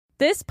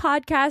This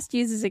podcast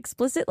uses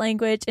explicit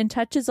language and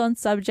touches on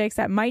subjects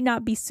that might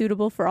not be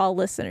suitable for all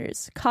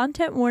listeners.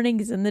 Content warning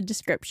is in the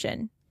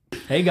description.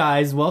 Hey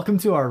guys, welcome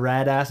to our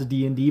rad-ass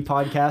D&D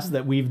podcast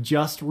that we've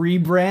just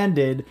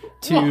rebranded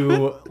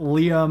to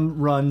Liam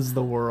Runs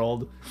the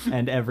World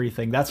and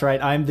Everything. That's right,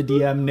 I'm the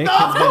DM. Nick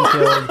has been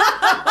killed.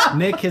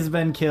 Nick has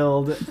been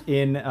killed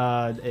in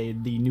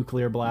the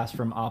nuclear blast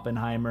from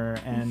Oppenheimer,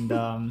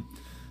 and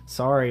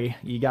sorry,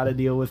 you got to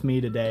deal with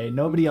me today.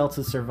 Nobody else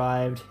has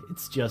survived.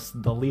 It's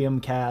just the Liam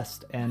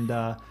cast, and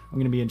I'm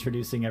going to be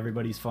introducing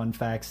everybody's fun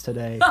facts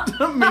today.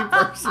 Me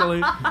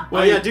personally.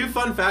 Well, yeah, do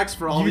fun facts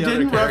for all the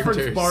other characters.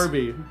 You didn't reference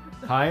Barbie.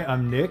 Hi,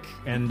 I'm Nick,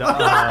 and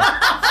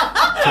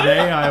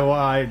today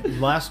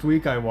last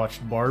week I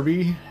watched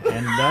Barbie,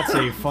 and that's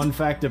a fun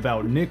fact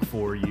about Nick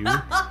for you.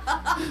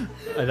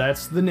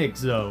 That's the Nick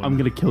Zone. I'm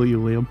going to kill you,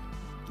 Liam.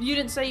 You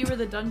didn't say you were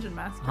the dungeon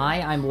master. Hi,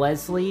 I'm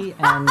Leslie,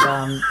 and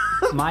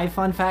my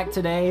fun fact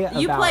today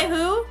You play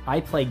who?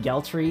 I play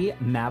Geltry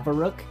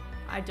Mavaruk.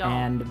 I don't.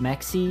 And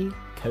Mexi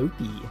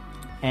Kopi.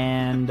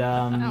 And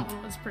that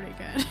one was pretty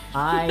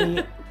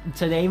good.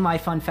 Today my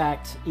fun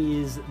fact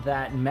is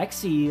that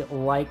Mexi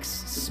likes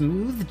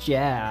smooth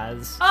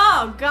jazz.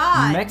 Oh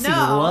God, Mexi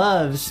no.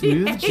 loves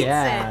smooth hates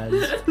jazz.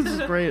 This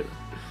is great.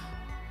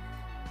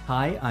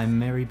 Hi, I'm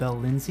Mary Bell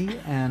Lindsay,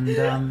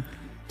 and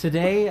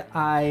today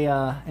I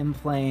am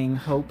playing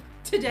Hope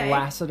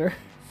Lassiter.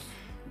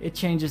 It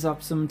changes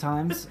up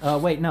sometimes.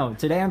 Wait, no.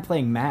 Today I'm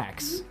playing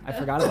Max. I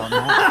forgot about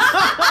Max.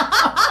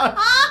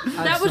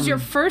 That was your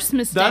first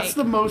mistake. That's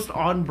the most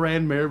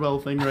on-brand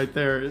Maribel thing right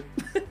there.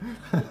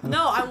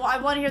 No, I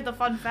want to hear the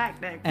fun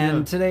fact, Nick.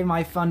 And today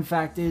my fun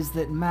fact is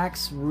that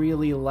Max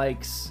really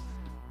likes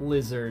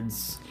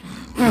lizards.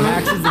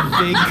 Max is a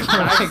big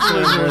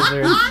collector of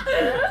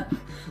lizards.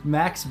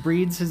 Max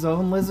breeds his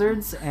own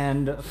lizards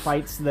and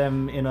fights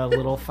them in a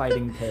little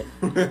fighting pit.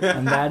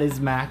 And that is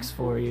Max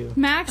for you.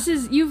 Max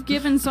you've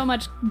given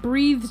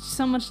breathed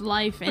so much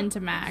life into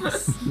Max.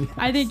 Yes.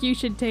 I think you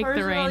should take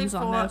the reins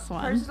on this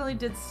one. Personally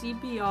did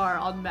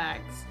CPR on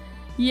Max.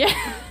 Yeah.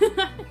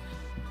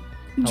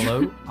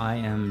 Hello, I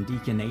am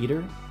Deacon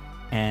Ader,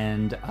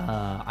 and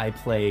I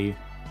play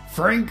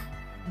Frank.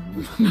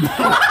 Did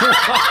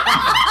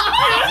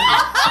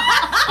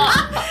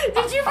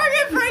you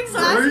forget Frank's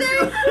last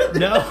name?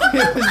 No,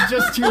 it was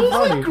just too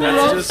funny.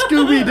 That's just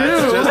Scooby-Doo.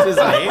 That's just his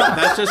name.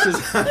 That's just his.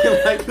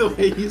 I like the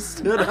way you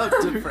stood up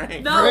to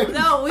Frank.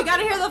 No, we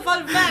gotta hear the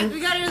fun fact.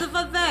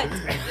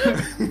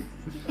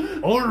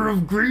 Owner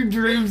of Green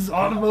Dreams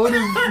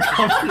Automotive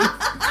Company.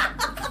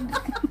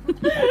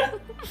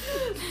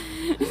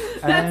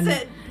 That's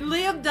it.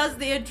 Liam does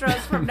the intros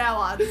from now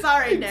on.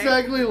 Sorry, Nick.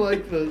 Exactly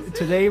like this.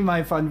 Today,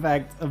 my fun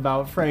fact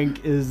about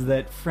Frank is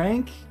that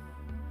Frank.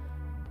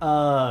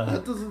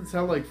 That doesn't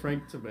sound like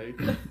Frank to me.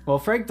 Well,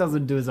 Frank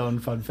doesn't do his own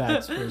fun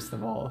facts, first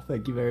of all.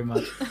 Thank you very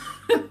much.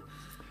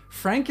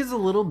 Frank is a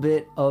little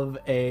bit of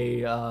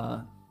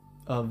a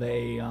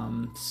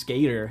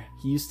skater.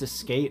 He used to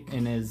skate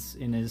in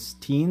his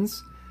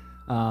teens,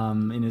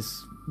 in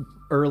his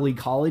early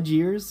college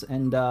years,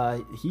 and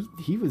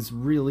he was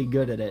really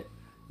good at it.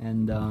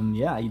 And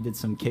he did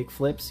some kick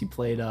flips. He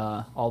played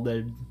all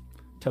the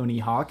Tony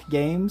Hawk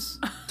games.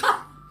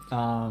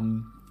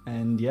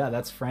 And yeah,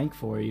 that's Frank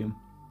for you.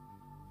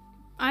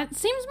 It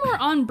seems more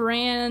on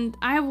brand.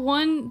 I have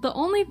the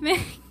only thing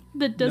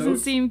that doesn't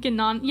seem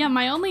canon. Yeah,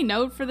 my only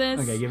note for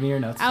this. Okay, give me your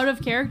notes. Out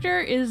of character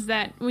is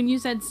that when you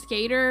said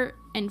skater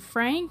and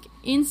Frank,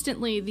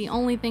 instantly the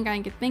only thing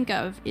I could think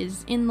of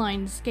is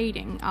inline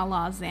skating, a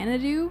la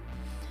Xanadu.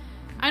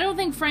 I don't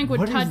think Frank would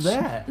touch. What is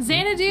that?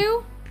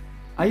 Xanadu?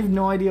 I have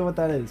no idea what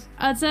that is.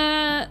 It's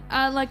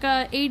like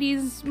a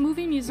 80s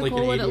movie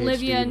musical like with ADHD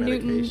Olivia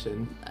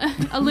medication.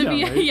 Newton.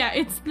 Olivia, right? Yeah,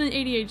 it's the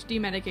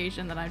ADHD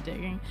medication that I'm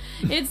taking.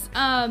 It's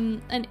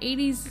an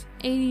 80s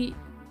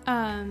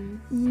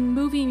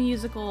movie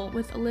musical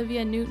with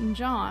Olivia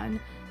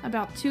Newton-John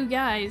about two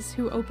guys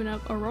who open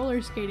up a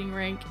roller skating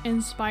rink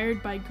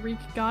inspired by Greek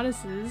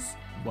goddesses.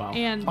 Wow.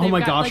 And oh my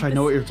gosh, I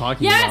know what you're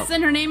talking about. Yes,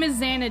 and her name is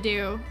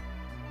Xanadu.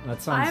 That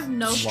sounds I have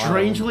no.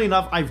 Strangely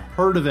enough, I've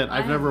heard of it.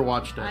 I've never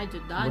watched it. I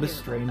did not. What a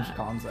strange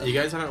concept. You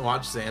guys haven't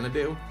watched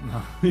Xanadu?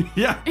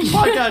 Yeah,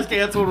 podcast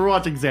canceled. We're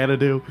watching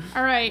Xanadu.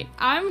 All right,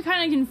 I'm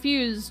kind of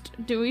confused.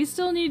 Do we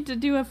still need to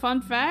do a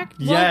fun fact?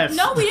 Yes.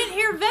 No, we didn't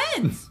hear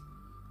Vince.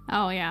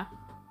 Oh yeah.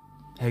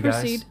 Hey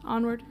Proceed guys,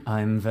 onward.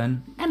 I'm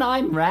Ven. And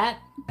I'm Rat.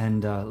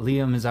 And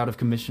Liam is out of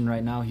commission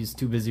right now. He's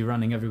too busy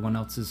running everyone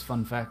else's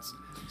fun facts.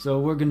 So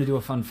we're going to do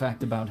a fun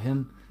fact about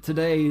him.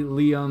 Today,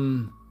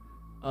 Liam,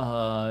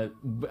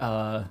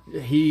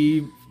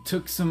 he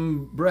took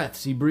some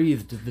breaths. He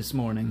breathed this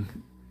morning.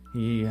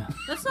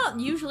 That's not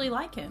usually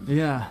like him.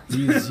 Yeah,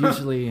 he's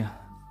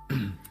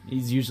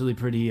usually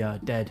pretty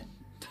dead.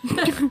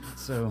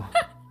 So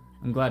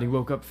I'm glad he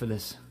woke up for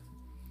this.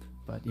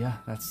 But yeah,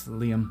 that's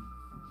Liam.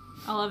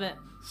 I love it.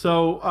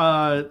 So,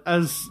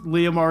 as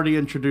Liam already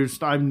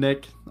introduced, I'm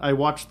Nick. I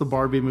watched the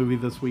Barbie movie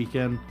this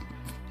weekend.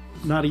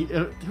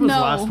 It was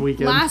last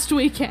weekend. Last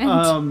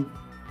weekend.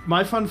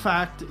 My fun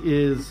fact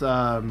is,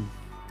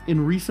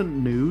 in recent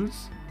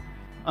news,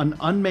 An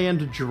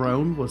unmanned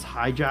drone was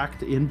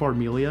hijacked in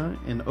Barmelia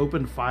and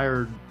opened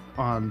fire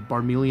on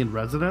Barmelian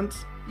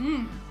residents.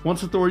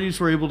 Once authorities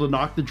were able to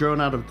knock the drone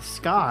out of the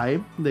sky,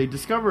 they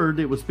discovered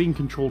it was being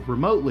controlled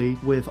remotely,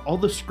 with all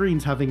the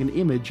screens having an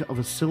image of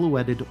a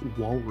silhouetted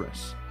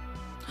walrus.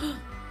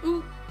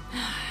 Ooh.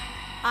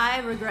 I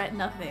regret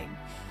nothing.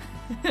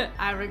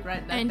 I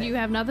regret nothing. And you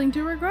have nothing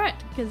to regret,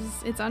 because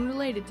it's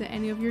unrelated to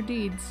any of your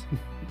deeds.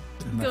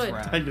 Good.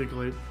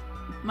 Technically.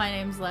 My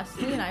name's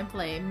Leslie, and I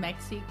play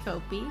Mexi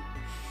Kopi.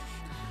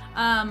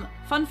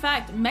 Fun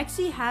fact,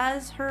 Mexi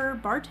has her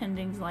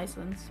bartending's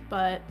license,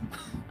 but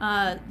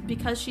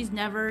because she's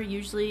never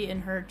usually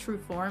in her true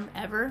form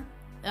ever,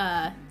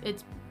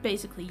 it's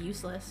basically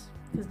useless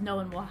because no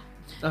one will.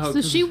 Oh,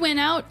 So she went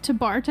out to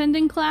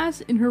bartending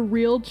class in her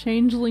real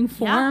changeling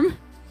form?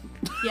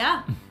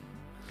 Yeah.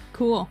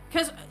 Cool.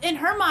 Because in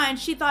her mind,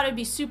 she thought it'd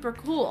be super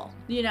cool.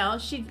 You know,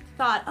 she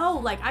thought, oh,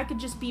 like I could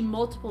just be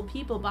multiple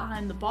people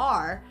behind the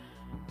bar,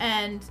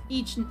 and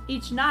each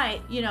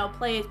night, you know,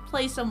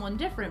 play someone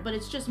different. But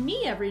it's just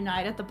me every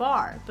night at the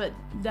bar. But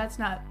that's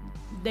not.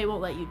 They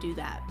won't let you do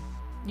that.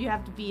 You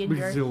have to be in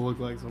because your. you'll look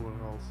like someone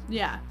else.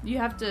 Yeah, you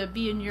have to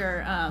be in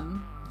your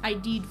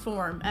ID'd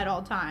form at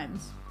all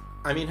times.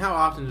 I mean, how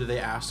often do they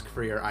ask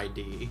for your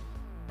ID?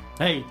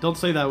 Hey, don't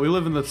say that. We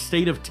live in the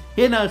state of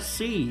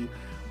Tennessee,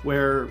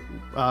 where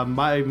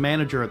my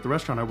manager at the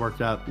restaurant I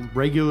worked at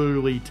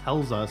regularly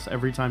tells us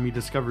every time he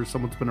discovers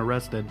someone's been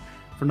arrested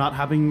for not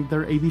having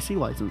their ABC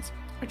license.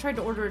 I tried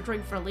to order a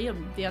drink for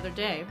Liam the other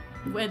day.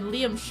 When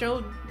Liam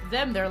showed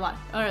them their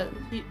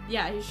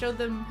he showed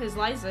them his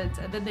license,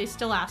 and then they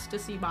still asked to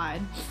see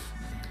mine.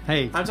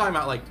 Hey, I'm talking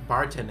about, like,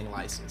 bartending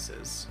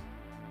licenses.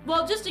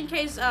 Well, just in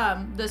case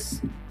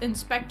this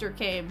inspector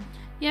came.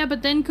 Yeah,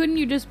 but then couldn't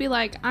you just be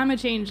like, I'm a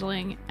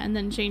changeling, and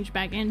then change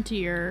back into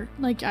your,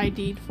 like,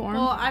 ID'd form?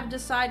 Well, I've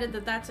decided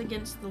that that's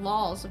against the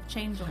laws of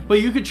changeling.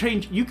 but you could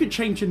change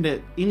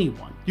into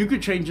anyone. You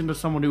could change into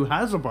someone who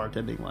has a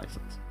bartending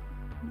license.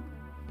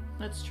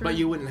 That's true. But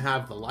you wouldn't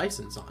have the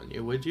license on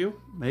you, would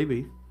you?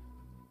 Maybe.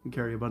 You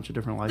carry a bunch of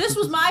different licenses. This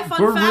was my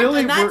fun fact,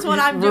 and that's what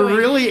I'm doing. We're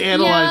really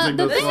analyzing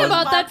the this thing one.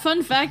 about that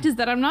fun fact is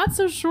that I'm not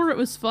so sure it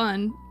was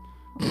fun.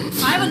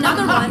 I have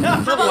another one.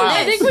 How about Wow.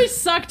 I this? think we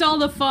sucked all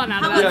the fun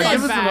out of How that about fun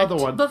give us fact. another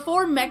one.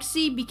 Before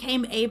Mexi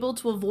became able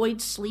to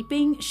avoid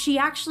sleeping, she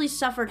actually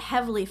suffered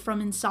heavily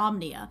from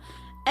insomnia.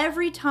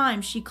 Every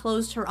time she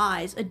closed her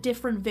eyes, a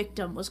different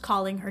victim was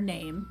calling her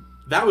name.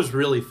 That was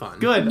really fun.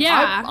 Good.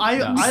 Yeah.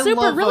 I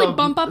Super love really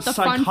bump up the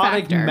fun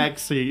psychotic factor.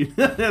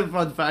 Mexi.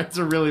 Fun facts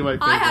are really my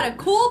favorite. I had a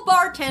cool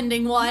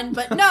bartending one,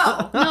 but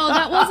no. No,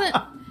 that wasn't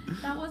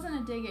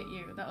a dig at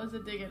you. That was a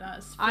dig at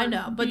us. I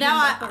know, but beating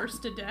now the horse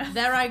to death.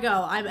 There I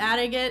go. I'm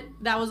adding it.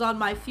 That was on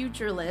my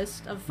future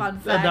list of fun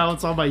facts. And now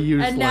it's on my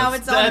use And list. now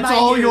it's on That's my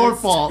all your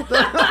use. fault.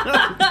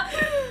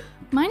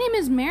 My name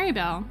is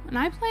Maribel, and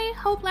I play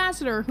Hope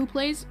Lassiter, who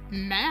plays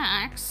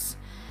Max.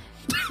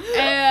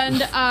 And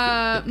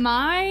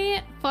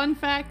my fun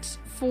fact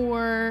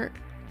for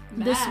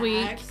this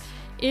week Max.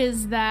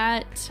 is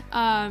that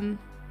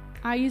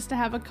I used to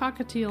have a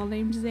cockatiel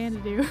named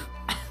Xanadu.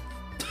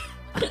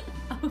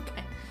 Okay.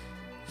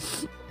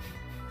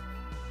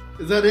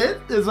 Is that it?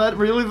 Is that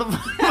really the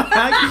fun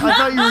fact? I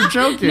thought you were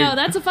joking. No,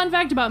 that's a fun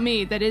fact about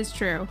me. That is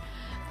true.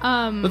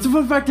 That's a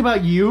fun fact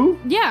about you?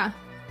 Yeah.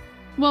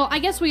 Well, I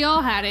guess we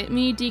all had it.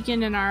 Me,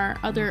 Deacon, and our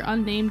other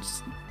unnamed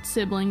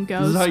sibling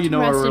Ghost. This is how you know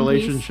Rest our in peace.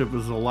 relationship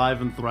is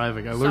alive and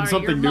thriving. I learn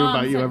something new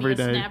about you every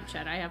day.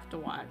 Snapchat I have to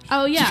watch.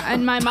 Oh, yeah,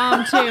 and my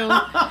mom, too.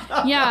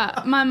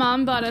 Yeah, my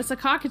mom bought us a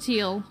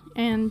cockatiel,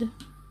 and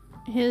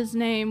his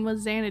name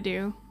was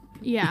Xanadu.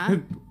 Yeah.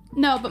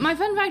 No, but my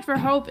fun fact for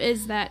Hope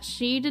is that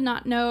she did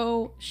not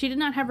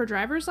have her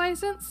driver's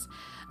license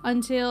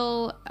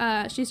until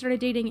she started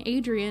dating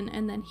Adrian,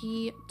 and then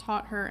he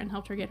taught her and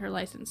helped her get her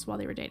license while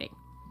they were dating.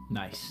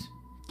 Nice.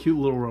 Cute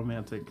little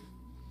romantic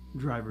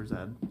driver's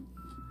ed.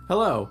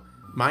 Hello,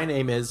 my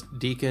name is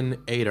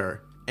Deacon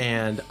Ader,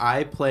 and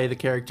I play the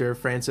character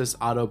Francis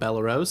Otto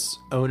Bellaros,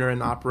 owner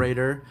and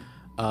operator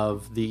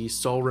of the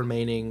sole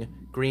remaining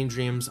Green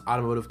Dreams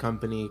Automotive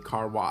Company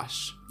car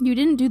wash. You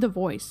didn't do the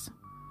voice.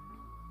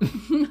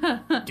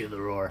 Do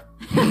the roar.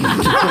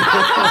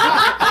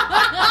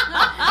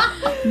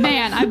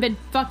 Man, I've been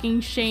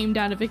fucking shamed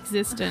out of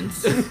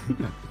existence.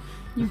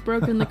 You've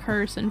broken the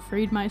curse and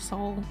freed my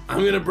soul.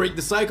 I'm gonna break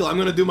the cycle. I'm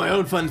gonna do my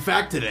own fun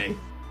fact today.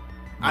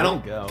 I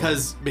don't go.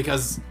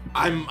 because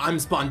I'm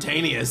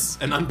spontaneous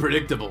and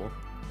unpredictable.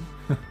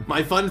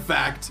 My fun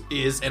fact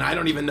is, and I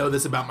don't even know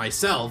this about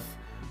myself,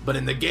 but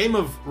in the game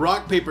of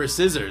rock, paper,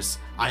 scissors,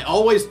 I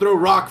always throw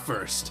rock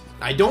first.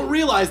 I don't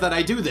realize that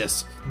I do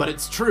this, but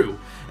it's true.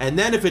 And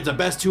then if it's a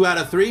best 2 out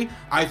of 3,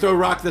 I throw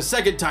rock the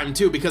second time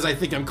too, because I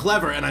think I'm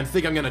clever and I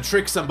think I'm gonna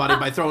trick somebody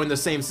by throwing the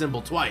same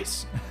symbol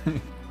twice.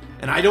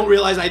 And I don't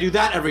realize I do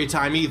that every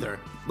time either.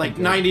 Like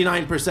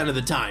 99% of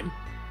the time.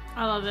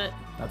 I love it.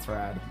 That's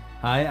rad.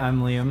 Hi,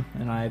 I'm Liam,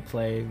 and I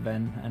play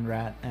Ven and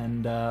Rat.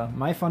 And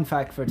my fun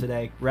fact for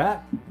today,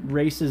 Rat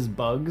races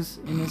bugs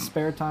in his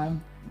spare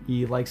time.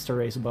 He likes to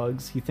race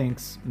bugs. He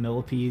thinks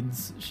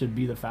millipedes should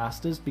be the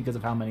fastest because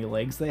of how many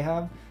legs they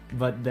have,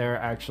 but they're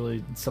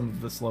actually some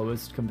of the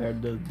slowest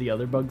compared to the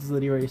other bugs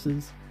that he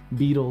races.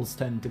 Beetles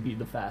tend to be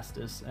the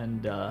fastest,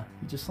 and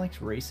he just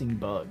likes racing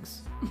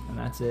bugs, and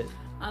that's it.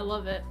 I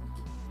love it.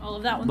 I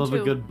love that one Love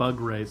too. a good bug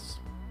race.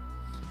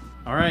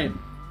 All right.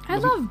 I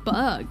love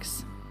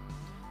bugs.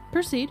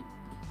 Proceed.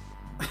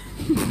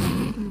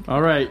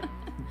 All right.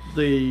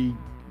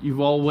 You've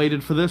all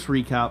waited for this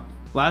recap.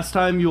 Last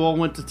time you all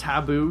went to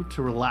Taboo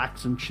to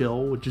relax and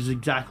chill, which is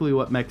exactly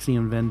what Mexi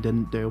and Ven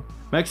didn't do.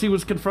 Mexi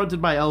was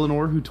confronted by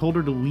Eleanor, who told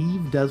her to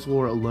leave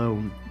Deslor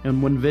alone.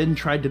 And when Ven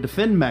tried to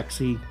defend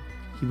Mexi,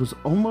 he was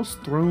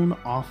almost thrown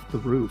off the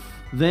roof.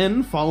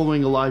 Then,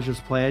 following Elijah's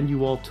plan,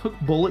 you all took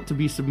Bullet to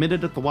be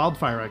submitted at the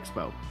Wildfire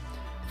Expo.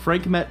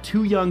 Frank met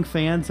 2 young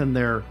fans and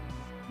their,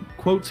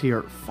 quotes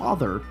here,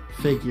 father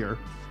figure,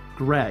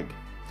 Greg.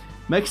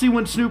 Mexi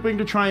went snooping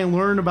to try and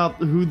learn about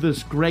who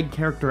this Greg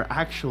character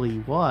actually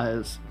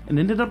was, and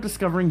ended up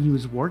discovering he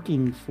was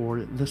working for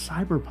the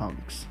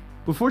Cyberpunks.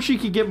 Before she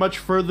could get much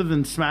further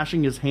than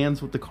smashing his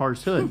hands with the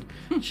car's hood,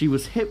 she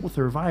was hit with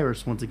her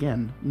virus once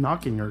again,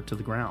 knocking her to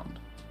the ground.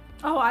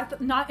 Oh,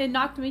 it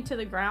knocked me to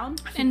the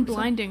ground. And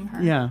blinding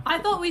her. Yeah. I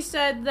thought we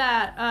said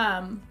that.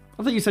 I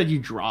thought you said you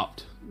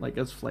dropped, like,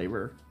 as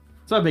flavor.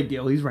 It's not a big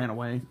deal. He's ran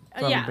away.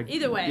 It's not a Yeah. big-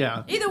 Either way.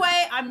 Yeah. Either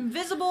way, I'm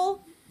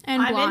visible.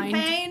 And I'm blind.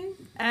 in pain,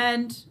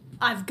 and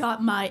I've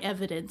got my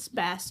evidence,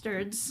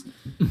 bastards.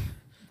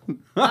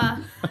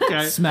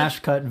 Okay. Smash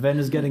cut. Ven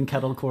is getting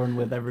kettle corn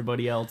with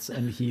everybody else,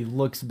 and he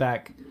looks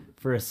back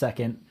for a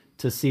second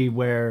to see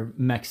where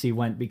Mexi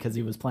went because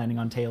he was planning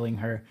on tailing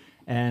her.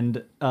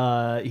 And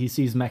he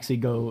sees Mexi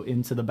go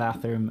into the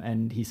bathroom,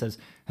 and he says,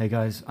 "Hey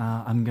guys,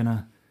 I'm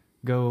gonna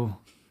go.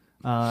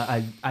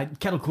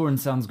 Kettle corn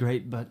sounds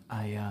great, but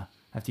I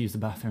have to use the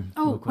bathroom.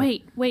 real Oh,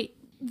 quick." wait.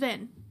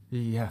 Then,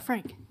 Yeah.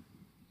 Frank.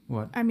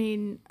 What? I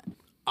mean,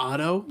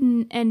 Otto?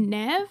 and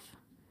Nev?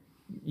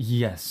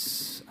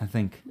 Yes, I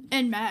think.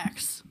 And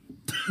Max.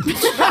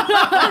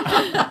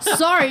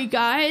 Sorry,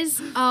 guys.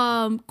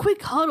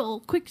 Quick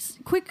huddle,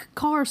 quick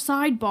car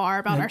sidebar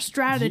about our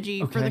strategy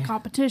for the okay.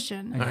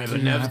 competition. All right, but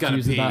Didn't Nev's have to gotta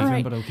use the pee. bathroom,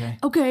 Right. but okay.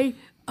 Okay.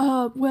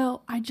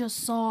 Well, I just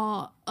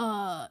saw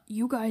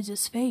you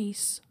guys'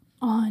 face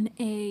on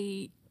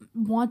a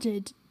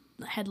wanted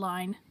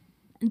headline.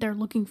 They're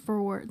looking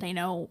for. They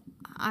know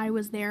I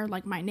was there,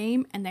 like my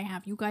name, and they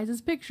have you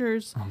guys'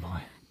 pictures. Oh boy.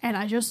 And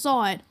I just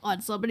saw it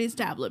on somebody's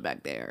tablet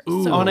back there.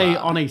 Ooh, So,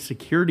 on a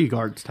security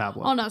guard's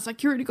tablet. on a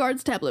security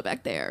guard's tablet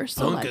back there.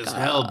 So Punk like, as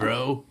hell,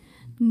 bro.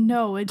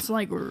 No, it's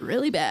like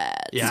really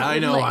bad. Yeah, So, I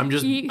know. like, I'm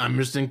just he-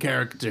 in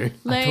character.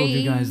 I told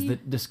you guys like-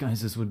 that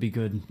disguises would be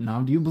good.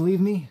 Now, do you believe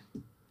me?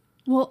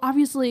 Well,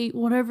 obviously,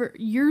 whatever.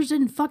 Yours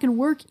didn't fucking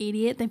work,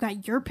 idiot. They've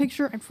got your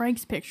picture and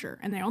Frank's picture,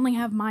 and they only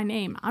have my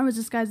name. I was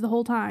disguised the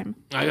whole time.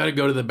 I gotta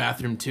go to the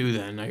bathroom too.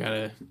 Then I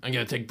gotta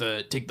take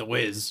the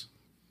whiz.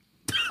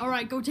 All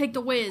right, go take the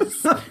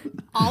whiz.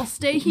 I'll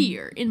stay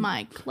here in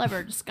my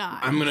clever disguise.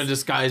 I'm gonna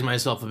disguise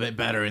myself a bit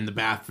better in the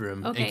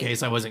bathroom Okay. in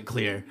case I wasn't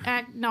clear.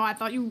 No, I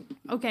thought you.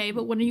 Okay,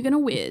 but when are you gonna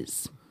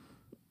whiz?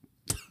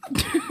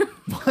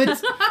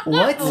 What?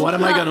 What? What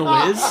am I gonna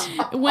whiz?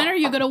 When are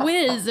you gonna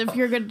whiz if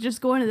you're gonna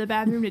just go into the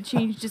bathroom to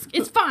change? Just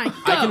it's fine. Go.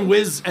 I can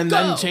whiz and Go.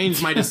 then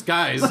change my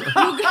disguise. You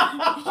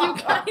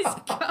guys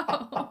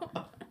go.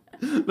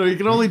 No, you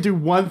can only do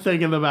one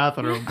thing in the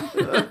bathroom.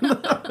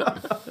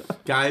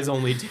 Guys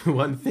only do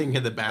one thing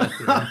in the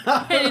bathroom.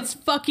 And it's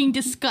fucking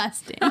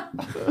disgusting.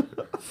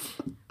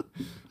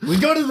 We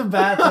go to the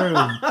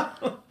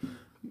bathroom.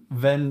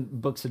 Ven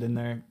books it in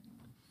there.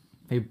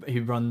 He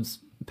runs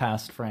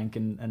past Frank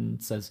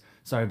and says,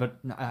 "Sorry, but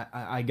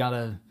I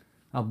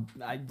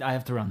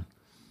have to run."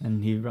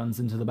 And he runs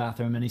into the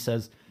bathroom and he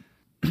says,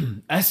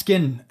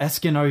 Eskin,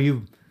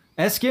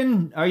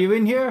 are you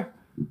in here?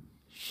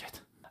 Shit.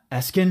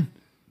 Eskin?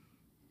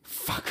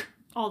 Fuck.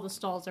 All the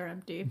stalls are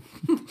empty.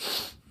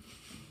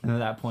 And at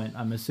that point,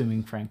 I'm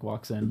assuming Frank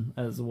walks in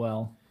as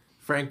well.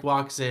 Frank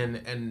walks in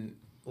and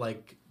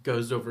like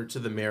goes over to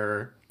the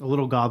mirror. The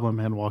little goblin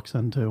man walks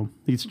in too.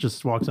 He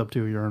just walks up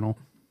to a urinal.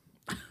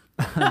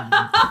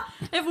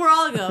 If we're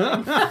all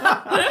going.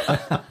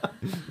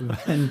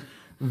 And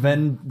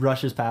Ven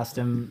rushes past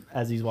him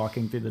as he's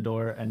walking through the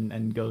door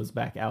and goes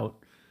back out.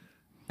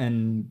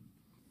 And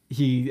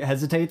he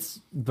hesitates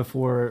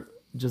before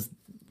just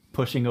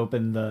pushing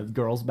open the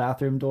girls'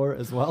 bathroom door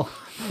as well.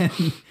 And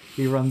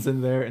he runs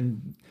in there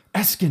and,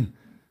 Eskin!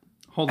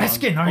 Hold on.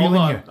 Eskin, are you Hold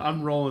in on. here?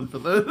 I'm rolling for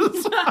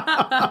this.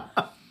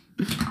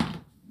 Do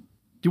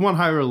you want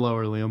higher or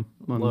lower, Liam?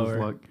 On this Lower.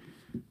 luck?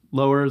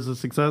 Lower is a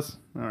success?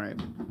 All right.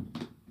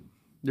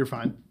 You're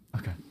fine.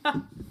 Okay.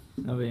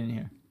 Nobody in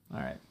here. All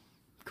right.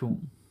 Cool.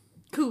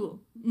 Cool.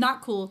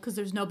 Not cool, because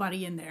there's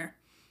nobody in there.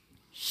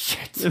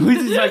 Shit. At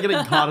least he's not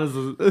getting caught as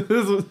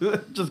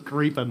just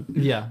creeping.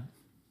 Yeah.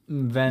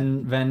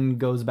 Ven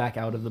goes back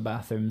out of the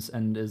bathrooms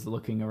and is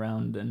looking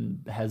around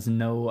and has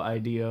no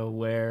idea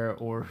where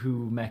or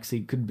who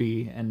Mexi could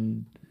be,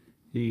 and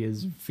he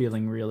is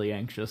feeling really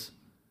anxious.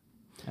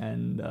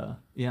 And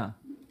yeah.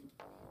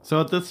 So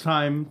at this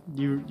time,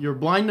 your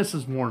blindness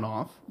is worn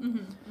off,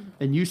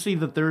 and you see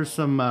that there's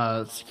some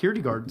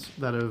security guards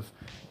that have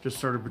just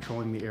started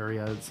patrolling the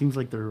area. It seems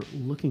like they're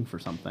looking for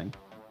something.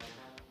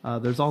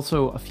 There's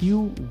also a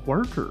few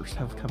workers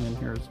have come in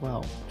here as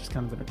well, just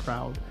kind of in a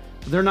crowd.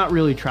 But they're not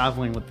really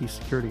traveling with these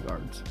security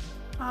guards.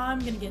 I'm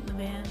gonna get in the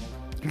van.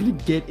 You're gonna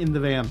get in the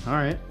van. All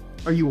right.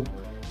 Are you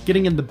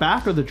getting in the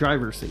back or the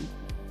driver's seat?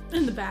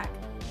 In the back.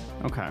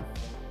 Okay.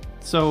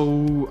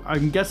 So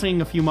I'm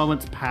guessing a few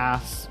moments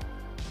pass.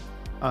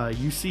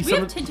 You see We some.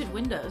 have tinted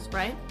windows,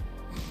 right?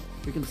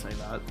 We can say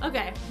that.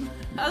 Okay.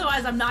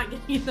 Otherwise, I'm not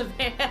getting in the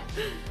van.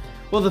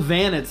 Well, the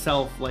van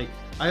itself, like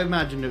I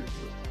imagined it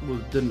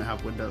didn't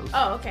have windows.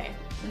 Oh, okay.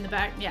 In the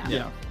back, yeah.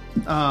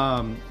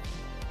 Yeah.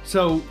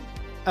 So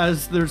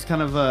as there's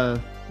kind of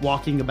a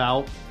walking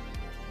about,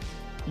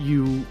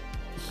 you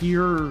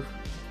hear.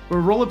 Or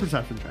roll a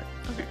perception check.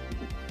 Okay.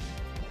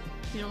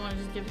 You don't want to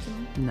just give it to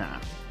me? Nah.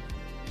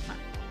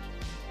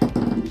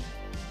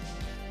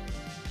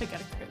 I got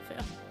a crit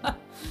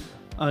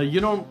fail. You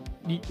don't.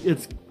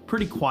 It's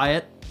pretty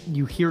quiet.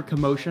 You hear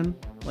commotion,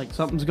 like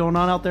something's going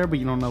on out there, but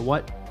you don't know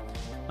what.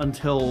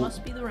 Until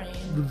Must be the rain.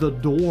 the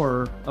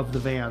door of the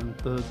van,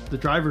 the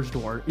driver's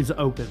door, is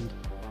opened.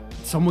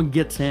 Someone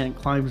gets in,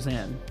 climbs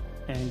in,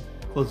 and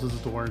closes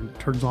the door and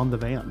turns on the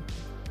van.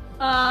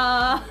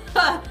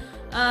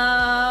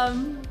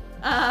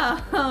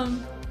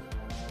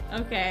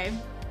 Okay.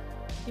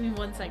 Give me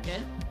 1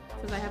 second,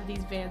 because I have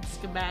these van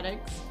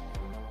schematics.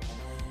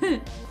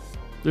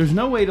 There's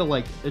no way to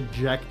like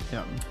eject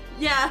him.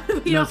 Yeah,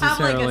 we don't have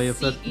like Necessarily, a if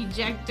seat that-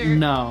 ejector.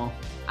 No.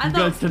 I You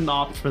thought- guys didn't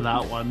opt for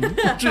that one,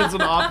 which is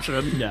an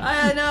option. Yeah.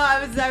 I know.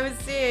 I was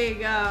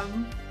seeing.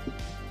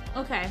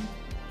 Okay.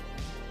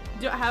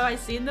 Have I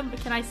seen them?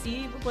 Can I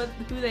see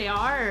who they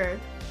are?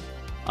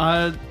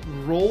 Or?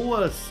 Roll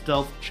a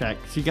stealth check.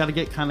 So you got to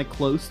get kind of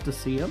close to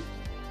see him.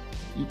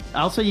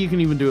 I'll say you can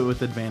even do it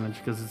with advantage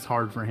because it's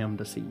hard for him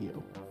to see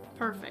you.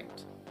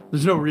 Perfect.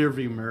 There's no rear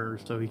view mirror,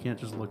 so he can't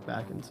just look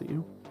back and see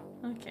you.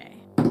 Okay.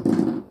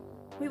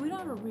 Wait, we don't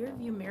have a rear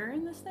view mirror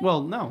in this thing?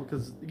 Well, no,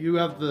 because you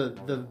have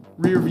the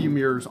rear view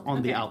mirrors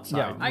on the Okay. outside.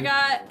 Yeah. I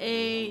got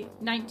a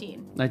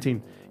 19.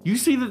 19. You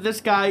see that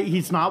this guy,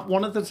 he's not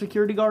one of the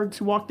security guards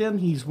who walked in.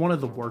 He's one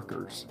of the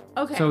workers.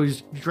 Okay. So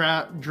he's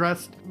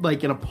dressed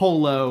like in a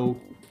polo,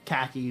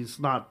 khakis,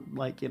 not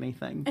like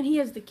anything. And he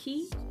has the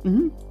key?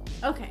 Mm-hmm.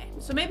 Okay.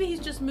 So maybe he's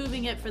just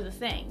moving it for the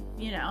thing,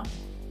 you know?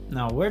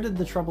 Now, where did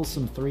the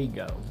troublesome three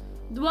go?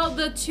 Well,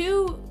 the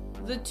two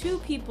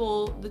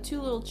people, the two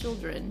little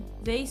children,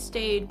 they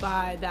stayed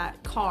by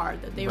that car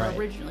that they were Right.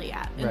 originally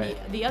at. And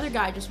Right. the other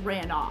guy just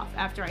ran off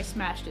after I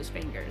smashed his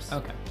fingers.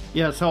 Okay.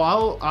 Yeah, so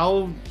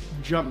I'll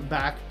jump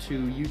back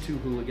to you two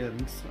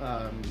hooligans,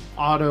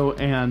 Otto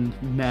and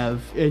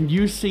Nev, and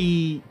you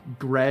see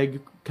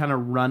Greg kind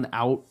of run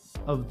out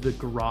of the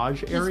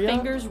garage His area.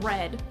 finger's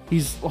red.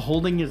 He's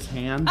holding his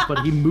hand, but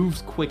he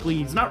moves quickly.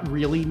 He's not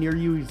really near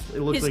you. It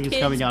looks His like he's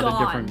kid's coming out a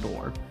gone. different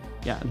door.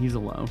 Yeah, and he's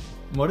alone.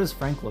 What does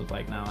Frank look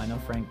like now? I know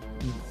Frank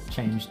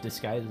changed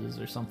disguises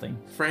or something.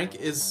 Frank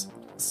is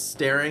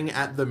staring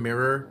at the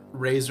mirror,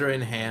 razor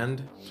in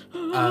hand,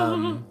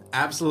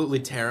 absolutely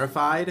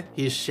terrified.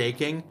 He's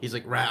shaking. He's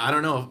like, I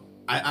don't know.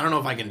 I don't know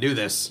if I can do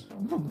this.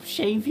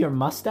 Shave your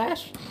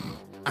mustache?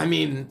 I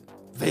mean,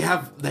 they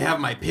have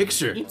my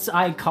picture. It's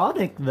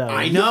iconic, though.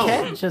 I You know.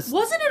 can't just...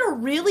 Wasn't it a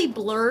really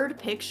blurred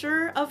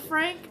picture of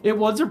Frank? It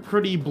was a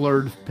pretty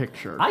blurred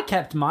picture. I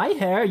kept my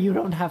hair. You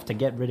don't have to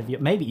get rid of it.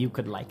 Maybe you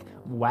could, like,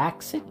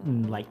 wax it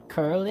and, like,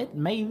 curl it,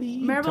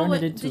 maybe? Maribel, Turn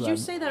it into did a you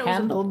say that it was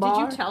handlebar?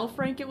 did you tell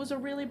Frank it was a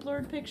really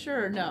blurred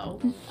picture or no?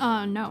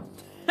 No.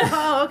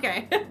 Oh,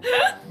 okay.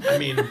 I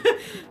mean,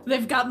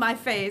 They've got my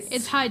face.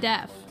 It's high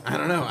def. I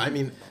don't know. I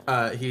mean,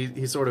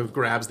 he sort of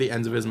grabs the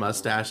ends of his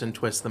mustache and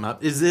twists them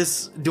up.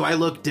 Do I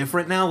look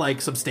different now,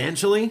 like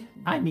substantially?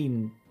 I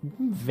mean,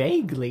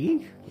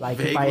 vaguely. Like,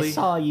 if I Vaguely?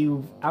 saw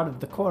you out of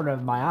the corner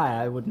of my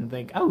eye, I wouldn't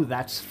think, oh,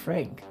 that's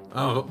Frank.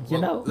 Oh, You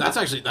well, know-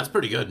 that's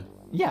pretty good.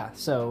 Yeah,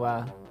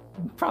 so,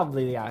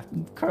 probably, yeah,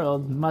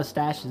 curled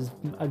mustache is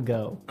a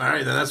go. All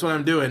right, then that's what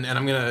I'm doing, and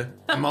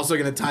I'm also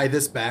gonna tie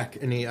this back,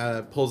 and he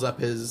pulls up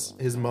his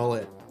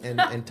mullet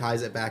and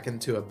ties it back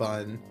into a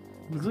bun.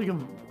 Looks like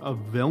a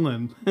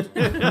villain.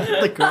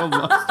 The girl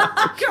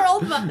mustache.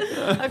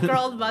 a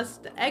curled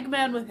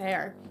Eggman with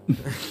hair.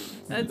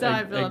 That's how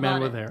I feel Eggman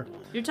about with it. hair.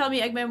 You're telling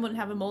me Eggman wouldn't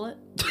have a mullet?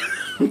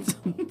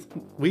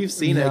 We've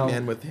seen No.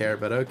 Eggman with hair,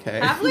 but okay.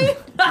 Have we?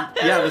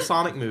 Yeah, the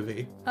Sonic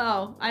movie.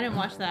 Oh, I didn't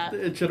watch that.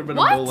 It should have been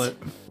What? a bullet.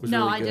 It was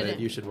No, really I good. didn't.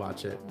 You should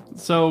watch it.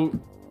 So,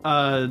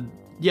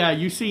 yeah,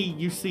 you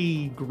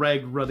see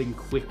Greg running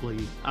quickly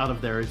out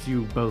of there as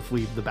you both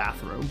leave the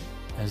bathroom.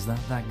 Is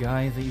that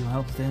guy that you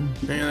helped in?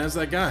 Man, that's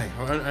that guy.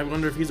 I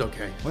wonder if he's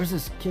okay. Where's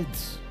his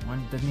kids? Why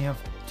didn't he have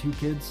 2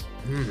 kids?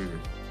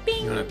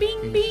 bing,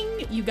 bing,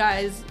 bing. You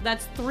guys,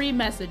 that's 3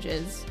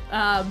 messages.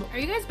 Are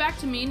you guys back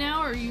to me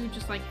now, or are you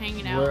just like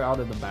hanging out? We're out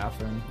of the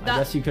bathroom. I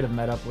guess you could have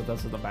met up with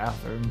us at the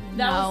bathroom.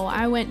 No,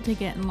 I went to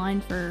get in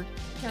line for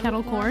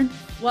kettle corn.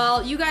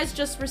 Well, you guys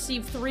just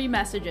received 3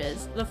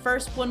 messages. The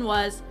first one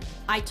was,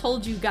 I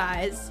told you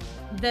guys.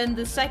 Then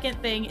the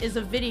second thing is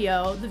the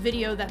video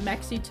that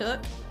Mexi took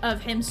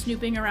of him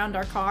snooping around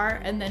our car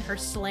and then her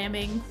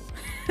slamming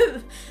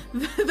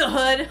the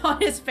hood on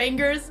his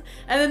fingers,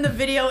 and then the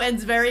video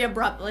ends very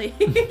abruptly.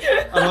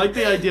 I like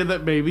the idea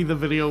that maybe the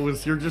video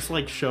was you're just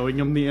like showing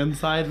him the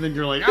inside and then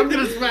you're like, I'm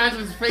gonna smash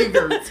his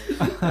fingers.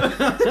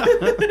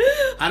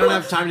 I don't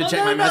have time to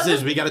check my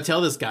message. We gotta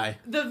tell this guy.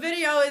 The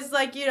video is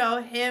like,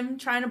 him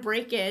trying to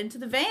break into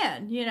the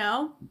van,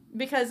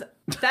 because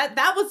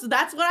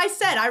that's what I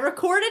said. I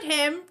recorded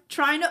him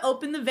trying to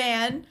open the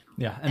van.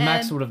 Yeah, and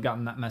Max would have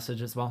gotten that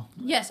message as well.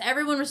 Yes,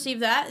 everyone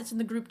received that. It's in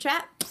the group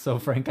chat. So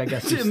Frank, I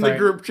guess you in the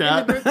group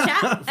chat.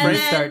 Frank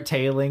start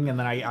tailing, and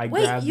then I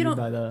grab you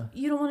by the...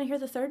 You don't want to hear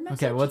the third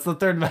message? Okay, what's the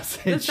third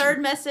message? The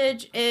third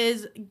message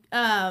is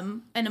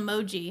an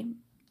emoji,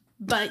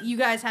 but you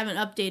guys haven't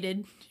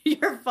updated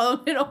your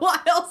phone in a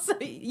while, so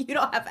you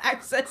don't have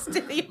access to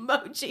the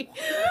emoji.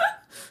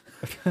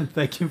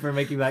 Thank you for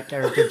making that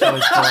character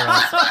choice for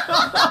us.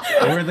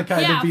 We're the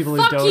kind of people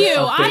who don't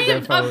update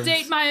their phones. I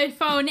update my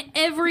phone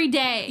every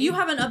day. You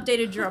haven't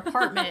updated your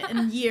apartment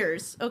in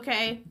years,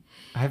 okay?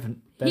 I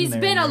haven't been He's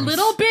there been in a years.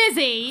 little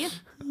busy.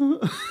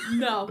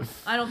 No,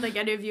 I don't think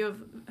any of you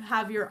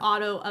have your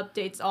auto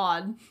updates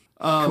on.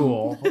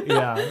 Cool,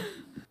 yeah.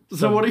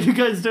 So what are you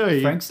guys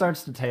doing? Frank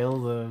starts to tail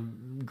the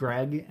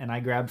Greg, and I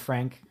grab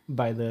Frank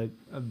by the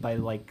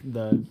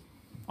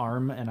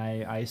arm, and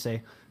I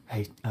say,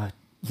 hey,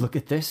 look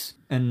at this.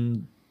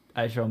 And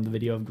I show him the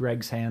video of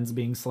Greg's hands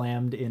being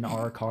slammed in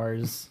our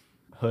car's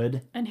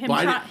hood. And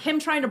him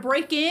trying to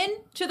break in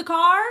to the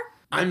car.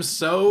 I'm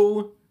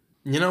so...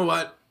 You know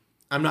what?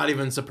 I'm not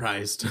even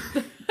surprised.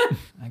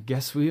 I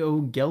guess we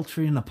owe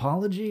Geltry an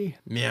apology.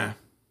 Yeah,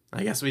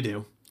 I guess we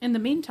do. In the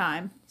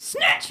meantime,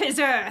 snatch his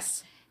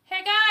ass!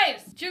 Hey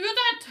guys, did you get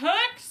that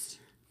text?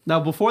 Now,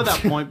 before that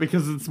point,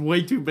 because it's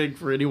way too big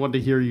for anyone to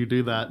hear you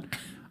do that,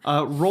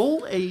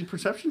 roll a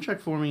perception check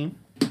for me.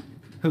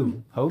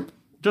 Who? Hope?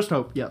 Just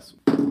Hope, yes.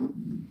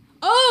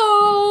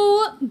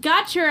 Oh,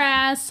 got your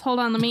ass. Hold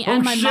on, let me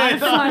add my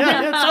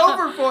modifier. It's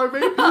over for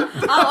me. Oh,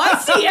 I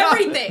see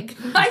everything.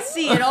 I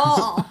see it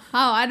all.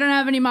 Oh, I don't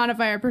have any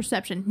modifier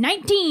perception.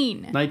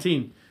 19.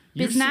 19.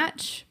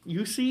 Biznatch.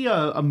 You see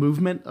a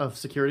movement of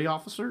security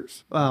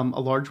officers, a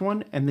large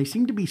one, and they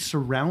seem to be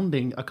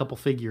surrounding a couple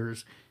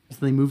figures as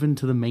they move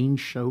into the main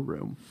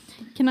showroom.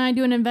 Can I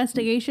do an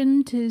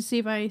investigation to see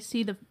if I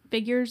see the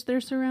figures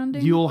they're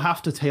surrounding? You'll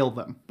have to tail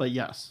them, but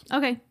yes.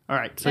 Okay. All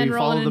right, so Then you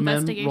roll follow an them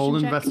in. Roll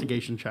an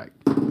investigation investigation check.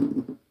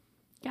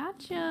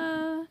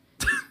 Gotcha.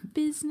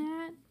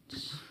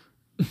 Biznatch.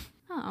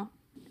 Oh,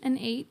 an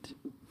 8.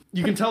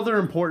 You can tell they're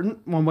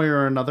important one way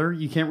or another.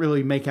 You can't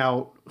really make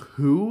out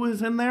who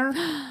is in there.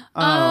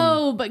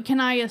 But can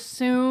I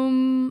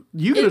assume?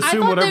 You can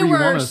assume whatever you I thought they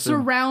want were to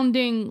assume.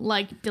 surrounding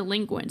like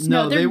delinquents.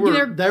 No, they're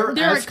they're a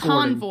escorting.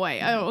 convoy.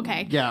 Oh,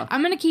 okay. Yeah.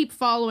 I'm gonna keep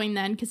following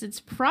then because it's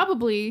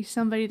probably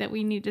somebody that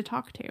we need to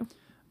talk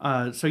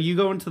to. So you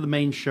go into the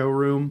main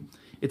showroom.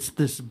 It's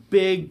this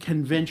big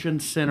convention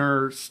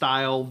center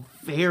style,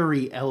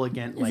 very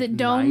elegant. Is it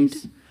domed?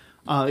 Nice.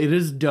 It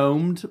is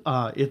domed.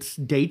 It's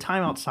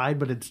daytime outside,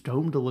 but it's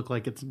domed to look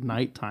like it's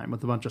nighttime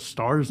with a bunch of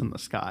stars in the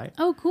sky,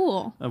 Oh,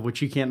 cool.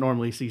 which you can't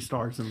normally see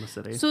stars in the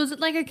city. So is it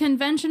like a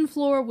convention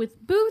floor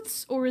with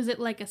booths, or is it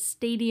like a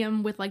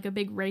stadium with like a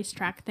big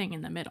racetrack thing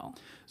in the middle?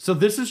 So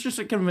this is just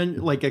a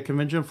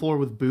convention floor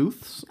with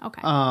booths.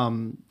 Okay.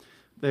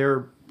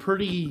 They're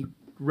pretty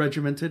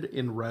regimented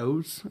in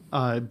rows,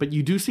 but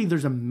you do see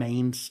there's a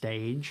main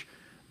stage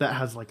that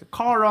has like a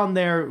car on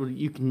there.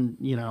 You can,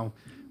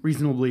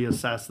 reasonably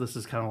assess this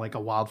is kind of like a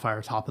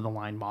Wildfire top of the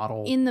line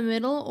model. In the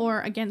middle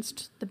or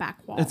against the back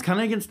wall? It's kind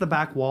of against the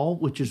back wall,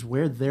 which is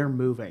where they're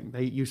moving.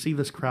 You see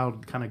this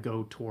crowd kind of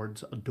go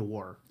towards a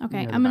door.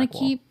 Okay, I'm going to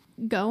keep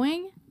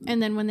going,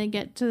 and then when they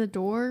get to the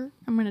door,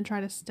 I'm going to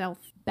try to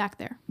stealth back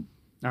there.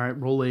 All right,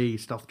 roll a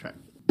stealth check.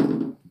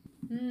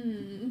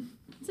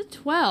 It's a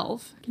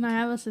 12. Can I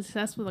have a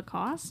success with a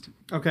cost?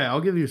 Okay, I'll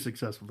give you a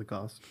success with the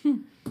cost.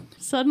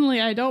 Suddenly,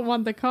 I don't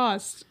want the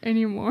cost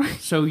anymore.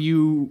 So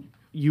you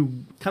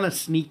kind of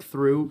sneak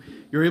through.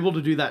 You're able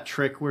to do that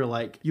trick where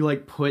you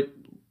put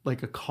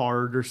like a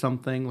card or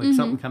something, like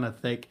something kind of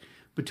thick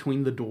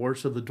between the door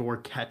so the door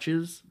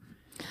catches.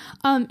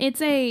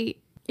 It's a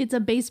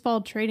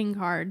baseball trading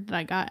card that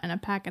I got in a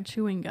pack of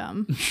chewing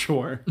gum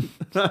Sure.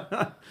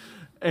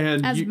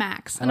 And as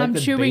Max, I and like I'm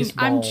that I'm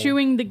baseball-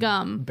 chewing the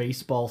gum.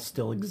 Baseball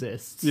still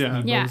exists.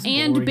 Yeah. The Yeah, most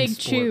and boring Big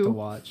sport Chew. to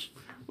watch.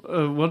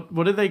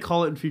 What did they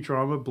call it in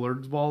Futurama?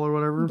 Blurred's ball or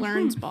whatever?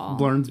 Blurns ball.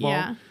 Blurns ball.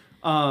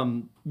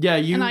 Yeah.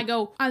 You And I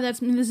go,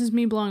 this is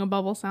me blowing a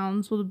bubble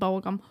sounds with a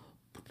bubble gum.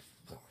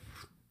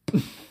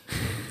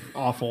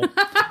 awful.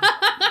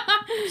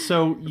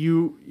 So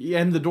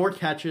and the door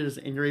catches,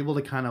 and you're able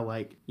to kind of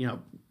like,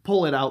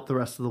 pull it out the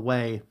rest of the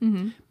way.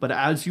 Mm-hmm. But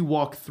as you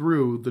walk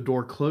through, the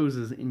door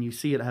closes, and you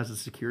see it has a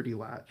security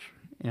latch,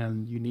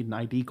 and you need an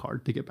ID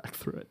card to get back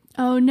through it.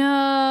 Oh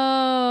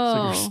no!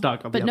 So you're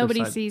stuck on the But other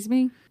nobody side. sees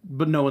me.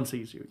 But no one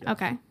sees you. Yes.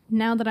 Okay.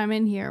 Now that I'm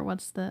in here,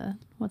 what's the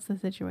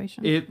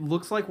situation? It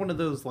looks like one of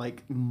those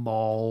like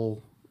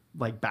mall,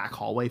 like back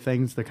hallway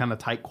things. They're kind of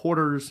tight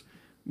quarters.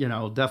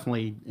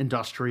 Definitely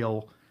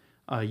industrial.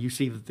 You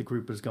see that the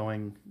group is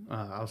going,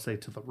 I'll say,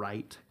 to the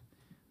right,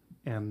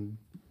 and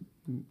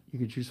you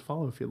can choose to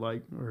follow if you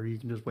like, or you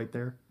can just wait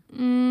there.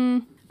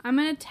 I'm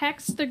gonna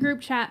text the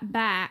group chat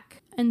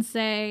back and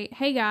say,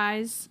 "Hey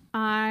guys,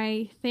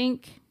 I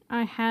think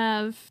I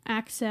have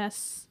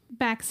access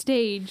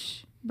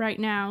backstage right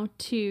now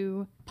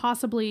to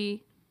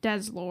possibly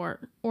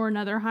Deslore or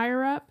another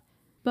higher up,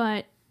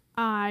 but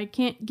I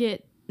can't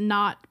get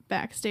not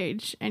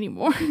backstage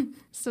anymore."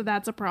 So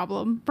that's a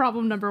problem.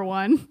 Problem number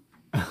 1.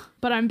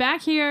 But I'm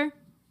back here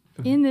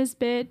in this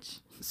bitch.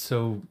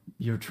 So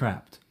you're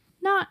trapped.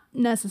 Not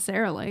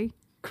necessarily.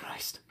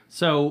 Christ.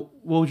 So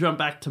we'll jump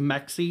back to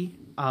Mexi.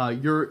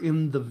 You're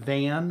in the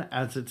van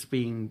as it's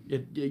being.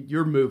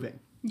 You're moving.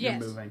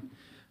 Yes. You're moving.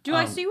 Do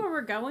I see where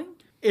we're going?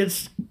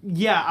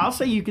 I'll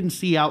say you can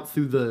see out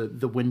through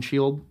the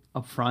windshield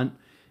up front.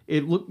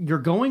 You're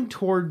going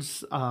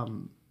towards.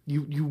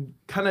 You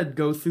kind of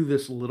go through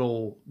this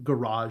little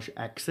garage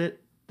exit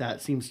that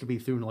seems to be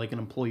through like an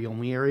employee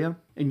only area,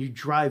 and you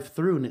drive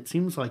through, and it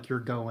seems like you're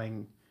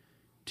going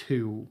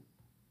to,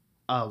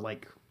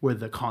 like where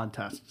the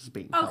contest is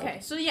being held. Okay,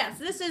 so yes,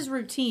 this is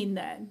routine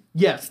then.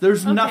 Yes,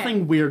 there's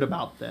nothing weird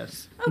about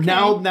this. Okay.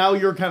 Now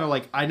you're kind of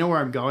like, I know where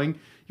I'm going.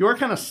 You're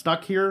kind of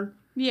stuck here.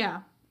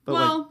 Yeah. But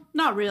well,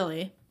 not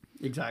really.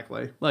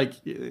 Exactly. Like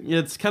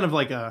it's kind of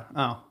like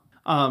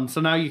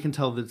so now you can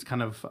tell that it's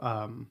kind of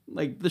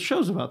like the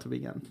show's about to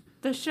begin.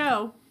 The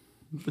show.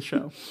 The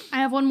show. I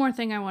have one more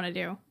thing I want to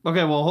do.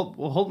 Okay, well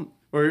hold.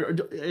 Or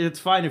it's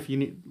fine if you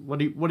need. What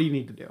do you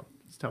need to do?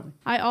 Just tell me.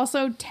 I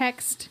also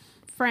text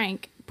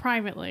Frank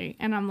privately,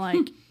 and I'm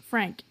like,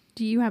 Frank,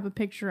 do you have a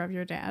picture of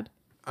your dad?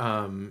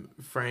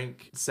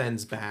 Frank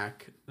sends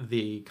back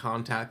the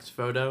contact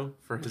photo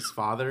for his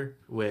father,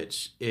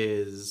 which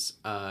is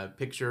a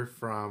picture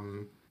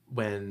from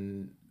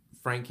when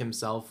Frank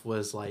himself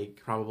was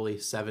like probably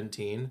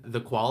 17.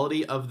 The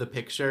quality of the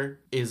picture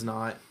is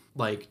not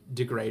like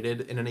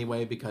degraded in any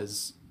way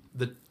because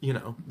the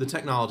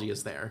technology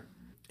is there,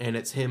 and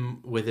it's him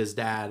with his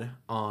dad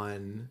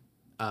on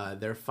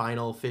their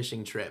final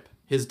fishing trip.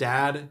 His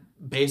dad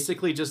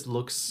basically just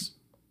looks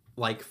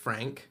like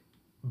Frank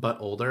but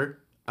older.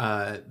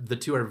 The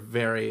two are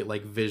very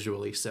like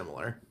visually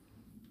similar.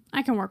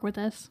 I can work with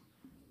this.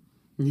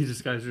 You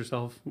disguise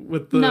yourself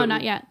with the. No,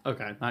 not yet.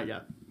 Okay, not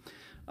yet.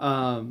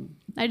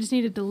 I just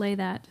needed to lay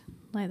that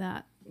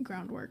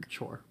groundwork.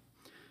 Sure.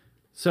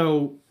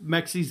 So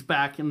Mexi's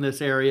back in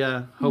this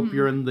area. Hope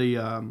you're in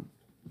the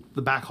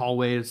back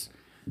hallways.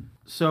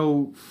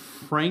 So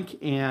Frank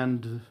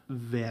and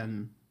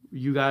Vin,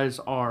 you guys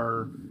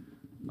are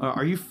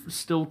you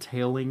still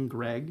tailing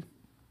Greg?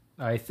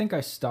 I think I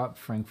stopped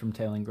Frank from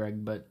tailing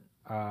Greg, but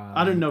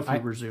I don't know if he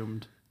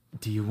resumed.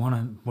 Do you want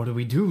to? What do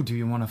we do? Do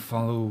you want to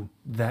follow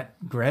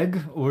that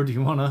Greg, or do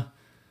you want to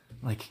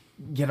like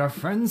get our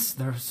friends?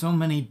 There are so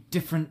many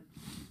different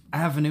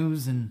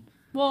avenues, and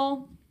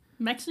Well,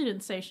 Mexi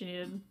didn't say she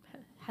needed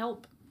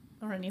help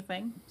or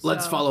anything.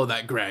 Let's so- follow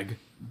that Greg.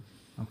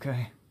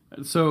 okay.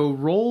 So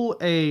roll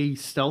a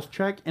stealth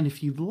check, and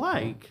if you'd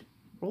like,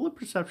 roll a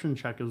perception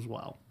check as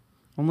well.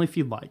 Only if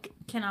you'd like.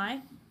 Can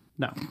I?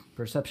 No.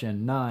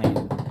 Perception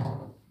 9.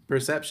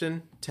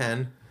 Perception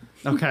 10.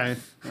 Okay,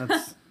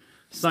 that's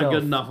it's not Stealth.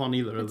 good enough on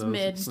either of It's those.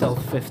 mid.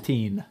 Stealth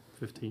 15.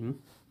 15.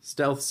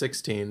 Stealth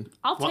 16.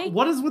 I'll take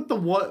What is with the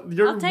one?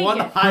 You're I'll take one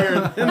it.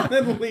 higher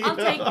than Leo. I'll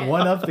take it.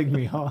 One upping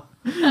me, huh?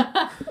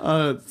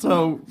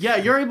 So yeah,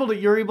 you're able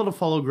to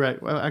follow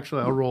Greg. Well,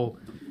 actually, I'll roll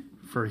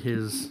for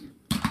his.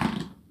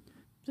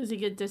 Does he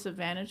get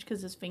disadvantage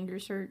because his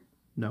fingers hurt?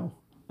 No.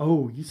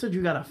 Oh, you said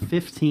you got a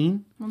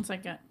 15? 1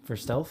 second. For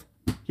stealth?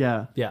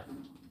 Yeah, Yeah.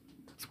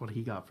 that's what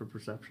he got for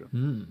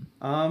perception.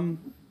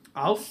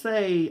 I'll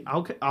say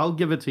I'll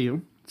give it to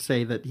you.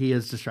 Say that he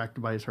is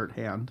distracted by his hurt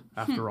hand.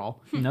 After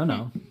all,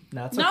 No.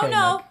 That's No, okay,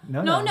 no.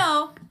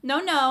 Nick.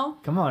 No.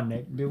 Come on,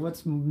 Nick. Do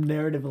what's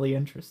narratively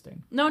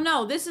interesting.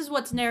 No. This is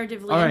what's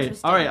narratively all right,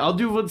 interesting. all right. I'll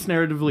do what's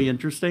narratively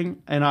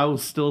interesting, and I will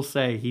still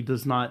say he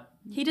does not.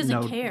 He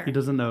doesn't care. He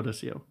doesn't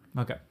notice you.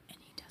 Okay. And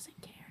he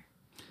doesn't care.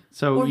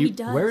 So Or he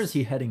does. Where is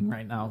he heading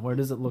right now? Where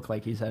does it look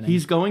like he's heading?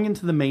 He's going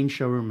into the main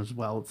showroom as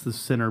well. It's the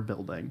center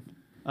building.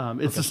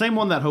 It's the same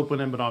one that Hope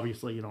went in, but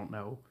obviously you don't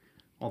know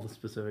all the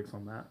specifics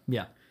on that.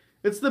 Yeah.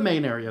 It's the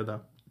main area,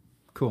 though.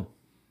 Cool.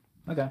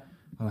 Okay.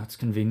 Well, that's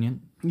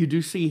convenient. You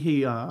do see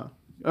he... are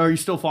you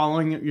still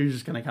following it? You're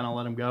just going to kind of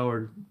let him go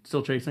or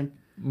still chasing?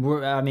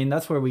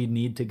 That's where we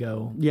need to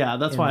go. Yeah,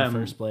 that's why in the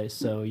first place.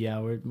 So yeah,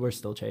 we're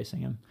still chasing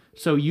him.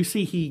 So you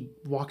see he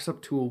walks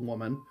up to a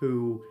woman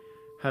who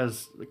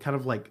has kind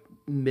of like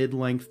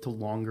mid-length to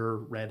longer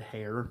red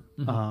hair.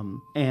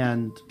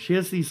 And she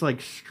has these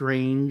like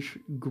strange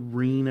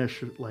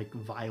greenish like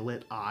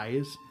violet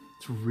eyes.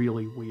 It's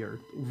really weird.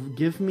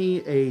 Give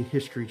me a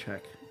history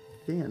check.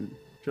 Thin.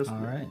 Just All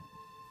right.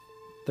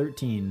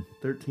 13.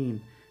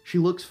 13. She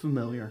looks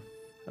familiar.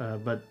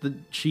 But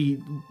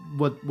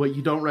what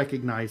you don't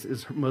recognize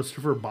is most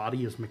of her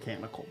body is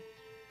mechanical.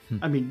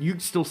 I mean, you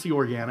still see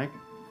organic,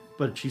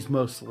 but she's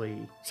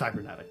mostly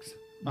cybernetics.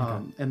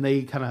 And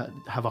they kind of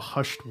have a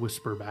hushed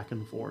whisper back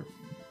and forth,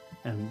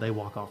 and they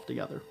walk off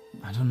together.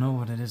 I don't know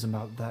what it is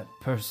about that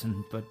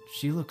person, but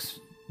she looks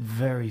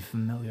very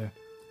familiar,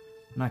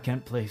 and I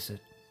can't place it.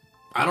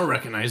 I don't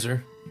recognize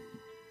her.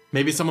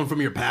 Maybe someone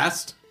from your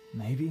past?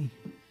 Maybe?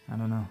 I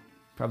don't know.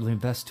 Probably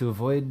best to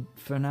avoid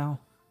for now.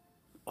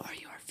 Or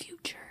your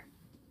future.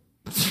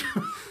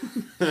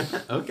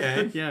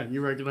 Okay. Yeah,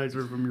 you recognize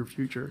her from your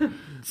future.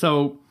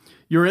 So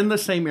you're in the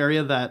same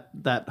area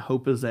that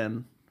Hope is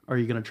in. Are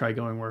you going to try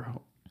going where?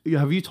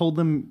 Have you told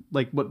them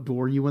like what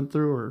door you went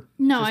through, or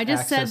No, I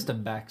just said access to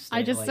backstage.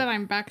 I just said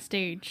I'm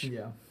backstage.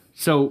 Yeah.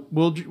 so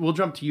we'll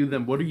jump to you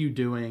then. What are you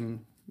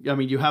doing? I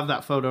mean, you have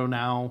that photo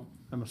now.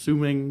 I'm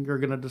assuming you're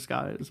going to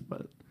disguise,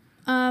 but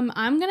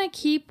I'm gonna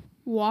keep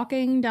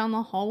walking down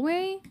the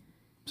hallway.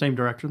 same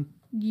direction.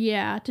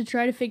 Yeah, to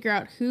try to figure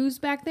out who's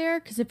back there.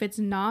 Because if it's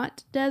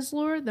not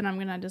Deslor, then I'm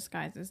gonna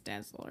disguise as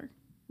Deslor.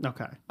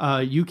 Okay.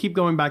 You keep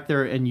going back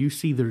there, and you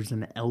see there's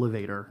an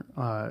elevator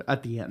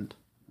at the end.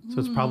 So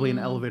it's probably an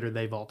elevator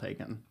they've all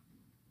taken.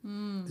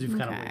 You've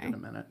kind of Okay. waited a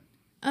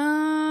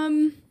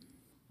minute.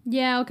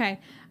 Yeah,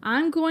 okay.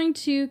 I'm going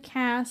to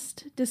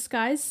cast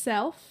Disguise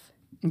Self,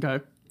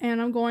 Okay.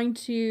 and I'm going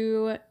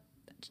to...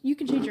 You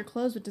can change your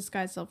clothes with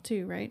Disguise Self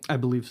too, right? I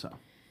believe so.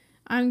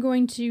 I'm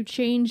going to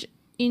change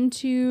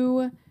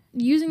into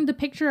using the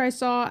picture I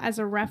saw as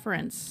a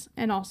reference,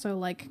 and also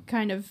like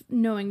kind of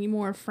knowing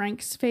more of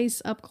Frank's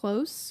face up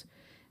close.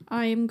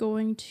 I am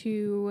going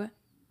to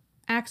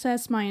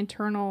access my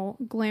internal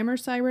glamour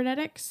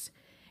cybernetics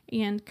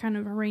and kind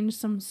of arrange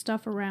some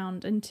stuff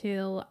around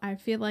until I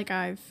feel like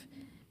I've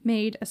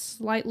made a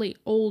slightly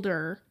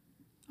older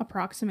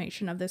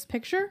approximation of this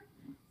picture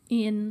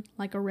in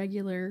like a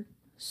regular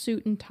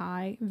suit and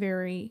tie,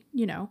 very,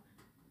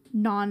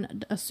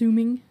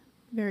 non-assuming,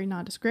 very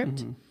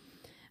nondescript.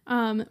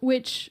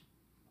 Which,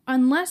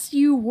 unless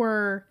you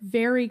were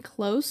very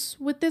close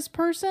with this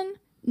person,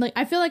 like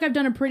I feel like I've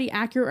done a pretty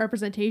accurate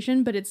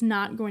representation, but it's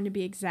not going to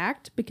be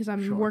exact because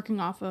I'm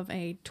working off of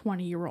a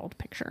 20-year-old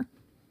picture.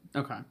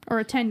 Okay. Or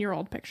a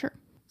 10-year-old picture.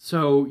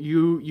 So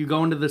you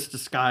go into this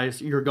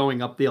disguise. You're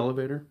going up the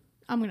elevator.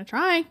 I'm going to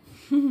try.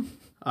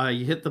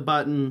 You hit the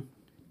button.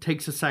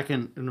 Takes a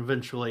second, and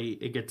eventually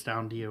it gets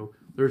down to you.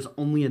 There's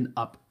only an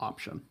up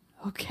option.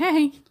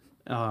 Okay.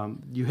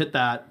 You hit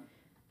that.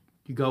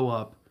 You go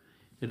up.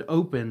 It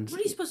opens. What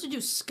are you supposed to do?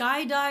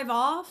 Skydive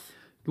off?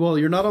 Well,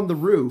 you're not on the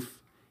roof.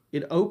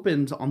 It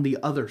opens on the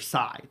other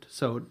side.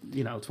 So,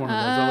 it's one of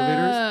those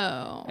elevators.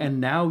 Oh. And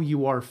now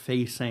you are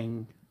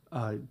facing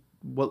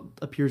what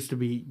appears to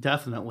be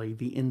definitely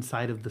the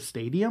inside of the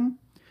stadium,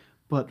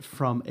 but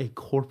from a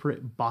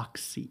corporate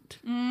box seat.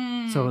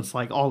 So it's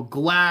like all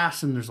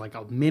glass, and there's like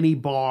a mini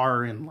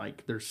bar, and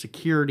like there's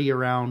security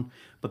around,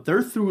 but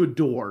they're through a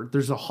door.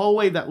 There's a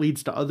hallway that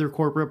leads to other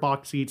corporate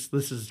box seats.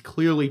 This is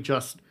clearly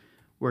just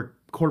where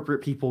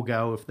corporate people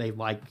go if they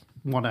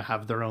want to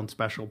have their own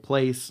special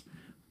place.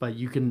 But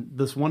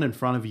this one in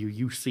front of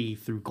you see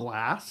through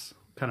glass,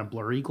 kind of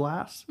blurry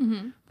glass,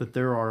 that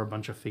there are a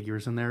bunch of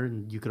figures in there,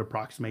 and you could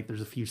approximate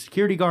there's a few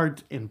security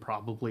guards and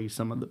probably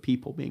some of the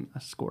people being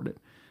escorted.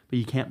 But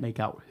you can't make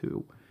out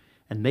who.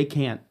 And they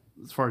can't,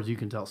 as far as you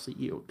can tell, see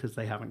you because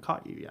they haven't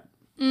caught you yet.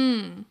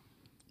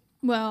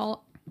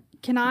 Well,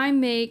 can I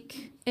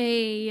make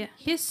a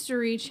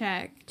history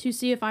check to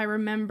see if I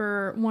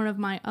remember one of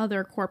my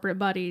other corporate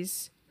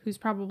buddies who's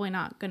probably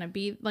not going to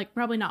be,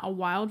 probably not a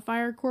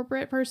wildfire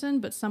corporate person,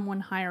 but someone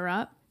higher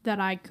up that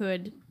I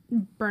could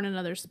burn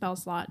another spell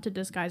slot to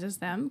disguise as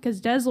them?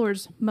 Because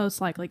Deslor's most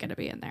likely going to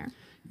be in there.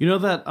 You know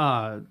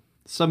that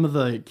some of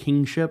the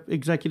kingship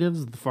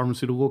executives of the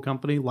pharmaceutical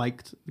company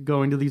liked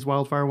going to these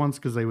wildfire ones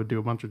because they would do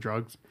a bunch of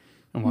drugs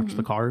and watch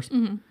the cars.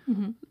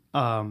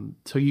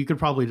 So you could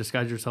probably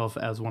disguise yourself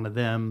as one of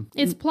them.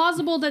 It's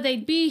plausible that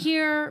they'd be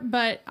here,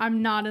 but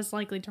I'm not as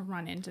likely to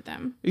run into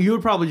them. You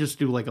would probably just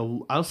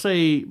do I'll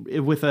say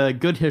with a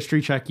good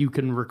history check, you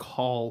can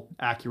recall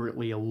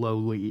accurately a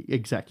lowly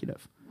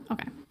executive.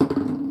 Okay.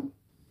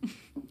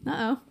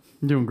 Uh-oh.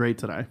 I'm doing great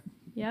today.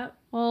 Yep.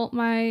 Well,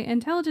 my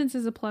intelligence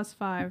is a +5.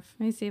 Let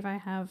me see if I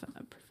have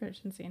a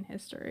proficiency in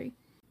history.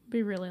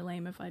 Be really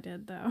lame if I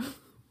did, though.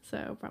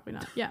 So probably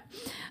not. Yeah.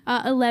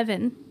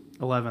 11.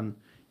 11.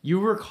 You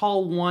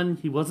recall one,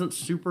 he wasn't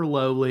super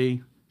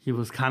lowly. He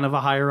was kind of a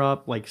higher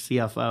up, like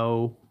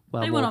CFO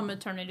level. They went on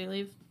maternity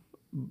leave.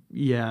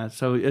 Yeah,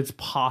 so it's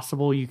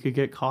possible you could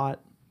get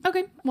caught.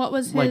 Okay.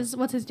 What's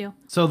his deal?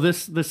 So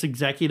this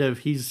executive,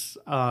 he's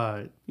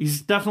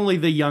definitely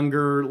the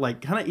younger,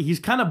 he's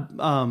kind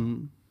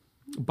of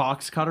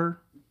box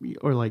cutter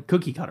or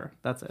cookie cutter.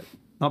 That's it.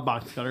 Not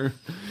box cutter.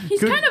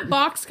 He's kind of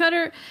box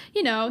cutter.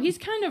 You know, he's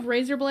kind of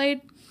razor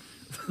blade.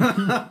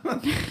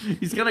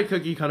 He's kind of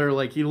cookie cutter.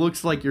 Like, he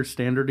looks like your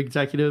standard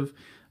executive.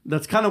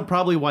 That's kind of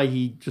probably why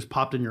he just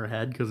popped in your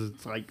head, because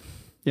it's like,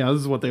 yeah, this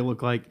is what they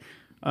look like.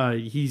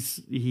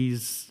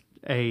 He's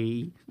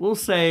a, we'll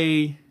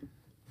say,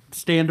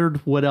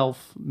 standard wood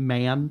elf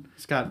man.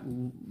 He's got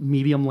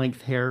medium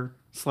length hair,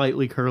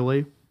 slightly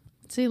curly.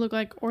 Does he look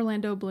like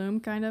Orlando Bloom,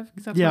 kind of?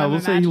 'Cause that's Yeah, what I'm we'll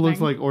say he looks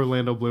imagining. like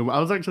Orlando Bloom.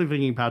 I was actually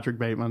thinking Patrick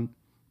Bateman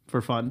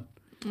for fun,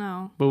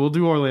 Oh. but we'll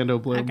do Orlando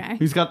Bloom. Okay.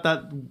 He's got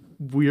that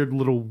weird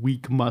little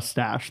weak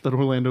mustache that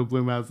Orlando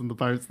Bloom has in the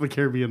Pirates of the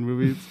Caribbean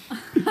movies.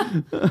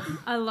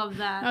 I love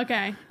that.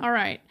 Okay, all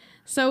right.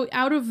 So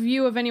out of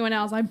view of anyone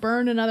else, I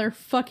burned another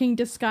fucking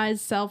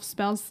disguise self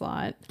spell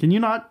slot. Can you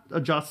not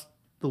adjust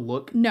the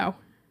look? No.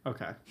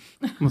 Okay.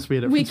 Must be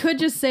a difference. We could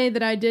just say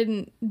that I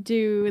didn't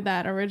do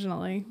that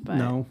originally, but...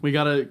 No, we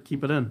gotta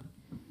keep it in.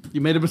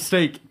 You made a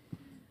mistake.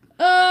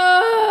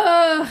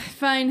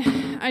 Fine.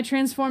 I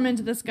transform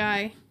into this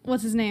guy.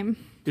 What's his name?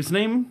 His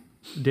name?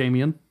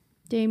 Damien.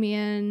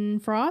 Damien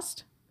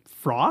Frost?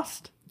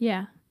 Frost?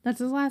 Yeah, that's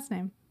his last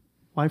name.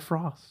 Why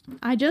Frost?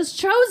 I just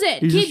chose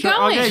it. You Keep just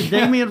going. Okay,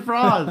 Damien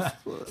Frost.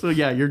 So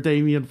yeah, you're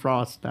Damien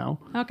Frost now.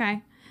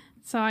 Okay.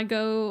 So I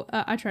go,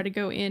 I try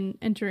to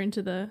enter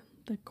into the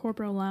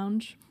corporal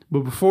lounge.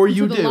 But before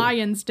you To the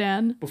lion's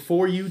den.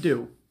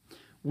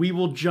 we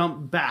will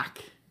jump back.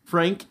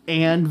 Frank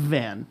and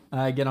Van.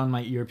 I get on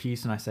my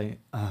earpiece and I say,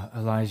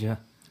 Elijah.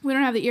 We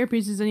don't have the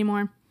earpieces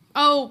anymore.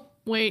 Oh,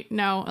 wait,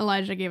 no.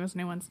 Elijah gave us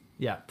new ones.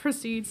 Yeah.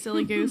 Proceed,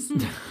 silly goose. Do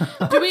we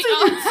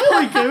all,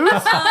 Silly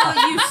goose.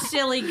 Oh, you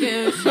silly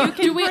goose. You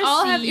can do we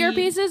all have proceed.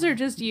 earpieces or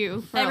just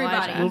you? For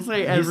Everybody. Elijah? We'll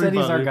say He everybody. said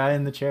he's our guy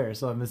in the chair,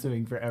 so I'm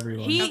assuming for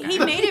everyone. He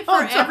made it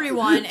for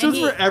everyone. Just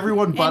for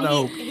everyone but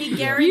Hope. He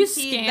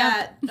guaranteed You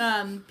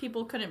that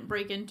people couldn't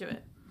break into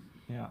it.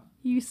 Yeah.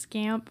 You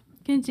scamp.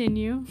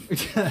 Continue.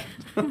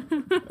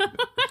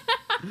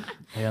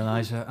 Hey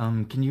Elijah,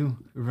 can you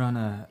run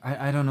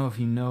I don't know if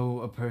you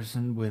know a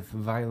person with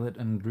violet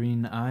and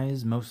green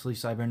eyes, mostly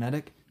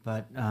cybernetic,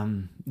 but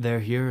they're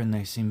here and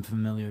they seem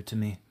familiar to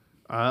me.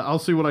 I'll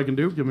see what I can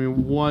do. Give me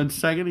 1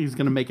 second. He's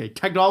going to make a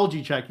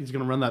technology check. He's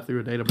going to run that through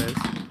a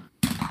database.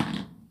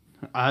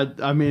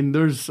 I mean,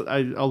 there's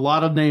a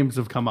lot of names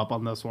have come up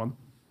on this one.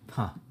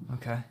 Huh,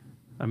 okay.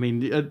 I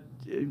mean,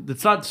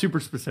 it's not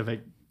super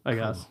specific, I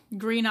guess.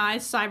 Green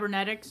eyes,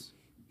 cybernetics.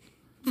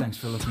 Thanks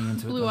for looking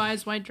into it. Blue though.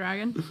 eyes, white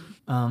dragon.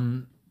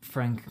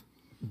 Frank,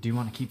 do you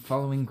want to keep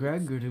following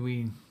Greg, or do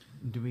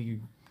we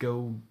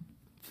go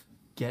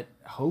get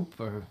Hope,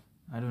 or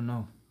I don't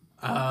know.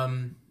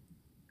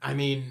 I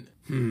mean,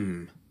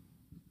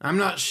 I'm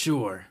not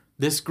sure.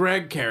 This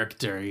Greg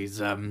character,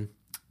 he's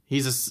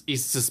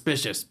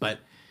suspicious, but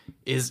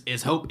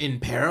is Hope in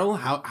peril?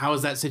 How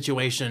is that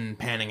situation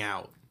panning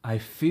out? I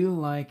feel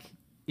like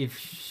if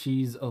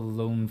she's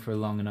alone for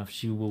long enough,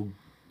 she will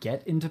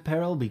get into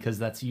peril, because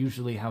that's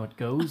usually how it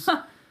goes.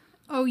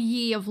 Oh,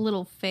 ye of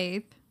little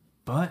faith.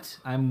 But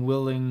I'm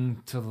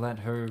willing to let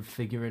her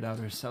figure it out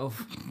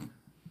herself.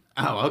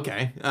 Oh,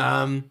 okay.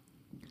 Womp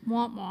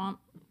womp.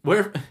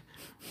 Where?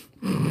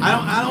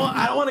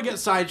 I don't want to get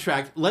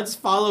sidetracked. Let's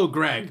follow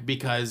Greg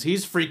because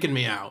he's freaking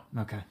me out.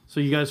 Okay. So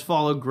you guys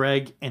follow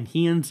Greg, and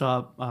he ends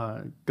up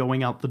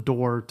going out the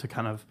door to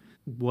kind of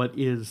what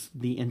is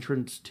the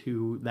entrance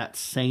to that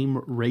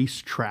same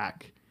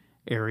racetrack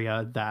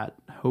area that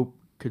Hope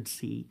could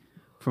see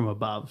from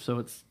above. So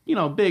it's,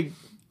 big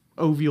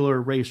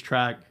ovular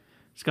racetrack.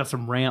 It's got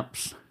some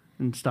ramps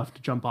and stuff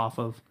to jump off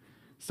of,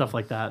 stuff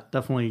like that.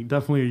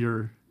 Definitely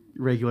your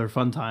regular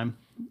fun time.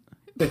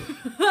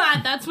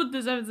 That's what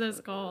this episode is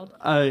called.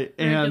 Regular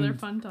And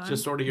fun time.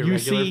 Just sort of your you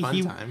regular see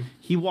fun time.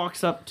 he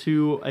walks up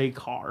to a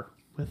car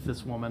with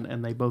this woman,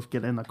 and they both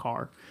get in the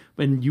car.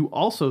 And you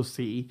also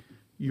see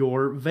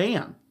your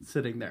van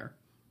sitting there.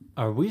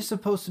 Are we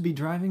supposed to be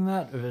driving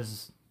that, or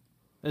is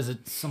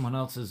it someone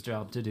else's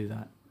job to do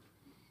that?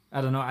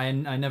 I don't know. I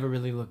never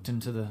really looked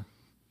into the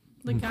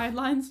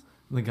guidelines.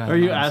 guidelines. Are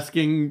you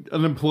asking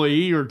an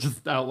employee or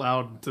just out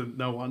loud to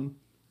no one?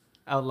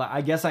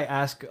 I guess I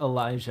ask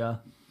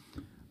Elijah.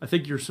 I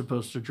think you're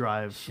supposed to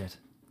drive Shit.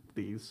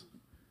 these.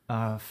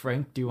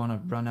 Frank, do you want to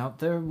run out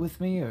there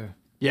with me, or?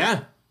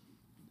 Yeah.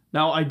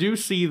 Now, I do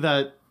see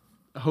that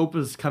Hope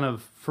is kind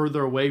of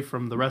further away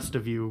from the rest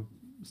of you.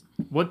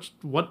 What's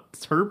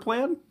her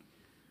plan?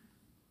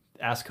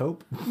 Ask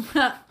Hope.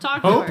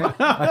 Talk to her.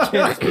 I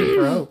can't speak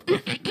for Hope.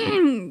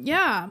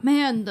 Yeah,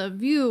 man, the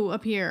view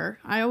up here.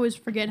 I always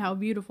forget how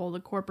beautiful the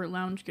corporate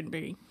lounge can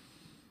be.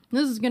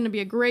 This is going to be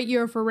a great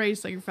year for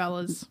racing,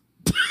 fellas.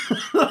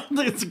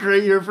 It's a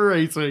great year for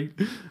racing.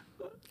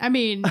 I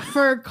mean,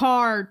 for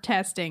car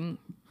testing,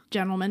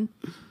 gentlemen.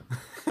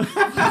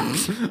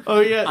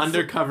 Oh, yeah.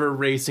 Undercover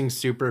racing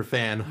super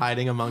fan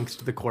hiding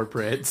amongst the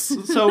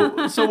corporates.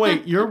 So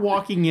wait, you're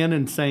walking in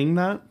and saying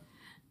that?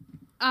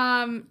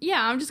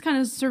 Yeah, I'm just kind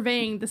of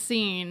surveying the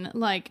scene.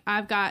 Like,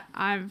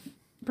 I'm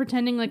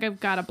pretending like I've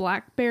got a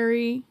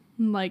BlackBerry,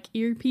 like,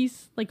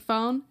 earpiece, like,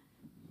 phone.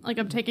 Like,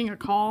 I'm taking a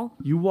call.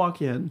 You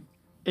walk in,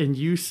 and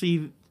you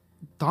see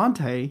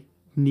Dante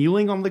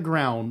kneeling on the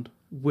ground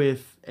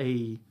with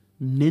a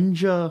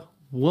ninja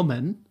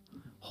woman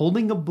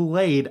holding a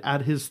blade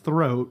at his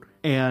throat,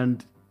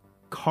 and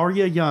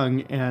Karya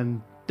Young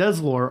and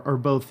Deslor are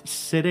both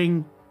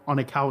sitting on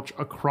a couch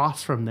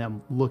across from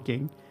them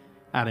looking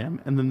at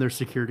him, and then there's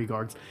security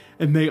guards,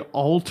 and they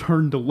all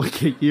turn to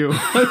look at you.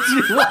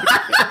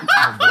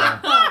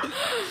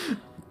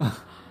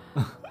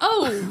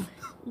 Oh,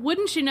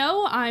 wouldn't you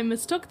know, I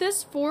mistook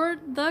this for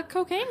the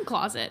cocaine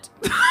closet.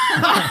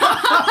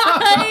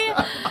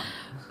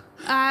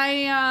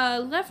 I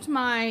left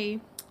my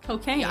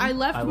Cocaine. I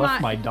left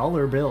my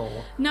dollar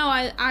bill. No,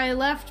 I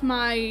left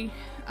my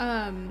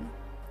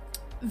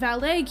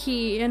valet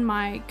key in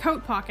my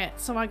coat pocket,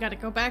 so I gotta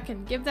go back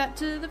and give that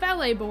to the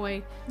valet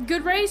boy.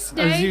 Good race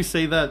day. As you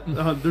say that,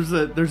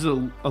 there's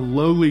a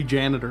lowly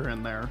janitor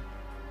in there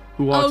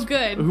who walks,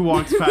 good. who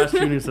walks past you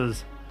and he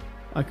says,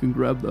 "I can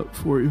grab that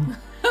for you."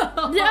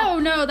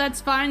 No, that's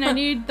fine. I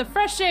need the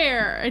fresh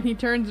air.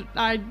 And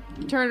I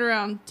turn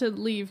around to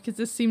leave because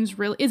this seems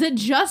really. Is it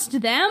just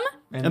them?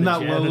 And the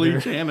that lowly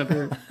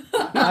janitor.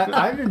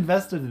 I'm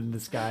invested in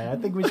this guy. I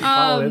think we should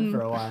follow him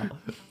for a while.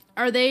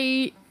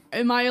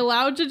 Am I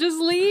allowed to just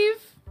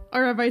leave?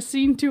 Or have I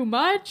seen too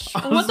much?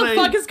 What the saying-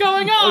 fuck is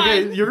going on?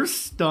 Okay, you're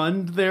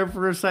stunned there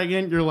for a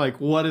second. You're like,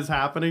 what is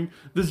happening?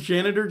 This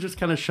janitor just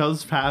kind of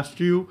shoves past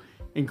you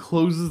and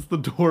closes the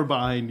door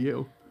behind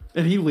you.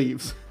 And he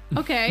leaves.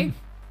 Okay.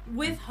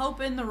 With Hope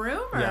in the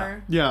room,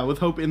 or Yeah, with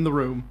Hope in the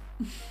room.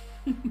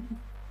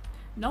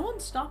 no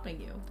one's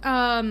stopping you?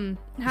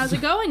 How's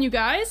it going, you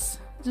guys?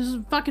 There's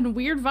fucking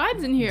weird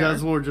vibes in here.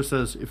 Deslor just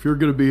says, if you're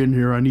going to be in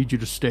here, I need you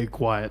to stay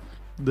quiet.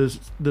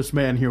 This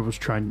man here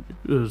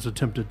was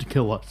attempted to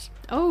kill us.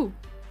 Oh,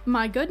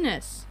 my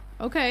goodness.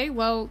 Okay,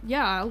 well,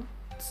 yeah, I'll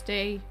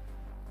stay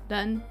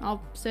then.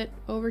 I'll sit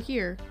over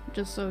here,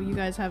 just so you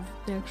guys have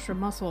the extra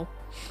muscle.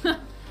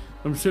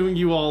 I'm assuming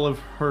you all have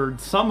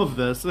heard some of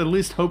this, at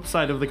least Hope's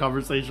side of the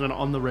conversation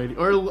on the radio.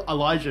 Or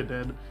Elijah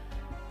did.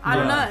 I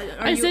don't know.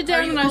 I sit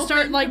down and I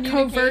start, like,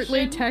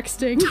 covertly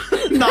texting.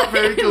 Not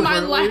very in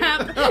my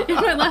covertly.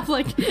 lap,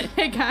 like,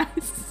 hey,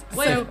 guys.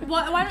 Wait, So-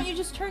 why don't you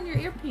just turn your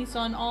earpiece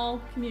on all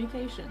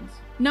communications?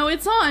 No,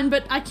 it's on,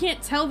 but I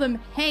can't tell them,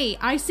 hey,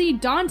 I see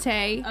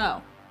Dante.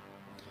 Oh.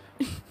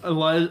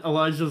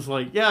 Elijah's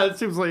like, yeah, it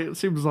seems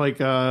like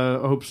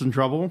Hope's in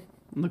trouble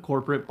in the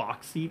corporate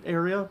box seat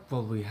area.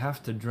 Well, we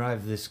have to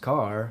drive this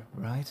car,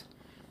 right?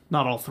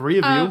 Not all three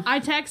of you. I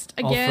text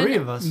All again. three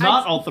of us.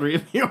 Not all three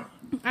of you.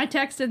 I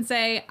text and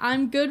say,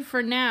 I'm good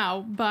for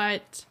now,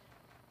 but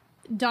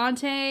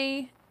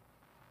Dante,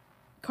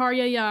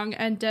 Karya Young,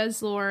 and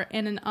Deslor,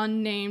 and an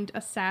unnamed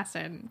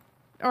assassin,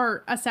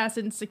 or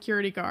assassin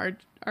security guard,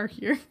 are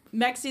here.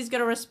 Mexi's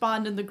gonna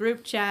respond in the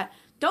group chat.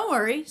 Don't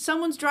worry,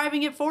 someone's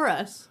driving it for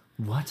us.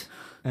 What?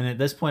 And at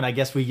this point, I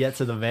guess we get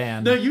to the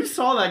van. No, you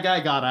saw that guy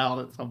got out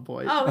at some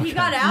point. Oh, he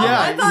got out?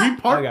 yeah, I thought, he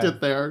parked Okay.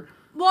 it there.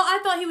 well, I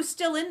thought he was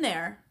still in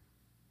there.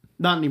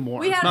 Not anymore.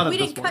 We Not at didn't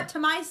this cut point. to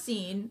my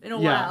scene in a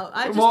Yeah. while.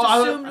 I just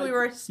Well, assumed we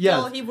were still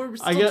yes. we were I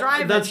still get-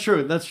 driving. That's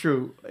true. That's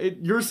true.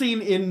 Your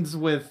scene ends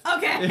with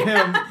Okay.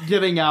 him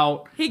getting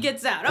out, He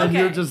gets out. Okay. and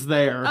you're just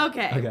there.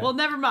 Okay. Okay. Well,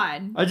 never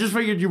mind. I just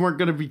figured you weren't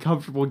going to be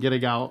comfortable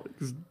getting out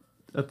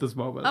at this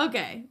moment.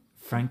 Okay.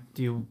 Frank,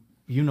 do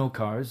you know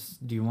cars?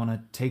 Do you want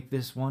to take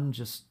this one?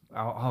 Just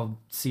I'll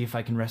see if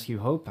I can rescue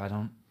Hope. I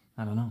don't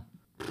know.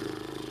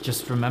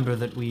 Just remember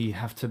that we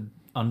have to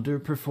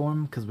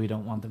underperform because we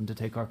don't want them to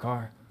take our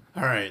car.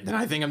 All right, then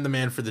I think I'm the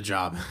man for the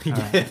job.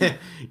 right.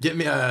 Get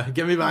me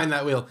behind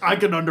that wheel. I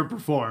can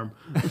underperform.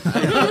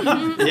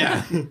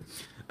 Yeah.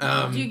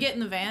 Do you get in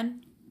the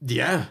van?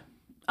 Yeah.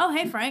 Oh,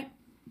 hey, Frank.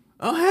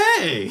 Oh,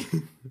 hey.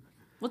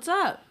 What's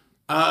up?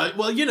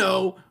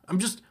 Well, I'm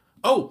just.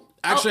 Oh,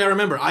 actually, I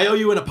remember. I owe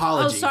you an Oh,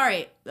 apology.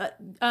 sorry.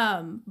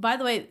 By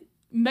the way,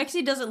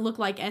 Mexi doesn't look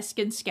like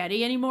Eskin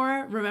Sketty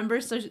anymore. Remember?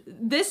 So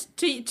this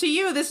to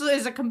you, this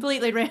is a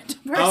completely random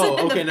person. Oh,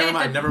 in the okay, never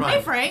van. mind.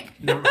 Hey, Frank.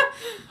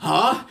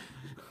 Huh?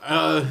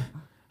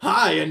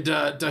 Hi, and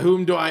to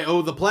whom do I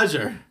owe the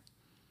pleasure?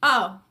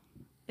 Oh,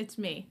 it's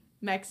me,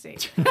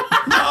 Mexi.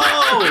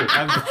 Oh,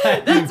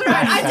 That's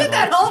right. I did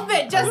that whole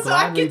bit just so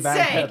I Glad we could say.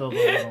 backpedaled a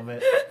little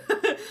bit.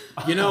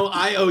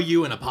 I owe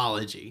you an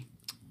apology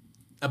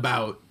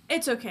about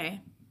It's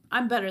okay.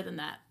 I'm better than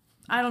that.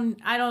 I don't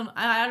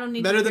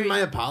need better to than hear my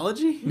you.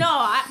 apology. No,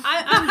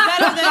 I'm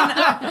better than.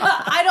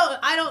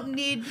 I don't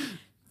need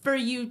for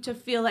you to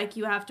feel like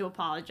you have to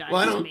apologize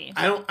Well, to me.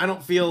 I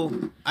don't feel.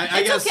 I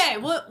It's guess. okay.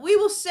 We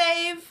will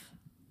save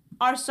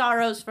our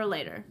sorrows for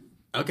later.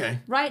 Okay.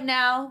 Right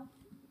now,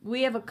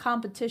 we have a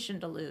competition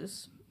to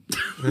lose.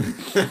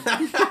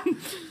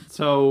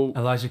 So,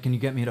 Elijah, can you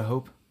get me to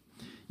Hope?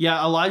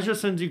 yeah, Elijah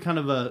sends you kind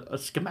of a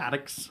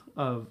schematics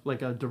of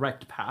like a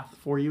direct path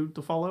for you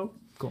to follow.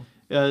 Cool.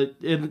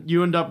 And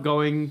you end up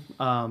going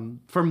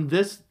from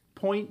this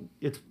point.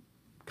 It's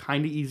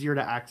kind of easier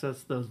to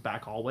access those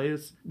back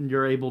hallways.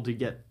 You're able to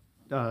get,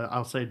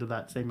 I'll say, to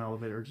that same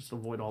elevator, just to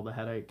avoid all the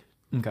headache.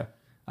 Okay.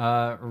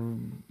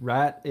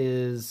 Rat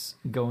is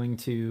going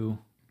to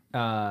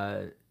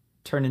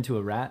turn into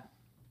a rat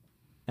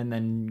and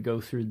then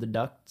go through the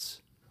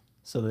ducts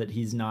so that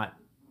he's not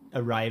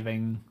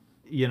arriving,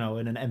 in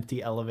an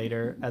empty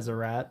elevator as a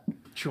rat.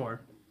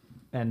 Sure.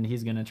 And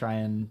he's going to try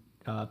and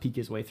peek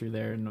his way through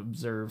there and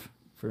observe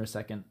for a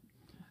second.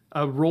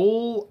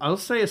 Roll, I'll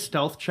say a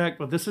stealth check,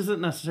 but this isn't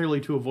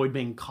necessarily to avoid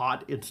being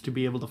caught. It's to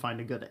be able to find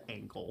a good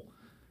angle.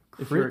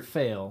 Crit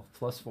fail,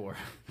 +4.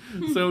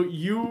 So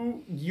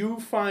you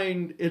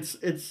find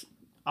it's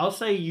I'll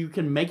say you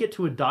can make it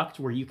to a duct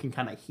where you can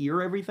kind of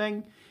hear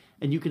everything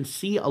and you can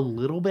see a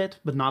little bit,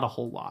 but not a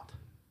whole lot.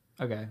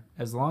 Okay.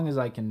 As long as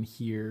I can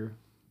hear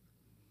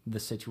the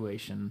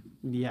situation.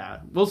 Yeah.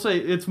 We'll say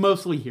it's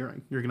mostly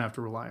hearing you're going to have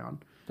to rely on.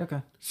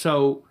 Okay.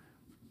 So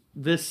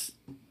this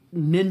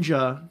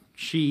ninja,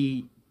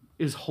 she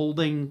is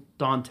holding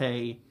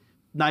Dante,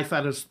 knife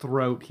at his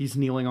throat. He's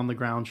kneeling on the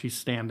ground. She's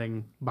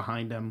standing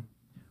behind him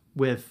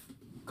with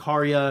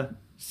Karya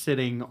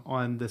sitting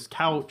on this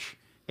couch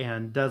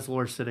and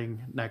Deslor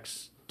sitting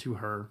next to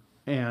her.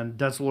 And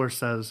Deslor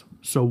says,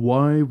 "So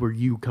why were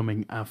you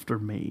coming after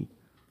me?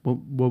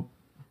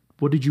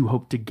 What did you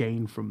hope to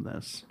gain from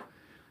this?"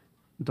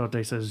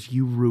 Dante says,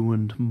 "You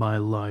ruined my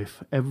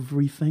life.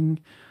 Everything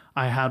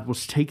I had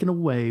was taken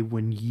away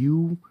when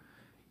you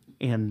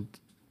and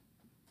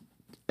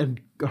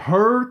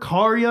her,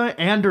 Karya,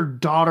 and her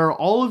daughter,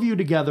 all of you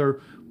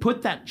together,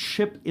 put that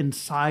chip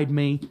inside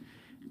me.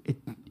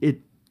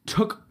 It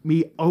took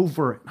me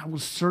over. I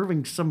was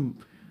serving some,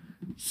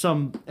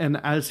 and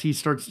as he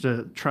starts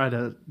to try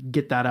to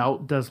get that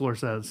out, Deslor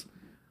says,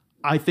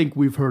 "I think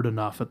we've heard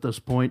enough at this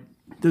point.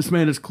 This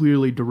man is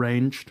clearly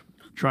deranged,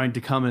 trying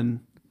to come and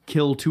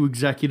kill 2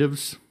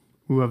 executives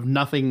who have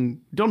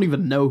nothing, don't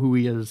even know who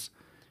he is.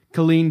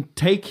 Colleen,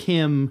 take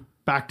him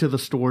back to the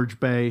storage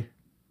bay.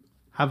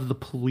 Have the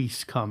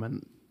police come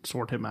and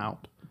sort him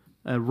out.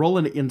 Roll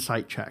an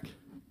insight check."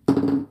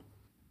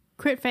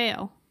 Crit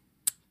fail.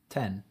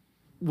 10.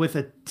 With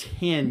a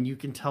 10, you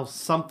can tell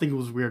something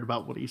was weird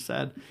about what he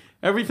said.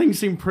 Everything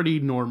seemed pretty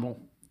normal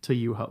to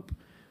you, Hope.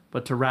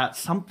 But to Rat,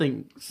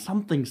 something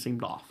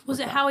seemed off. Was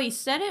it how he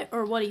said it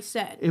or what he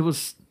said? It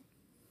was...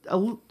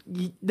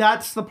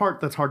 that's the part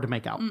that's hard to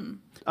make out.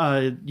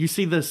 You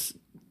see this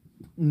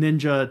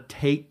ninja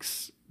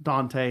takes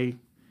Dante.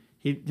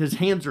 His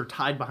hands are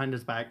tied behind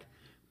his back,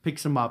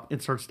 picks him up,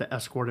 and starts to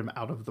escort him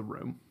out of the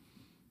room.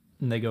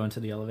 And they go into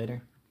the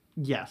elevator.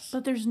 Yes.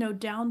 But there's no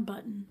down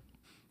button.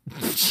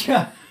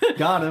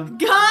 Got him.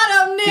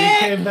 Got him, He Nick!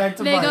 came back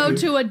to They bite go me.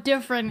 to a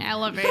different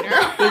elevator.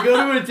 They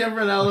go to a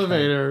different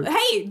elevator.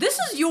 Hey, this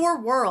is your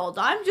world.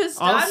 I'm just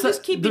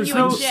keeping there's you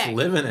no in Just check.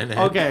 living in it.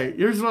 Okay,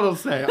 here's what I'll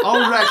say.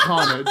 I'll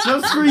retcon it.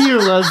 Just for you,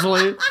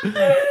 Leslie.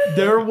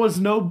 There was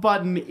no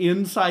button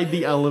inside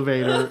the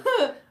elevator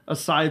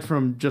aside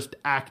from just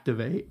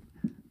activate.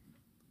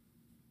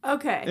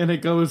 Okay. And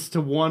it goes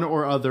to one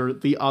or other,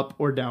 the up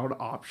or down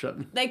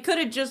option. They could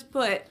have just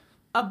put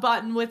a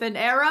button with an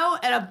arrow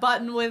and a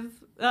button with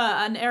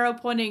an arrow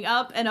pointing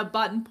up and a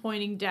button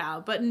pointing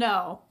down. But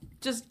no,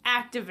 just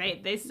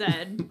activate, they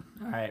said.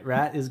 All right,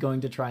 Rat is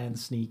going to try and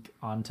sneak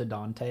onto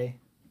Dante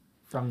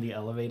from the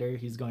elevator.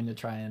 He's going to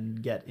try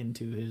and get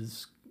into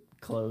his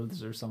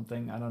clothes or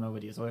something. I don't know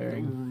what he's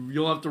wearing.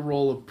 You'll have to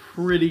roll a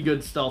pretty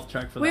good stealth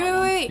check for that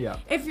one. Wait. Yeah.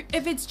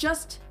 If it's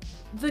just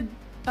the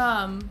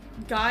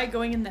guy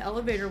going in the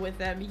elevator with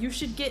them, you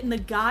should get in the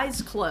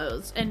guy's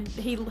clothes and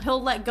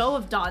he'll let go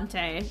of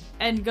Dante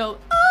and go,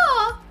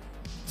 "Ah!"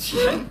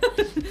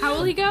 How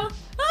will he go?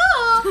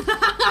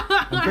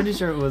 Ah! I'm pretty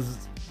sure it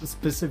was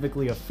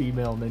specifically a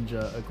female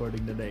ninja,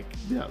 according to Nick.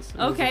 Yes. it was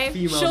a Okay,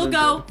 female she'll ninja.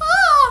 go,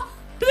 "Ah!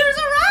 There's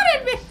a rat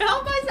in me!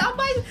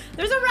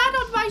 There's a rat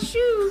on my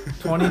shoe!"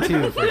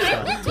 22 for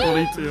stealth.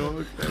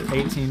 22. Okay.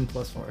 18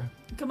 plus 4.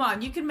 Come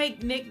on, you can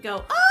make Nick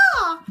go,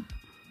 "Ah!"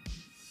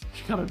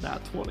 She got a nat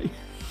 20.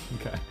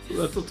 Okay.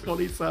 So that's a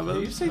 27.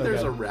 Did you say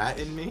there's a rat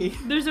in me?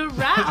 There's a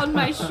rat on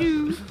my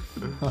shoe.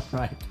 All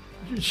right.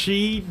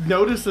 She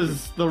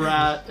notices the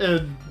rat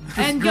and just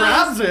And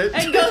grabs goes- it.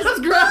 and goes,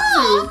 just grabs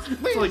 "Ah!" you.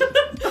 It's like,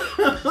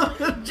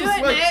 Do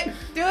it, Nick.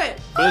 Do it.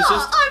 But it's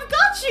just- I've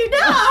got you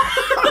now.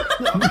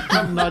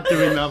 I'm not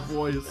doing that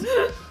voice.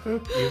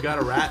 You got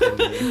a rat in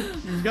me.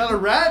 You've got a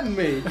rat in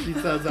me, she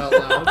says out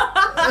loud.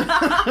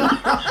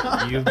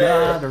 You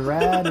got a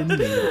rat in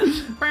me.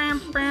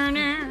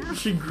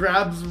 She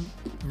grabs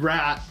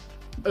Rat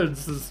and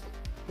says,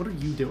 "What are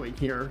you doing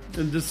here?"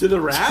 And just To the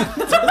rat?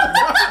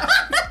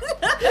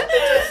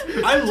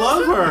 I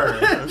love her.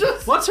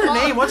 What's her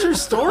name? What's her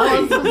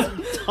story?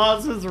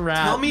 tosses Rat.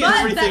 Tell me But the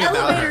everything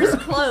about elevator's her.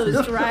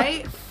 closed,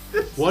 right?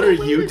 What are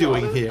you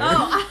doing here?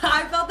 Oh,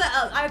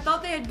 I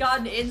thought they had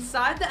gotten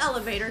inside the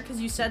elevator because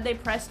you said they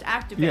pressed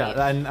activate.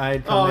 Yeah, and I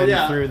come Oh, in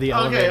yeah. through the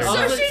Okay, elevator. I'll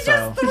So say- she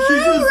just threw She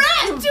just-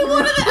 Rat into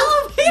one of the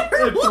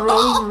elevator It throws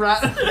walls,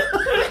 Rat.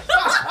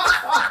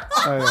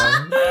 Okay.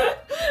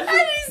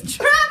 and he's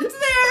trapped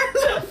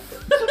there.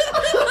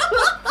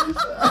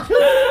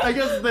 I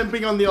guess them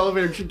being on the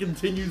elevator, she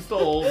continues to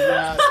hold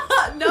Rat.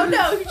 No,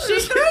 she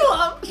threw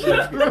him.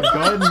 Go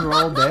ahead and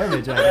roll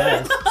damage, I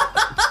guess.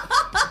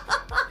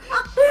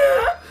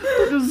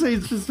 Just say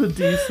it's just a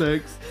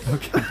D6.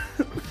 Okay.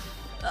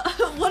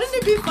 Wouldn't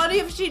it be funny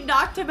if she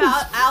knocked him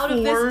out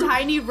of this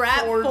tiny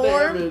rat Four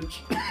form?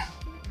 damage.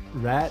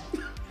 Rat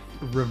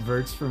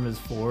reverts from his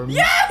form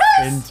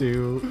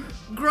into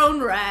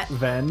Grown rat.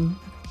 Ven.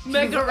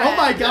 Mega Oh rat.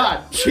 my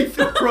god! She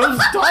throws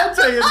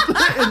Dante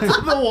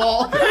into the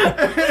wall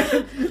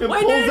and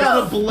pulls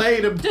out a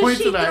blade and Does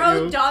points she it at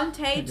throw you.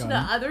 Dante to the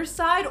other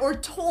side or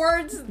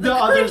towards The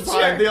other creature?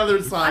 side. The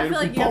other side. I feel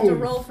like you have to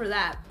Boom. roll for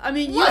that. I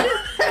mean, you What?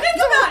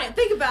 just,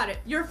 think about it.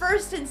 Your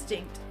first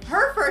instinct.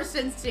 Her first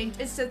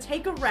instinct is to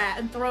take a rat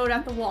and throw it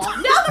at the wall. Now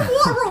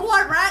the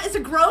one rat is a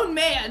grown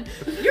man.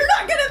 You're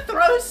not gonna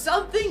throw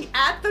something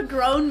at the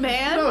grown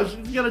man. No,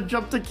 she's gonna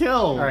jump to kill.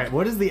 All right,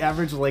 what is the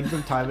average length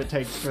of time it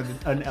takes for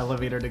an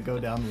elevator to go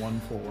down one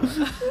floor?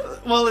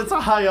 Well, it's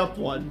a high up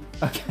one.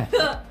 Okay.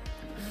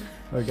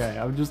 Okay,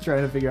 I'm just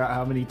trying to figure out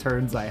how many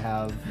turns I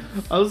have.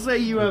 I'll say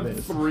you have It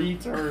is. 3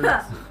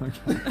 turns.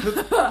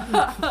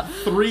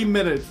 3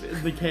 minutes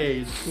in the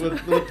cage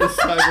with the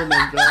cyber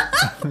ninja.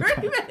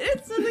 3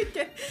 minutes in the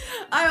game.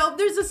 I hope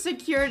there's a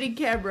security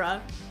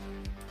camera.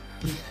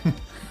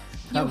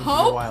 That was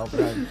hope? a wild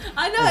ride.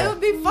 I know, it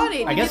would be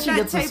funny. I to guess she get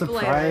gets that a tape later.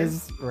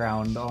 surprise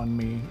round on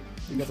me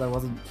because I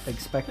wasn't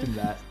expecting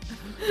that.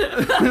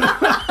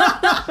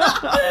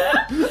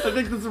 I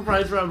think the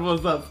surprise round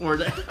was that 4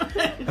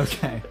 damage.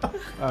 Okay.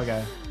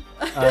 Okay.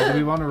 Do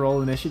we want to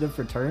roll initiative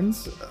for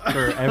turns?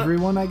 For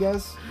everyone, I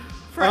guess?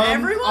 For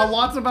everyone? A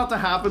lot's about to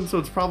happen, so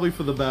it's probably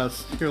for the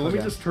best. Here, let me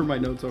Okay. just turn my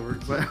notes over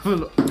because I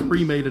have a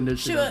pre-made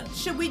initiative.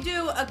 Should we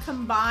do a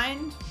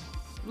combined,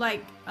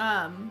 like,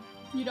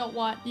 You don't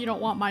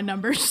want my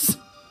numbers.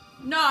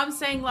 no, I'm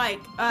saying like,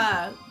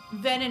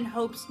 Ven and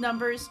Hope's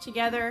numbers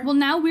together. Well,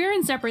 now we're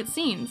in separate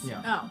scenes.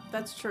 Yeah. Oh,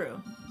 that's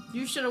true.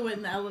 You should have went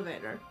in the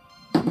elevator.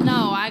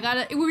 No,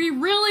 it would be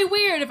really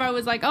weird if I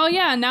was like, oh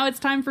yeah, now it's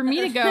time for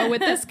me to go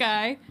with this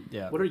guy.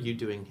 Yeah. What are you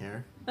doing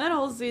here? That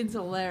whole scene's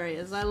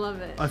hilarious. I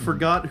love it. I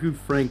forgot who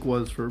Frank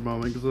was for a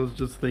moment because I was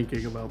just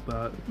thinking about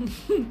that.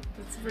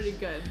 It's pretty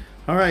good.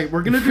 All right,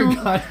 we're gonna do.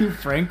 Forgot who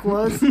Frank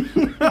was?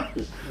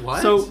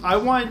 What? So I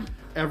want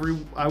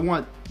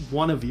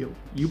one of you.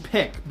 You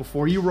pick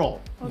before you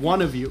roll.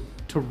 One of you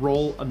to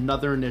roll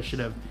another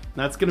initiative.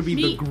 That's gonna be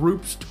Me. the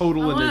group's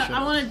total initiative.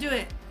 I want to do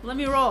it. Let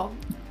me roll.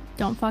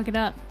 Don't fuck it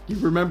up. You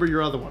remember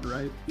your other one,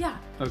 right? Yeah,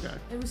 Okay.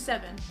 it was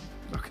 7.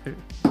 Okay.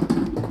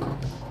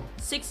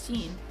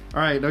 16. All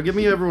right. Now give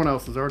me everyone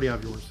else's. I already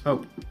have yours.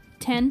 Hope.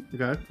 10.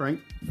 Okay. Frank.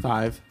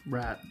 5.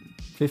 Rat.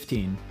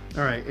 15.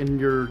 All right. And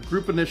your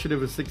group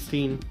initiative is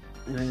 16,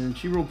 and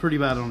she rolled pretty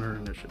bad on her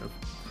initiative.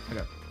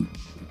 Okay.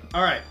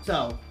 All right.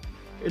 So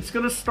it's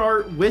gonna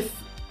start with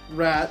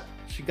Rat.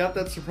 She got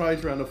that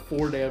surprise round of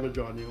 4 damage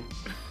on you.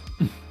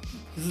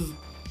 This is.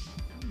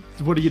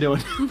 What are you doing?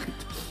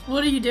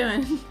 What are you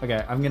doing?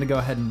 Okay, I'm gonna go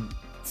ahead and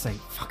say,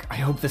 fuck, I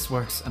hope this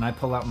works. And I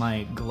pull out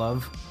my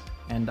glove,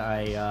 and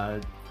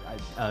a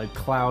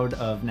cloud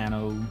of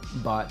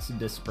nanobots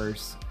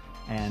disperse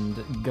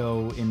and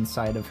go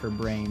inside of her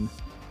brain.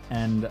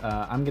 And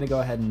I'm gonna go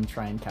ahead and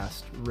try and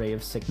cast Ray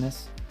of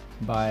Sickness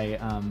by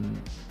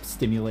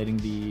stimulating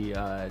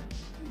the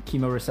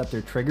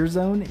chemoreceptor trigger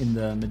zone in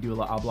the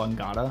medulla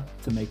oblongata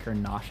to make her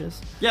nauseous.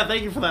 Yeah,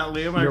 thank you for that,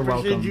 Liam. I You're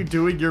appreciate welcome. you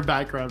doing your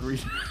background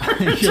research.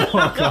 You're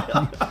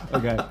welcome.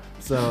 Okay,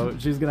 so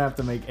she's gonna have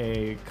to make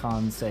a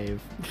con save.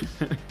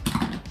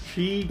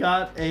 She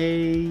got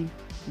a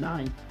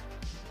 9.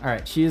 All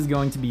right, she is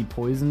going to be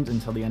poisoned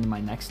until the end of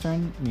my next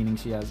turn, meaning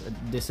she has a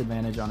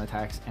disadvantage on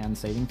attacks and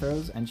saving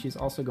throws, and she's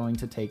also going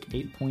to take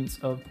 8 points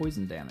of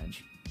poison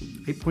damage.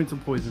 8 points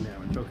of poison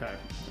damage. Okay.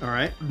 All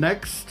right.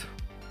 Next,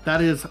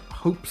 that is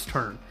Hope's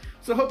turn.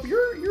 So Hope,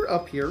 you're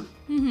up here.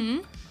 Mm-hmm.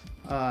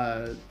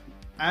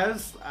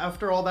 As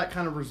after all that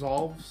kind of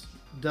resolves,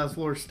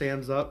 Deslor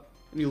stands up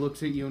and he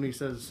looks at you and he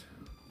says,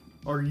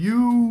 "Are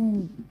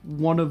you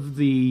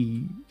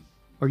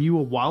Are you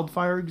a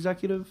wildfire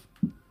executive?"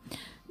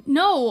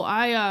 No,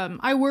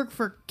 I work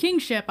for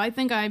Kingship. I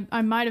think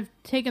I might have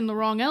taken the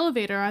wrong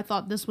elevator. I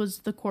thought this was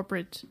the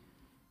corporate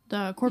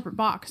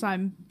box.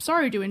 I'm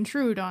sorry to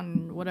intrude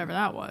on whatever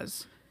that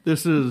was.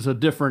 This is a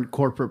different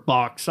corporate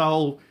box.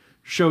 I'll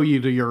show you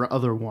to your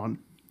other one.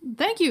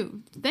 Thank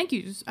you.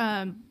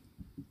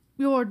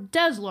 You're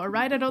Deslor,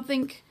 right? I don't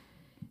think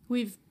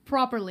we've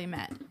properly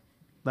met.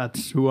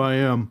 That's who I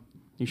am.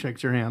 He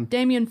shakes your hand.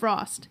 Damien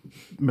Frost,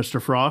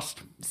 Mr.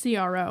 Frost.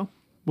 CRO,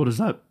 What is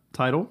that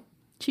title?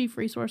 Chief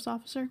Resource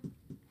Officer.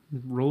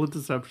 Roll a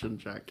deception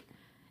check.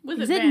 With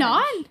Is it advantage.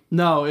 not?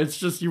 No, it's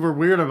just you were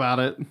weird about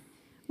it.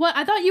 What?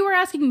 I thought you were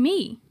asking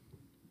me.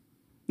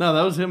 No,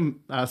 that was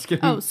him asking.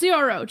 Oh,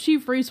 CRO,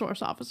 Chief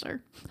Resource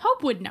Officer.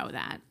 Hope would know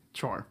that.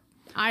 Sure.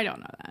 I don't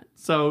know that.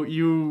 So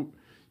you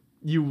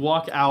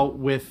walk out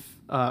with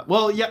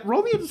roll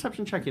me a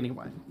deception check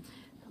anyway.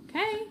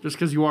 Okay. Just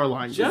because you are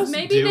lying. Just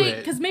Maybe do they, it.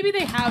 because maybe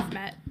they have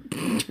met.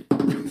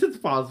 It's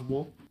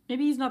possible.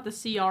 Maybe he's not the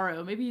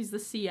CRO. Maybe he's the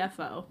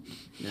CFO.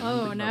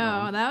 Oh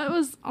no, that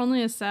was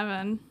only a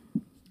 7.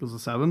 It was a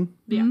 7?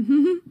 Yeah.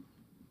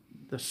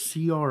 The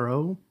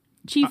CRO?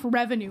 Chief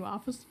Revenue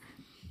Officer.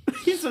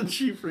 He's a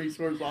chief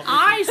resource officer.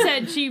 I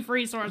said chief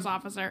resource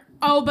officer.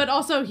 Oh, but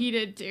also he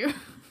did too.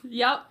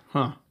 Yep.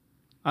 Huh.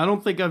 I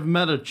don't think I've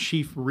met a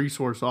chief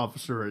resource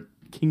officer at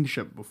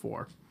Kingship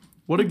before.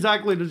 What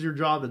exactly does your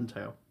job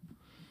entail?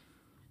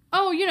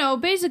 Oh,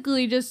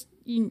 basically just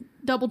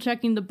double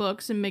checking the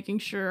books and making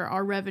sure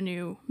our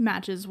revenue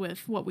matches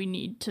with what we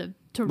need to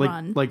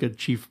run. Like a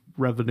chief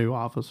revenue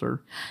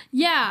officer.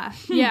 Yeah,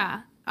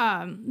 yeah.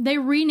 They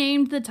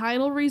renamed the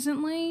title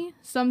recently.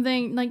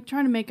 Something like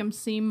trying to make them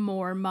seem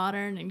more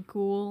modern and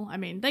cool. I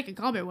mean, they can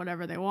call me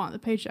whatever they want. The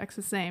paycheck's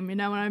the same. You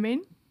know what I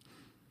mean?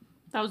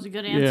 That was a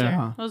good answer.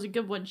 Yeah. That was a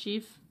good one,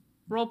 Chief.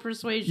 Roll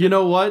persuasion. You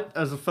know what?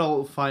 As a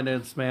fellow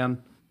finance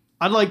man,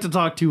 I'd like to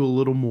talk to you a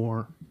little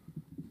more.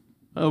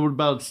 What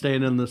about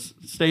staying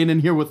in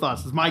here with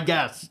us as my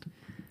guest?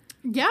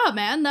 Yeah,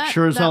 man. That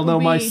Sure as that hell no,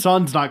 would my be-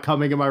 son's not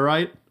coming. Am I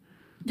right?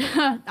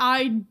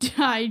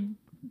 I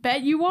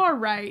bet you are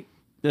right.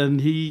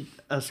 And he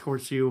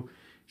escorts you.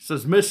 He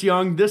says, Miss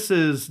Young, this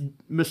is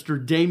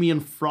Mr. Damian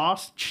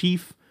Frost,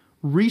 Chief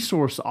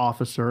Resource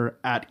Officer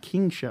at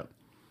Kingship.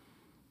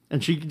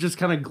 And she just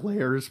kind of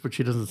glares, but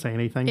she doesn't say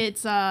anything.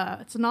 It's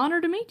an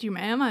honor to meet you,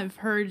 ma'am. I've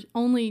heard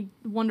only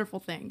wonderful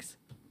things.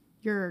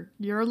 You're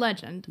a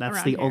legend. That's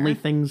around the here. only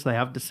things they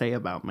have to say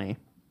about me.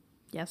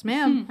 Yes,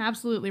 ma'am.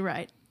 Absolutely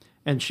right.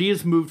 And she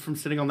has moved from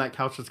sitting on that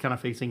couch that's kind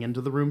of facing into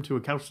the room to a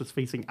couch that's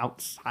facing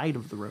outside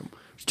of the room.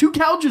 There's 2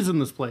 couches in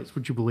this place.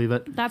 Would you believe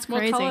it? That's What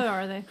crazy. color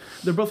are they?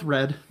 They're both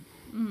red.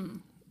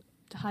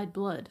 To hide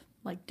blood,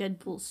 like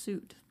Deadpool's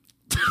suit.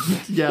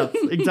 Yeah,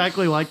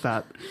 exactly like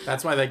that.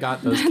 That's why they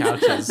got those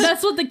couches.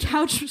 That's what the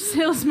couch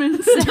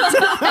salesman said.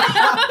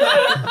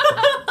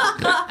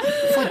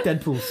 It's like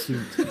Deadpool's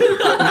suit.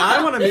 Now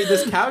I want to meet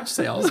this couch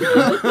salesman.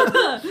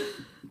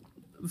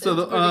 So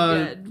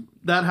good.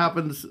 that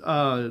happens.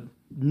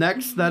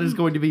 Next, that is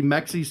going to be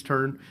Mexi's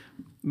turn.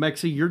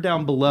 Mexi, you're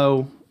down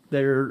below.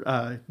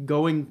 They're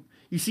going.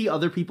 You see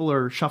other people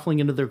are shuffling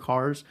into their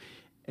cars,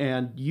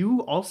 and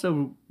you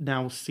also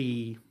now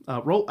see.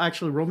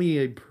 Roll me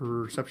a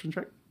perception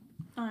check.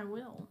 I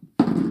will.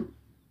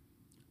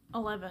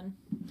 11.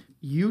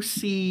 You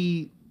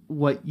see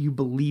what you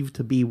believe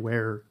to be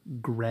where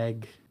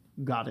Greg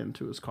got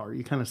into his car.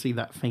 You kind of see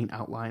that faint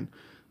outline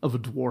of a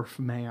dwarf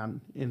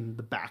man in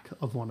the back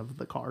of one of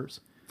the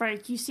cars.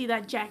 Frank, you see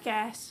that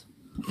jackass?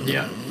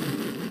 Yeah.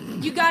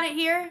 You got it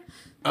here?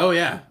 Oh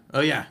yeah.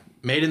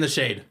 Made in the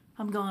shade.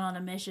 I'm going on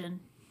a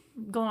mission.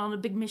 I'm going on a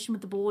big mission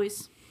with the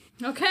boys.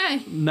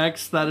 Okay.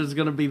 Next, that is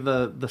going to be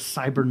the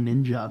cyber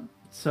ninja.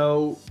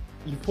 So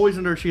you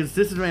poisoned her. She has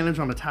disadvantage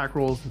on attack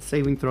rolls and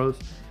saving throws.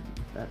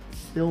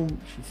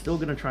 She's still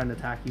going to try and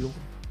attack you.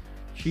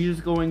 She is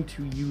going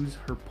to use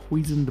her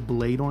poisoned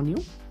blade on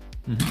you.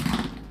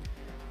 Mm-hmm.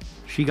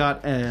 She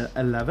got an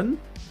 11.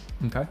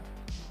 Okay.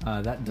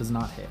 That does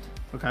not hit.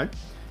 Okay.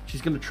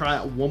 She's going to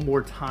try it one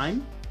more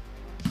time.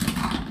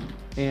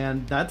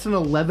 And that's an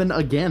 11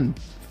 again.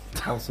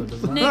 Also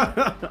does not.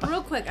 Nick,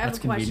 real quick, I have That's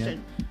a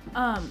question.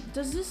 convenient.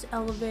 Does this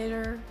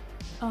elevator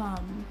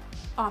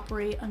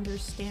operate under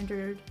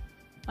standard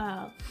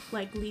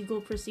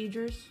legal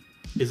procedures?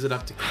 Is it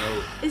up to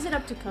code? Is it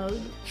up to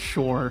code?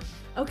 Sure.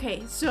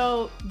 Okay,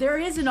 so there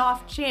is an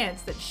off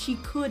chance that she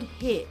could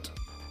hit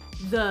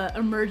the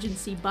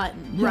emergency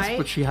button, Yes, right?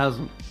 but she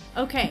hasn't.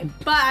 Okay,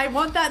 but I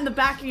want that in the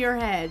back of your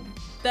head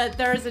that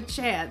there's a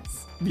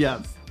chance.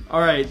 Yes.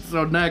 All right.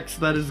 So next,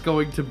 that is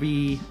going to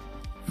be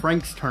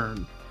Frank's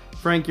turn.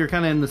 Frank, you're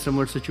kind of in the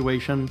similar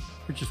situation.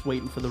 You're just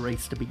waiting for the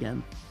race to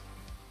begin.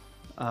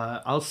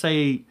 I'll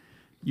say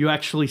you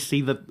actually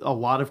see that a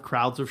lot of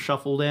crowds have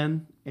shuffled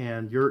in,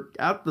 and you're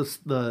at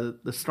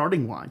the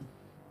starting line.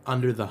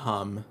 Under the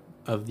hum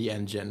of the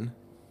engine,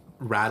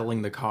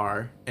 rattling the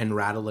car and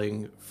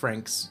rattling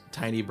Frank's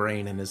tiny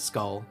brain in his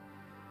skull,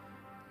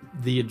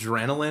 the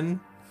adrenaline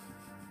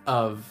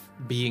of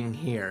being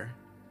here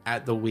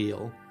at the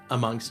wheel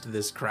amongst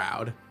this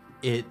crowd,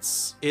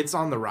 it's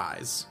on the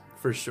rise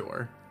for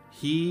sure.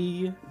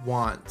 He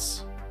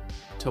wants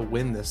to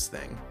win this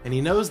thing, and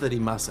he knows that he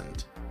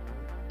mustn't.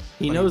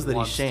 He knows that he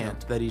wants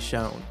shan't, that he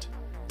shan't,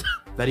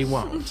 that he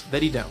won't,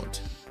 that he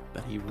don't,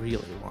 but he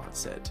really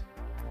wants it.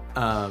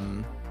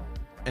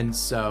 And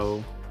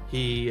so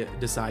he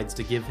decides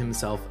to give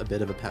himself a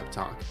bit of a pep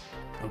talk.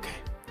 Okay,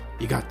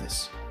 you got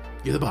this.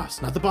 You're the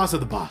boss, not the boss of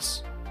the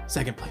boss.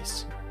 Second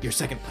place. You're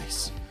second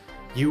place.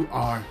 You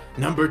are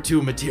number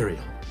 2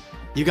 material.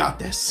 You got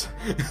this.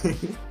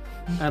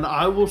 And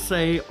I will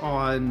say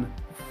on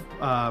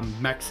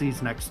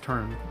Mexi's next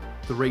turn,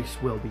 the race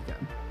will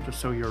begin. Just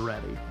so you're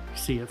ready.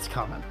 See, it's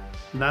coming.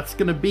 And that's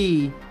going to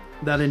be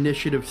that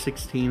initiative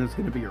 16 is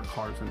going to be your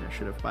car's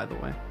initiative, by the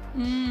way.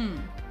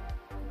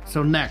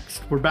 So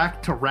next, we're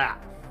back to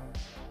Rat.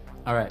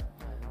 All right.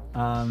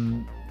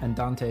 And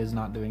Dante is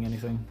not doing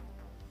anything.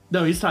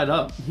 No, he's tied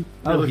up.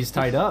 He's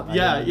tied up.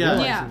 Yeah, I didn't yeah.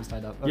 realize Yeah. He was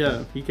tied up. Okay.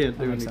 Yeah, he can't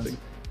That do makes anything.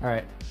 sense. All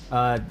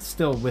right.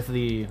 Still with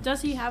the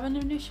Does he have an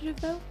initiative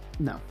though?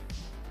 No.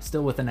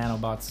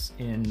 nanobots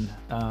in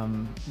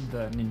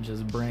the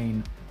ninja's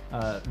brain.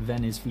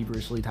 Ven is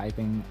feverishly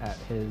typing at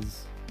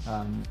his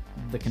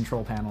the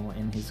control panel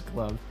in his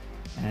glove,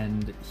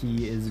 and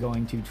he is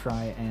going to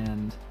try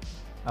and...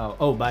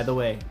 Oh, by the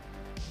way,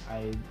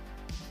 I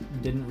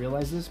didn't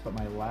realize this, but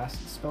my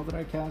last spell that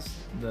I cast,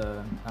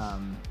 the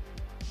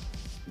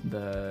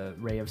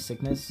Ray of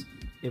Sickness,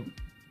 it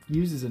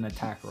uses an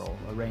attack roll,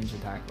 a ranged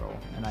attack roll,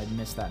 and I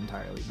missed that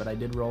entirely, but I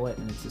did roll it,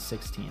 and it's a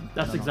 16.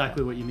 That's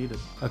exactly what you needed.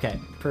 Okay,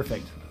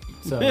 perfect.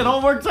 So it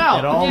all works out.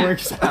 It all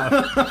works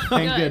out.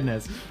 Thank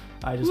goodness.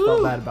 I just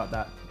felt bad about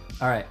that.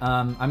 All right,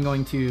 I'm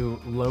going to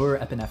lower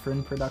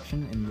epinephrine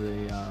production in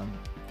the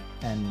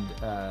and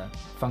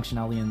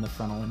functionality in the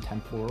frontal and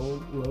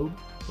temporal lobe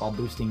while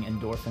boosting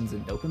endorphins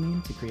and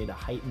dopamine to create a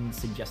heightened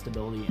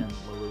suggestibility and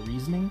lower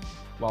reasoning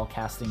while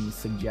casting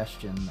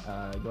suggestion.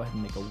 Go ahead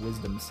and make a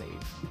wisdom save.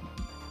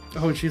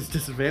 Oh, and she has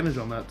disadvantage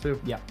on that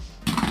too. Yeah.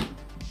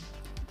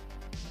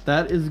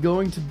 That is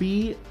going to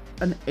be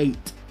an 8.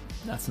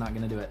 That's not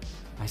going to do it.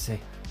 I say,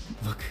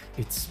 look,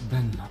 it's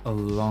been a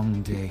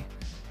long day.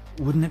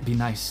 Wouldn't it be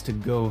nice to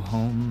go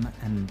home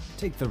and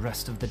take the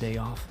rest of the day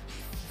off?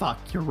 Fuck,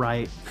 you're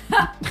right.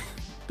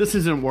 This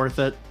isn't worth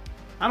it.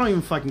 I don't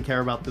even fucking care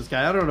about this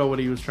guy. I don't know what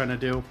he was trying to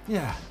do.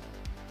 Yeah.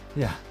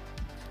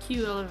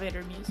 Cue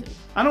elevator music.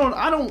 I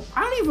don't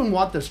even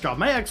want this job.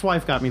 My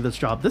ex-wife got me this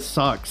job. This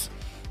sucks.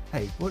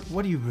 Hey,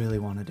 what do you really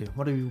want to do?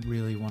 What do you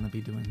really want to be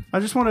doing?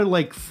 I just want to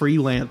like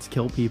freelance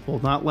kill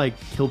people, not like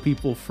kill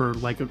people for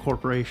like a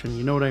corporation.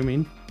 You know what I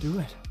mean? Do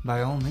it,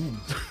 by all means.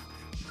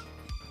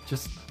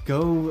 Just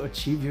go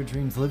achieve your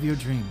dreams, live your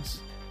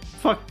dreams.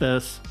 Fuck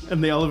this.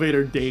 And the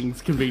elevator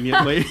dings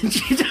conveniently.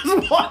 She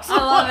just walks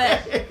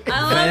away.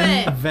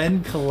 I love it.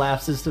 Ven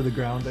collapses to the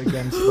ground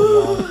against the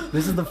wall.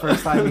 This is the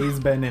first time he's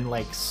been in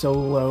like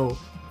solo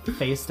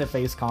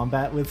face-to-face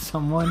combat with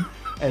someone,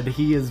 and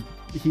he is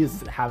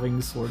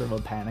having sort of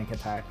a panic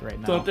attack right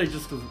now. Don't they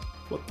just go,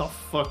 what the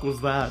fuck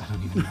was that? I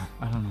don't even know.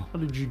 I don't know. How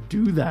did you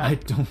do that? I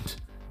don't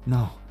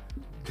know.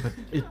 But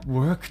it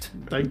worked.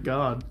 Thank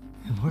God.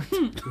 It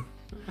worked.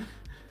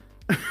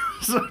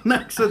 So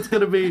next it's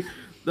going to be,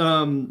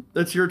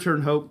 that's your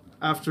turn, Hope.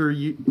 After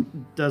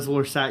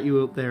Desolor sat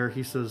you out there,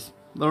 he says,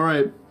 all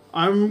right,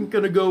 I'm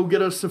going to go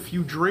get us a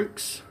few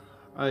drinks.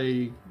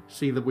 I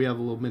see that we have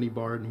a little mini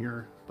bar in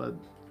here, but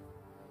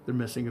they're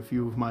missing a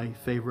few of my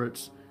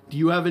favorites. Do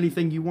you have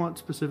anything you want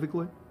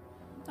specifically?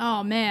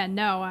 Oh man,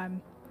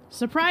 no,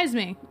 surprise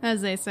me,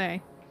 as they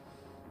say.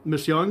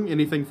 Miss Young,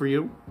 anything for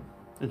you?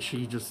 And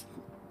she just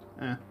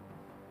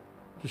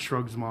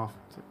shrugs him off.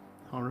 It's like,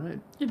 all right.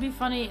 It'd be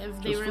funny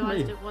if they Just for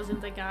realized me. it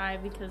wasn't the guy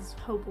because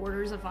Hope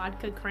orders a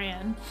vodka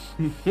cran.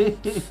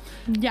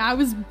 Yeah,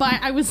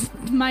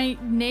 my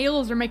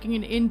nails are making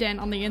an indent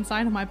on the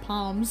inside of my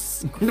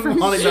palms.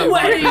 Wanting that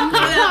Sweating vodka.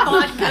 for that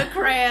vodka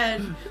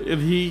cran.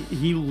 And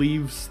he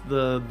leaves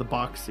the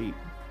box seat.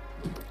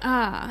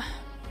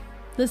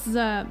 This is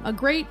a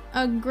great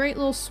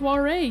little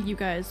soiree you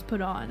guys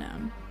put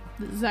on.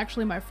 This is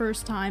actually my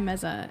first time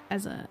as a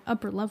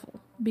upper level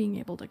being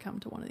able to come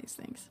to one of these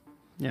things.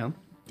 Yeah.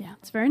 Yeah,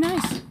 it's very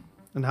nice.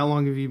 And how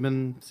long have you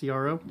been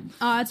CRO?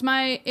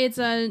 It's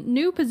a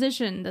new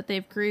position that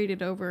they've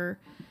created over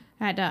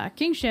at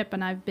Kingship,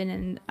 and I've been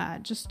in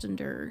just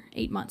under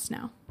 8 months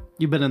now.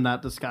 You've been in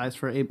that disguise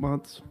for 8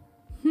 months?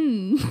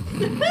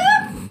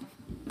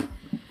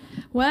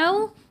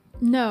 Well,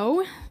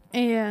 no,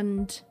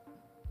 and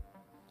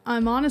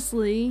I'm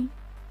honestly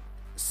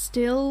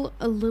still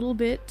a little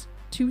bit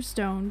too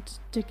stoned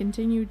to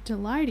continue to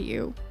lie to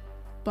you,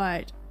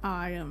 but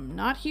I am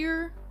not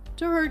here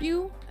to hurt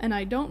you, and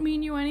I don't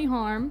mean you any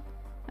harm,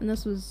 and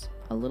this was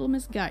a little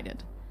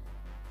misguided.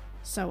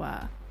 So,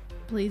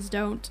 please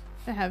don't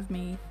have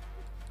me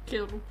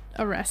Killed.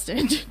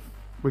 arrested.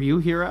 Were you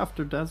here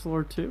after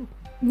Desolor too?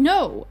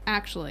 No,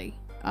 actually.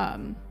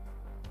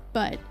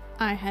 But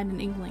I had an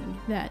inkling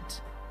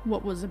that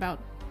what was about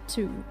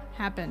to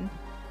happen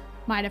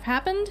might have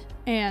happened,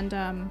 and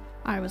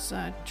I was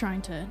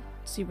trying to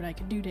see what I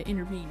could do to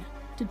intervene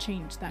to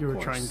change that You were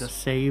course. trying to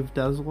save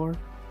Desolor?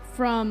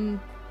 From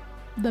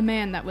the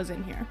man that was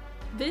in here.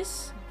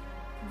 This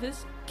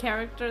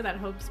character that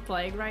Hope's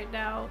playing right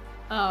now,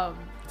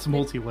 It's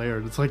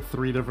multi-layered. It's like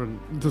 3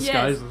 different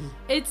disguises.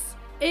 yes,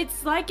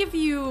 it's like if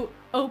you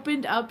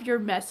opened up your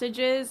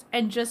messages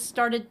and just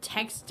started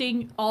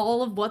texting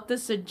all of what the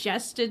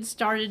suggested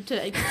started to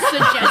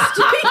suggest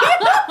to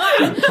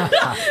you.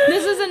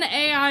 This is an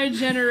AI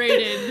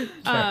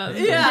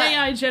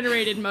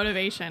generated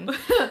motivation.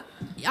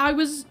 I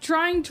was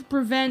trying to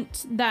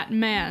prevent that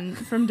man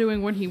from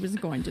doing what he was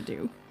going to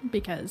do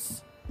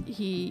because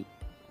he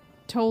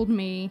told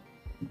me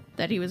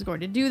that he was going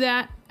to do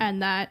that,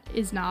 and that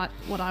is not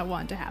what I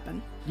want to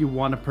happen. You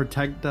want to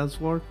protect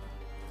Desolor?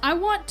 I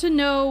want to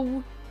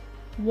know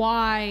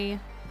why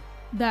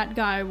that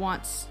guy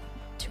wants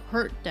to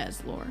hurt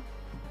Desolor,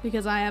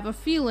 because I have a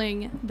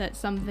feeling that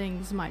some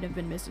things might have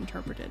been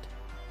misinterpreted.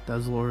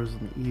 Desolor is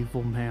an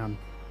evil man,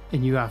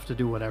 and you have to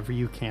do whatever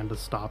you can to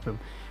stop him.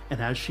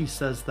 And as she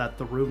says that,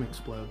 the room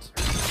explodes.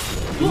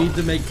 You need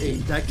to make a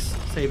dex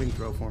saving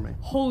throw for me.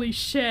 Holy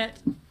shit.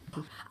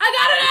 I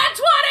got an at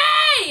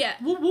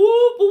 20! Whoop,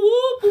 whoop,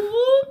 whoop,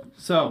 whoop.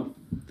 So,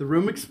 The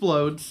room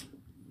explodes.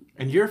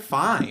 And you're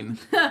fine.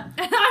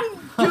 I'm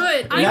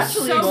good. I'm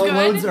actually so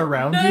explodes good.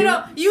 around No, you.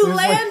 no, no. You There's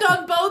land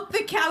on both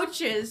the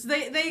couches.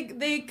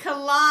 They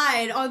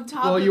collide on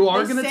top Well, of you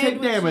are they going to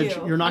take sandwich damage.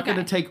 you. You're not Okay.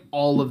 going to take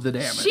all of the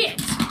damage. Shit.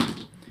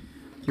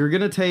 You're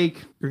going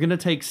to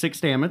take 6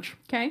 damage.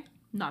 Okay.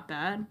 Not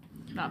bad.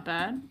 Not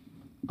bad.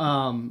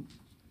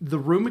 The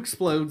room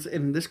explodes,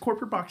 and this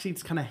corporate box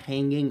seat's kind of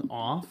hanging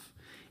off.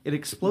 It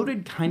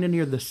exploded kind of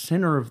near the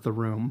center of the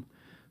room.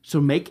 So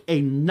make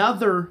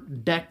another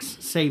dex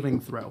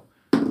saving throw.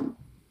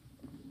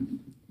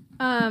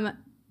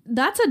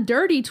 That's a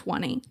dirty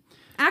 20.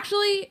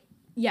 Actually,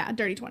 yeah,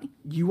 dirty 20.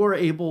 You are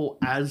able,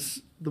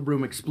 as the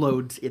room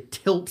explodes, it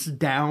tilts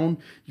down.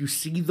 You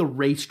see the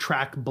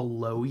racetrack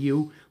below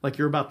you, like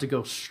you're about to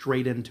go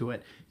straight into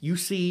it. You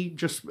see,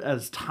 just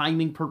as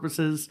timing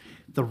purposes,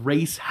 the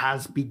race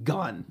has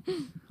begun.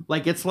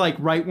 Like it's like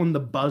right when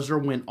the buzzer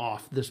went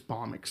off, this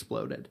bomb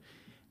exploded.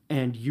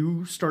 And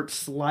you start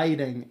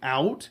sliding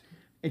out,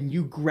 and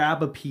you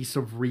grab a piece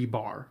of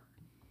rebar.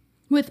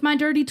 With my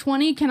dirty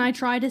 20, can I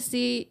try to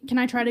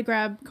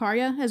grab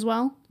Karya as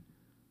well?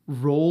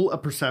 Roll a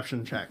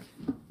perception check.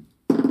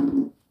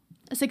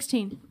 A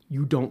 16.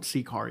 You don't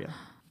see Karya.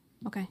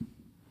 Okay.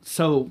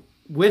 So,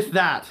 with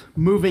that,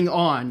 moving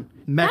on,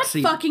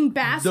 Mexi, That fucking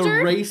bastard.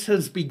 the race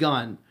has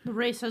begun. The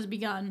race has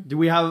begun. Do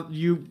we have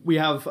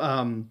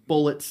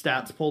bullet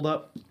stats pulled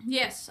up?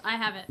 Yes, I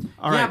have it.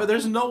 All Yeah, right. but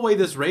there's no way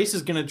this race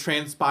is going to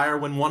transpire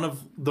when one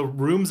of the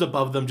rooms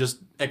above them just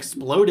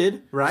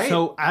exploded, right?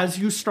 So as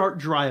you start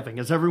driving,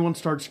 as everyone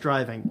starts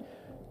driving,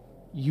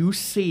 you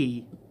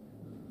see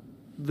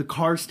the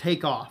cars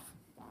take off.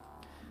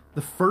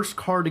 The first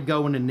car to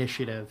go in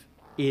initiative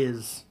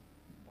is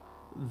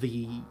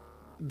the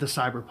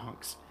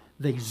cyberpunks.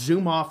 They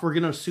zoom off. We're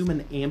going to assume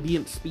an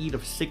ambient speed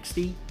of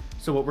 60.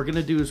 So what we're going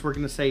to do is we're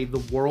going to say the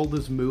world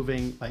is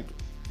moving. Like,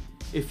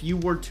 if you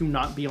were to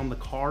not be on the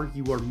car,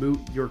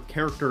 your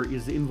character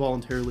is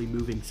involuntarily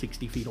moving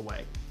 60 feet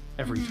away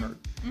every turn.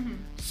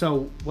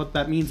 So what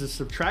that means is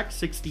subtract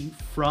 60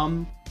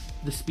 from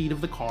the speed of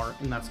the car,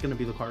 and that's going to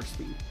be the car's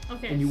speed.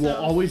 Okay, And you will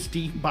so- always,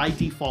 by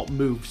default,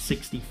 move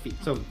 60 feet.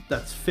 So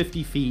that's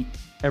 50 feet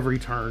every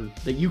turn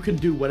that you can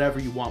do whatever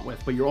you want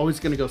with, but you're always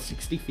going to go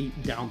 60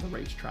 feet down the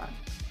racetrack.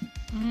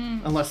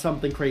 Unless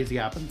something crazy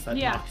happens that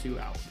Yeah. knocks you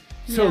out.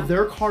 So Yeah.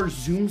 their car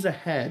zooms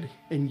ahead,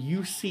 and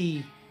you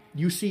see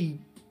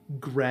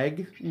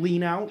Greg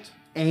lean out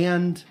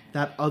and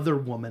that other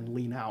woman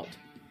lean out.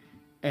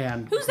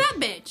 And Who's that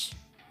bitch?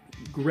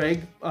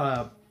 Greg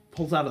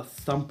pulls out a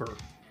thumper,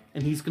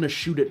 and he's going to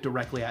shoot it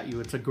directly at you.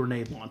 It's a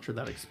grenade launcher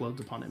that explodes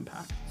upon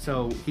impact.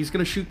 So he's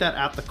going to shoot that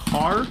at the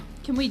car.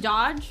 Can we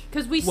dodge?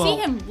 Because we Well-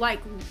 see him like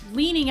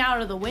leaning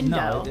out of the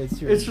window. No,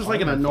 it's It's just like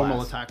in a armor normal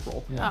class. attack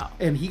roll. Yeah. Oh.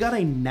 And he got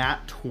a nat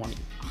 20.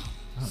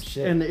 Oh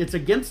shit. And it's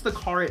against the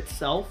car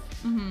itself.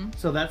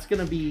 So that's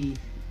going to be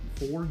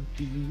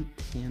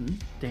 4d10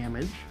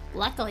 damage.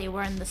 Luckily,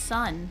 we're in the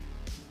sun.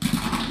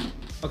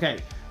 Okay,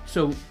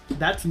 so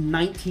that's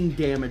 19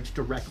 damage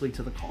directly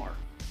to the car.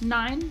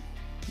 9?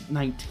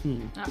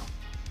 19.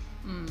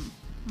 Oh.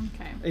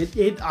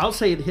 Okay. I'll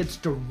say it hits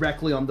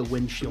directly on the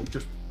windshield,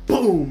 just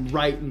boom,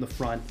 right in the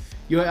front.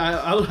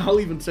 I'll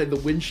even say the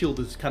windshield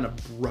is kind of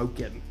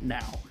broken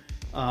now.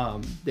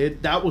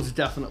 That was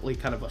definitely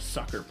kind of a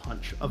sucker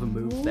punch of a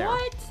move there.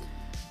 What?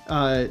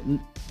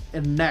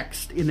 And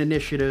next in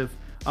initiative,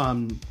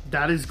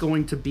 that is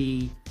going to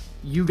be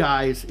you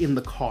guys in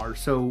the car.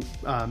 So,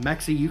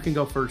 Mexi, you can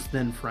go first,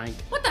 then Frank.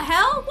 What the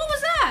hell? What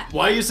was that?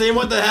 Why are you saying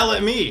what the hell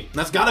at me?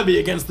 That's got to be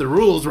against the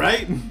rules,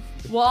 right?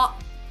 Well,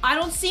 I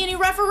don't see any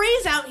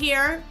referees out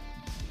here.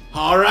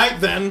 All right,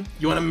 then.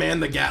 You want to man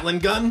the Gatling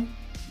gun?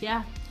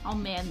 Yeah, I'll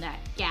man that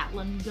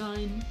Gatling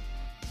gun.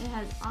 It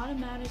has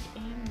automatic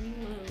and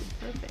reload.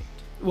 Perfect.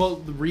 Well,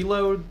 the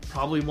reload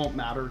probably won't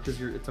matter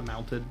because it's a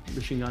mounted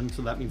machine gun,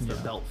 so that means they're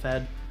belt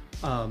fed.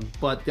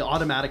 But the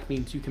automatic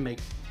means you can make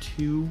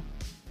 2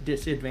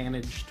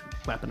 disadvantaged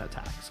weapon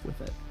attacks with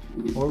it,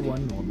 Or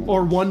one normal.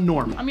 or 1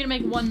 normal. I'm gonna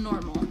make 1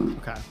 normal.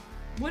 Okay.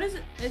 What is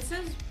it? It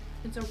says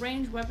it's a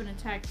ranged weapon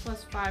attack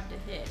plus 5 to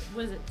hit.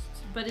 What is it?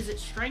 But is it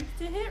strength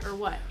to hit or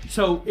what?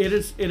 So it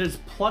is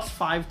plus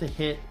 5 to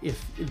hit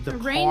if the A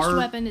ranged car.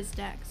 weapon is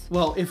dex.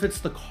 Well, if it's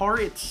the car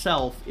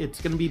itself,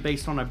 it's going to be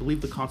based on, I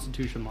believe, the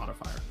Constitution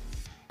modifier.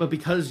 But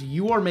because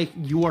you are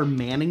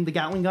manning the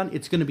Gatling gun,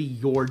 it's going to be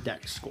your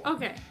dex score.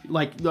 Okay.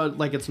 Like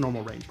it's a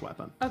normal ranged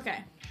weapon. Okay.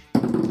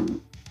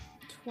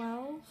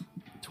 12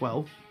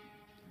 12.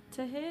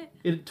 to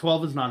hit.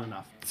 12 is not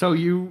enough. So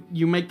you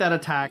make that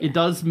attack. It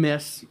does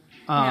miss.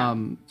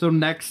 So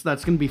next,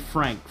 that's going to be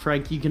Frank.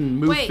 Frank, you can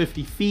move Wait.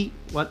 50 feet.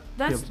 What?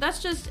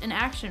 That's just an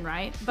action,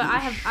 right? But I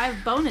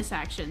have bonus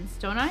actions,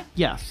 don't I?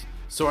 Yes.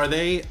 So are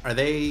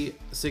they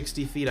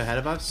 60 feet ahead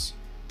of us?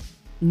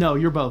 No,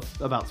 you're both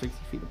about 60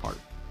 feet apart.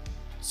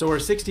 So we're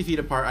 60 feet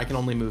apart. I can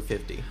only move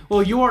 50.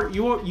 Well,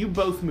 you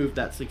both moved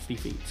that 60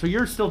 feet, so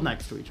you're still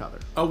next to each other.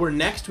 Oh, we're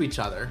next to each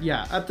other.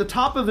 Yeah, at the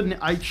top of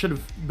I should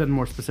have been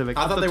more specific.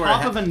 At the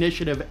top of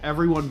initiative,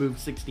 everyone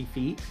moves 60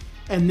 feet,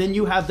 and then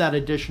you have that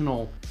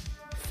additional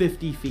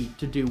 50 feet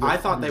to do. With I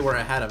thought they were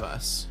ahead of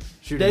us.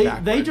 Shooting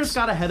backwards. They just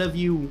got ahead of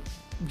you,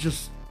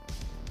 just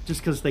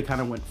because they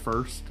kind of went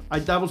first.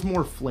 That was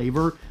more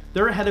flavor.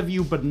 They're ahead of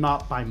you, but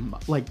not by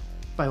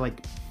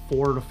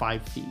 4 to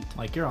 5 feet.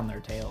 Like you're on their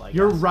tail.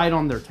 You're right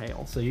on their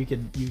tail. So you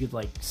could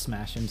like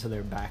smash into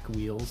their back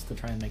wheels to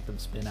try and make them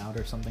spin out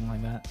or something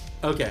like that.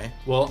 Okay.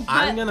 Well,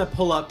 I'm gonna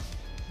pull up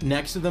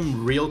next to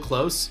them real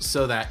close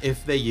so that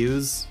if they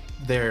use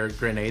their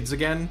grenades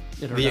again,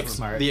 the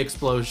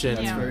explosion.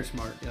 That's very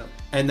smart. Yep.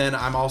 And then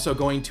I'm also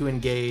going to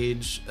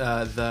engage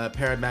the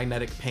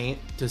paramagnetic paint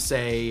to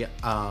say,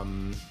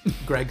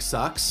 Greg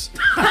sucks.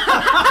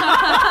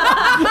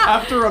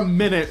 After a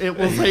minute, it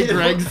will say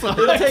Greg sucks.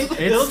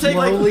 It'll take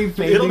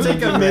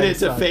a minute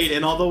to fade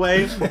in all the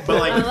way, but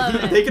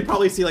like they could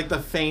probably see like the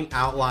faint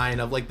outline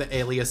of like the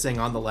aliasing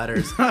on the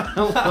letters.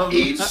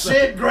 Eat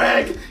shit,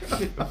 Greg.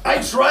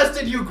 I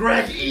trusted you,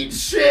 Greg. Eat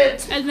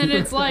shit. And then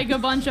it's like a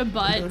bunch of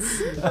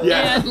butts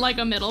and like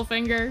a middle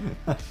finger.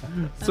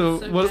 So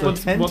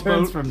what's 10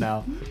 turns from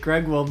now,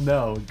 Greg will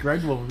know.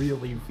 Greg will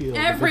really feel.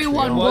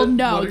 Everyone will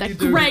know that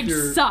Greg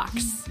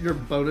sucks. Your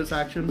bonus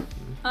action.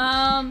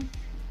 I'm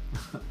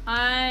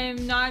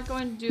not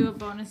going to do a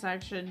bonus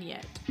action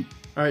yet.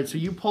 All right, so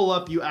you pull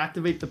up, you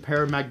activate the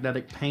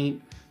paramagnetic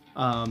paint.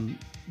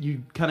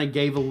 You kind of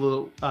gave a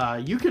little.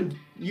 You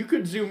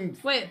could zoom.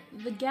 Wait,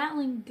 the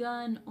Gatling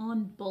gun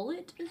on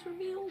bullet is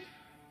revealed?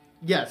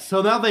 Yes,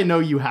 so now they know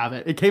you have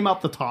it. It came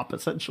out the top,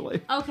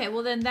 essentially. Okay,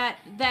 well then that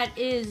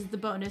is the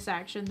bonus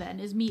action then,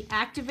 is me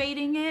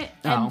activating it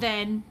and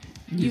then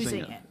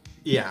using it.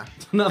 Yeah.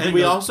 And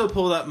we also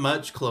pulled up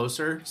much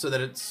closer so that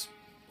it's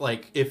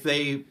like if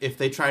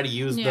they try to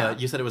use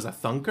you said it was a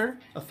thunker?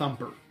 A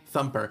thumper.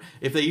 Thumper.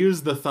 If they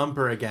use the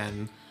thumper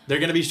again, they're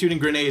going to be shooting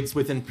grenades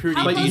within pretty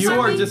How But close you are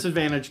are we?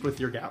 disadvantaged with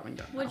your Gatling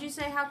gun. Would you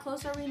say how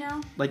close are we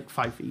now? Like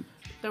 5 feet.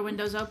 The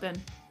window's open.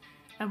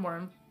 And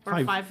we're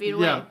 5 feet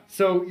away. Yeah.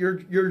 So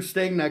you're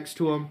staying next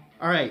to him.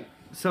 All right.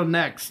 So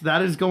next,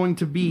 that is going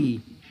to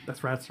be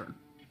that's Rat's turn.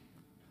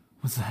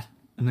 Was that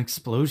an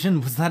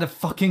explosion? Was that a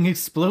fucking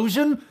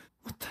explosion?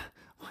 What the?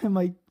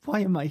 Why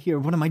am I here?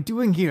 What am I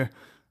doing here?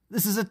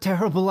 This is a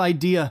terrible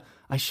idea.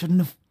 I shouldn't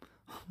have.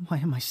 Why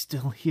am I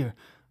still here?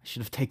 I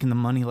should have taken the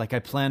money like I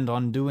planned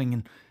on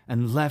doing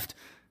and left.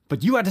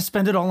 But you had to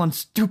spend it all on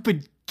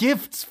stupid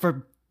gifts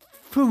for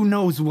who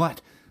knows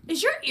what.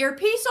 Is your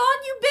earpiece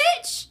on, you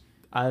bitch?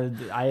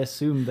 I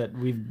assume that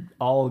we've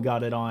all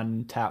got it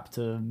on tap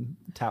to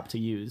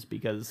use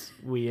because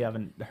we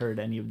haven't heard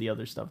any of the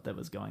other stuff that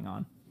was going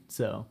on.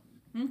 So.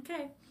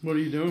 Okay. What are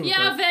you doing?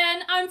 Yeah,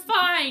 Ven, I'm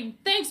fine.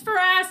 Thanks for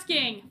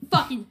asking,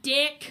 fucking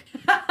dick.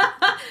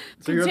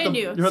 So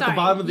Continue. you're at the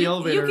bottom of the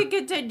elevator. You can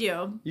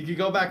continue. You can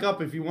go back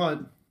up if you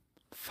want.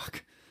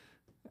 Fuck.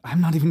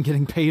 I'm not even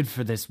getting paid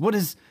for this.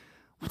 What's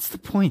the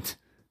point?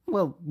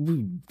 Well,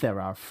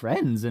 they're our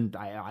friends, and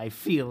I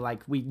feel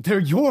like they're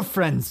your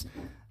friends.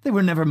 They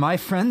were never my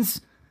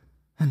friends.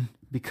 And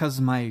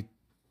because my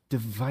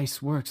device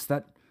works,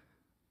 that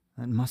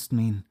must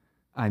mean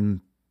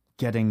I'm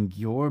getting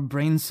your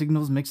brain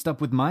signals mixed up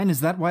with mine.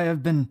 Is that why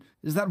I've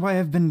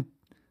been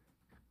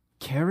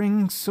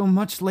caring so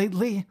much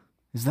lately?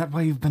 Is that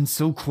why you've been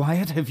so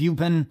quiet? Have you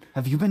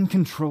been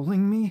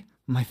controlling me?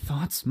 My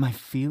thoughts, my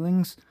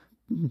feelings?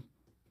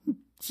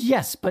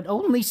 Yes, but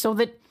only so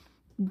that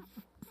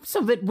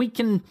we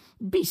can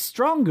be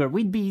stronger.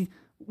 We'd be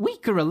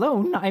weaker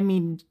alone. I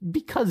mean,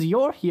 because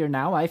you're here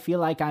now, I feel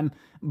like I'm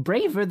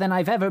braver than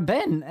I've ever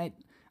been.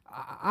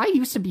 I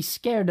used to be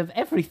scared of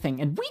everything,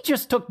 and we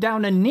just took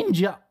down a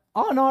ninja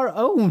on our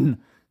own.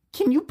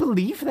 Can you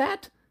believe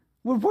that?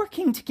 We're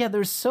working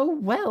together so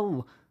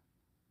well.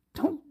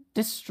 Don't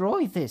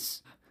destroy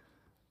this.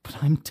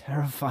 But I'm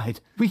terrified.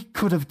 We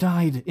could have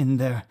died in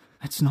there.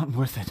 It's not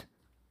worth it.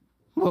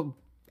 Well,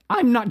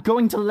 I'm not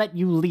going to let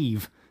you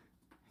leave.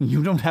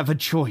 You don't have a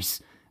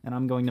choice. And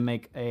I'm going to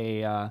make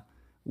a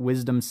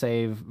wisdom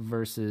save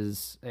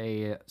versus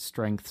a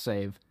strength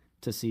save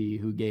to see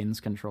who gains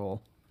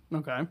control.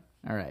 Okay.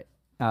 All right.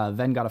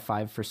 Ven got a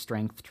 5 for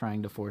strength,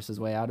 trying to force his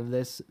way out of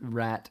this.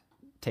 Rat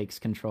takes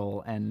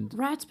control, and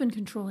Rat's been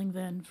controlling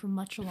Ven for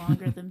much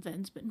longer than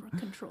Ven's been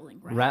controlling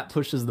Rat. Rat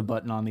pushes the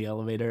button on the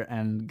elevator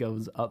and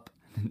goes up.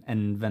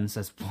 And Ven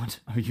says, "What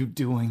are you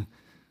doing?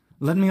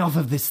 Let me off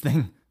of this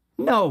thing."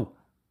 "No,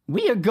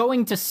 we are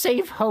going to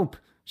save Hope.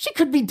 She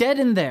could be dead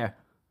in there,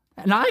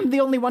 and I'm the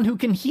only one who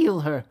can heal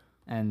her."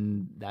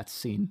 And that's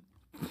scene.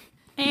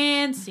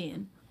 And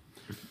scene.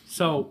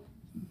 So,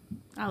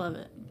 I love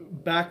it.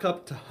 back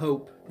up to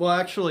Hope. Well,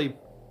 actually,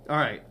 all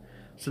right.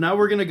 So now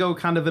we're going to go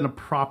kind of in a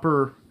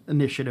proper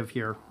initiative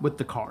here with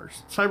the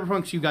cars.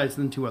 Cyberpunk's you guys,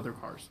 then 2 other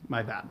cars.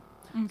 My bad.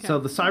 Okay. So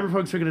the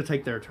Cyberpunks are going to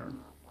take their turn.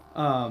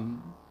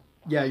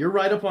 Yeah, you're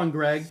right up on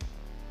Greg.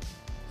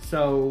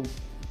 So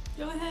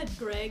Go ahead,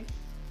 Greg.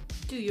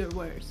 Do your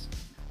worst.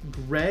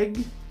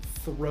 Greg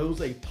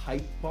throws a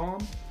pipe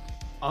bomb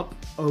up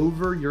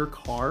over your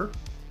car.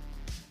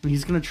 And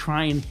he's going to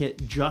try and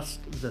hit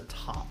just the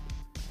top.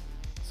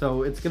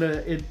 So it's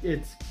gonna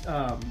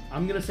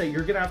I'm gonna say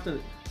you're gonna have to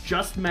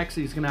just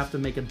Mexi's gonna have to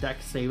make a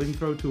dex saving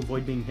throw to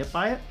avoid being hit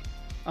by it.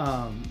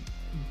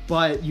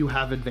 But you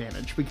have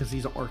advantage because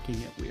he's arcing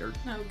it weird.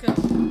 Oh,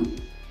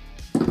 good.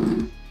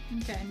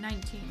 Okay,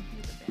 19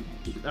 with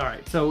advantage. All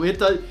right, so it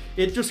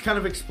just kind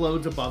of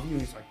explodes above you,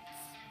 and he's like,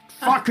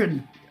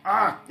 "Fucking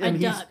ah!"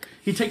 And duck.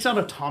 he takes out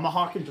a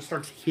tomahawk and just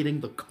starts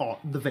hitting the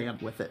van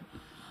with it.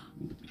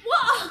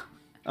 Whoa!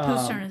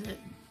 Whose turn is it?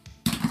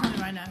 Tell me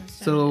right now whose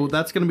turn So it is.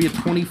 that's gonna be a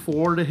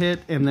 24 to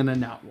hit, and then a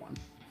nat 1.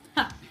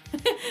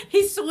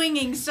 He's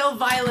swinging so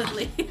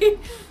violently.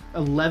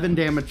 11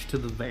 damage to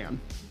the van.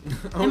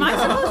 Am I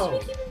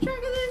supposed to be keeping track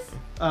of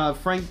this?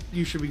 Frank,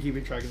 you should be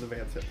keeping track of the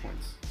van's hit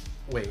points.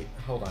 Wait,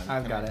 hold on.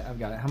 I've got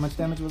it. How much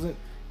damage was it?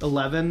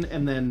 11,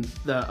 and then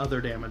the other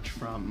damage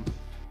from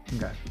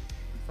Okay.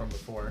 From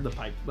before. the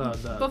pipe.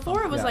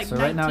 Before it was Yeah, like so 19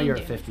 right now you're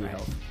at damage, 50 right?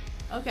 health.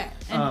 Okay.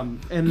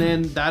 And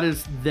then that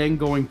is then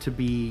going to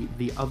be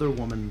the other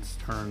woman's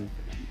turn.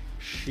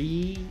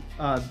 She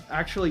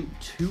actually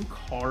 2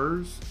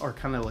 cars are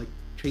kind of like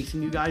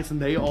chasing you guys, and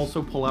they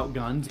also pull out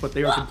guns, but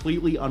they are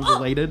completely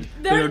unrelated.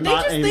 They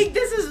not just think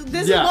this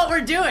is Yeah. what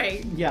we're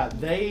doing. Yeah,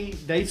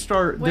 they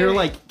start. Wait, they're wait,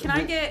 like. can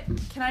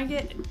I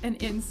get an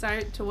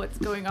insight to what's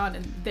going on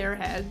in their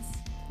heads?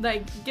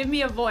 Like, give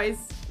me a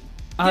voice.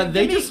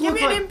 They give just me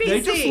look an like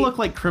they just NPC. look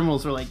like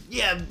criminals. They're like,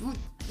 yeah,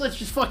 let's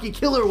just fucking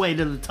kill our way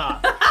to the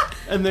top.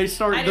 And they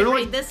start. I They're didn't like.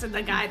 read this in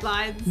the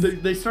guidelines.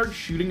 They start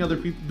shooting other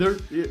people.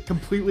 They're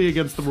completely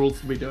against the rules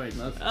to be doing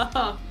this.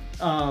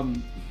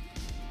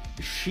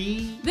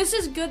 This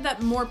is good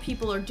that more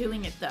people are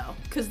doing it though,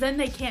 because then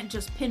they can't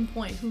just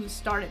pinpoint who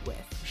started with.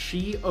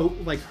 She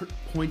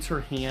points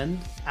her hand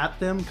at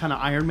them, kind of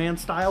Iron Man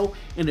style,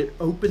 and it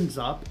opens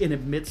up and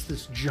emits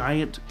this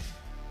giant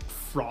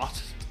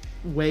frost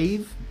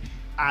wave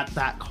at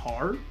that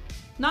car.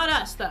 Not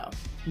us though.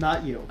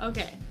 Not you.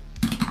 Okay.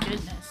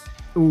 Goodness.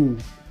 Ooh,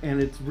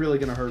 and it's really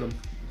gonna hurt them.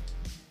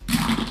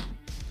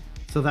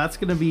 So that's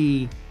gonna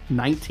be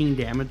 19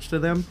 damage to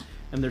them,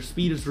 and their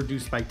speed is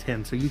reduced by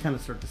 10. So you kind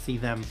of start to see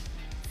them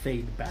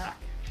fade back.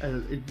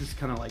 It just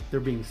kind of like they're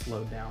being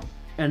slowed down.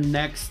 And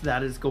next,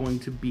 that is going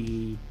to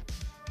be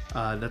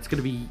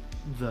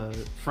the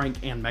Frank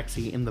and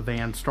Mexi in the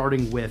van,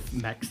 starting with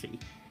Mexi.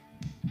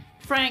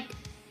 Frank,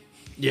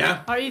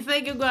 Yeah? are you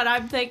thinking what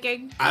I'm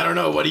thinking? I don't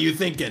know. What are you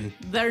thinking?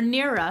 They're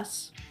near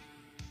us.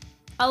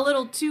 A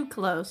little too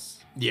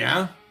close.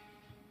 Yeah?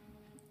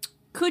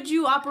 Could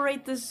you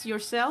operate this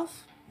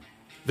yourself?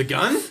 The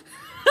gun?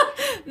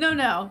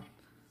 No.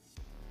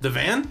 The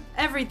van?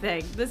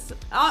 Everything. This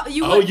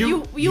you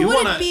wouldn't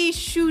wanna- be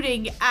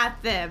shooting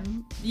at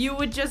them. You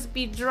would just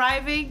be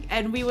driving,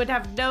 and we would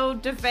have no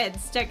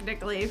defense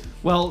technically.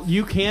 Well,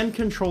 you can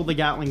control the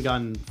Gatling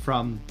gun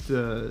from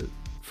the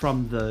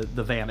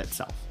van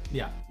itself.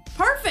 Yeah.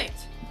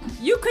 Perfect.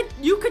 You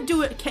could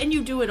do it. Can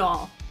you do it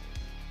all?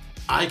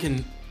 I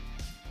can.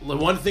 The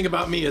one thing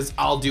about me is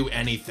I'll do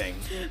anything.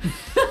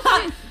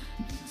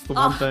 It's the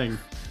one thing.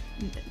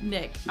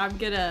 Nick, I'm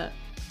gonna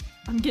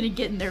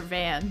get in their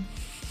van.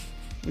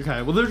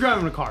 Okay, well, they're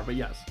driving a car, but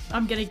yes.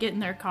 I'm gonna get in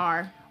their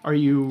car. Are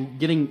you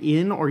getting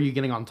in or are you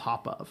getting on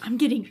top of? I'm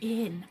getting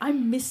in.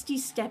 I'm misty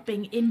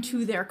stepping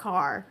into their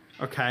car.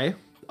 Okay.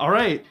 All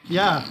right.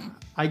 Yeah.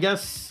 I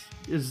guess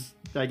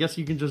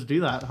you can just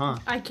do that, huh?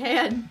 I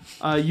can.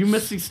 You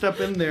misty step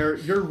in there.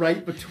 You're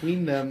right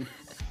between them.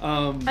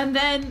 And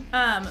then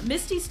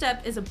Misty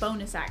Step is a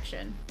bonus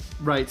action.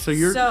 Right. So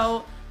you're.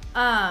 So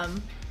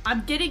I'm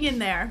getting in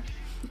there.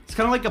 It's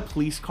kind of like a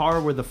police car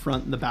where the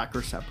front and the back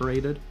are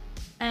separated.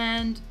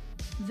 And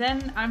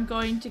then I'm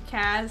going to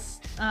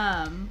cast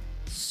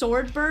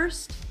Sword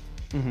Burst.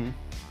 Mm-hmm.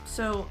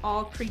 So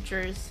all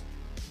creatures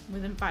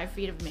within 5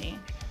 feet of me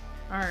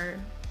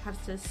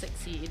have to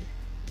succeed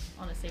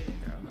on a saving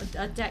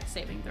throw, a dex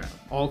saving throw.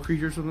 All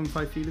creatures within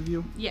 5 feet of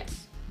you?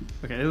 Yes.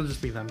 Okay, it'll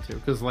just be them two,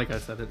 because like I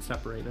said, it's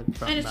separated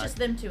from And it's back. just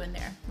them two in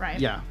there, right?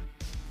 Yeah.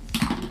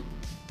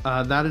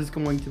 That is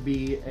going to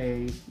be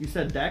you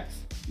said dex?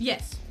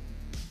 Yes.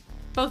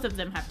 Both of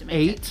them have to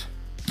make it.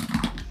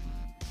 8.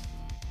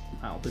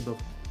 Wow, they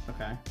both.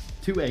 Okay.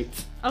 2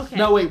 8s. Okay.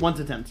 No, wait, 1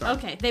 to 10. Sorry.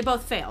 Okay, they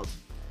both failed.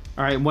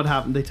 All right, what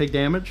happened? They take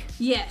damage?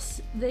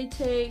 Yes, they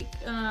take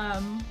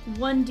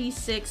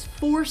 1d6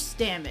 force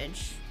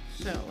damage.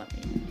 So let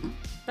me.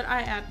 But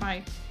I add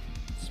my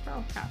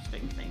spell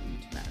casting thing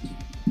to that.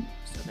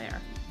 So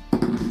there.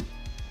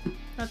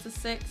 That's a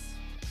 6.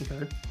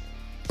 Okay.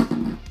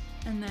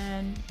 And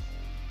then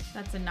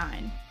that's a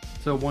 9.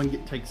 So one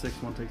takes 6,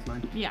 one takes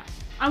 9. Yeah.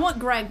 I want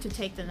Greg to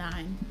take the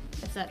 9,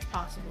 if that's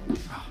possible.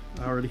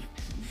 I already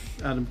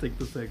had him take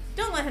the 6.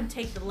 Don't let him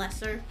take the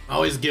lesser.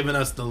 Always giving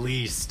us the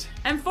least.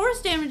 And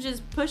force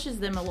damages pushes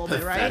them a little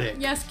bit, right? Pathetic.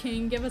 Yes,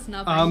 King, give us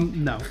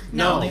nothing. No.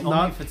 No, Only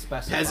not if it's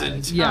specified.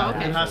 peasant. Yeah, Oh,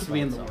 okay. it has to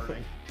be in the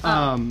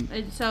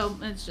wording. So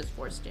it's just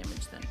force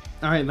damage then.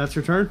 All right, that's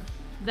your turn.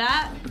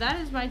 That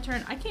is my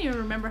turn. I can't even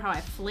remember how I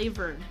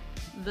flavored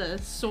the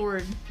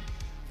sword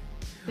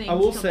thing. I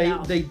will say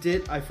they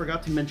did. I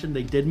forgot to mention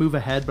they did move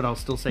ahead, but I'll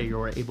still say you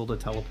were able to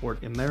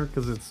teleport in there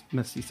because it's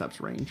Misty Step's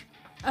range.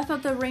 I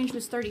thought the range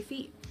was 30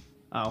 feet.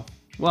 Oh.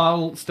 Well,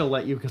 I'll still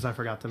let you because I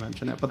forgot to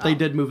mention it. But they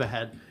did move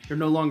ahead. You're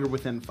no longer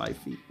within 5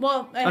 feet.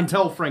 Well,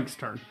 Until Frank's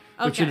turn.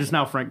 Which Okay. it is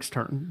now Frank's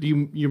turn.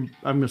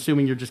 I'm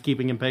assuming you're just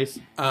keeping in pace?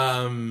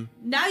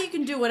 now you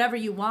can do whatever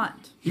you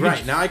want.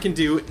 Right, now I can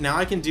do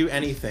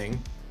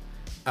anything.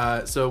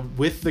 So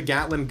with the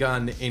Gatling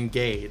gun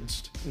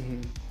engaged,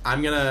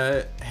 I'm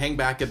gonna hang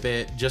back a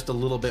bit, just a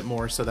little bit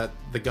more, so that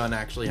the gun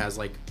actually has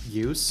like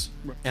use,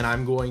 and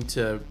I'm going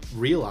to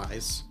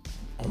realize,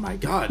 oh my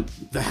god,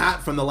 the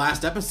hat from the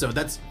last episode,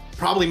 that's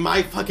probably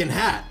my fucking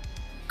hat.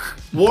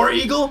 War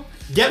Eagle,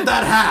 get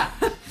that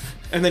hat.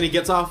 And then he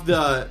gets off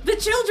the... The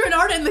children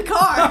aren't in the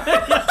car.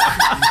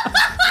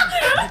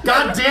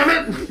 God damn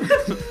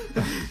it!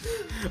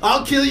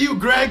 I'll kill you,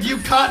 Greg, you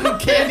cotton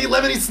candy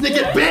lemony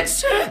snicket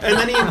bitch! And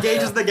then he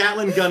engages the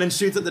Gatling gun and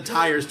shoots at the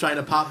tires, trying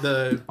to pop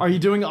the... Are you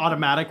doing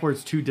automatic where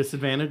it's 2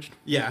 disadvantaged?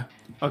 Yeah.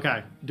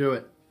 Okay, do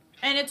it.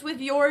 And it's with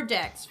your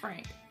dex,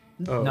 Frank.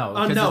 No,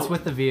 because it's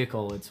with the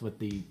vehicle. It's with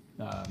the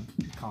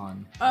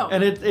con. Oh.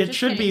 And it just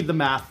should be kidding. the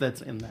math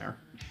that's in there.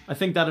 I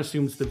think that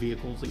assumes the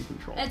vehicle's in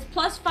control. It's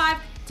 +5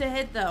 to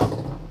hit,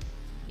 though.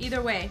 Either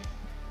way.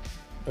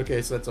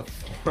 Okay, so that's a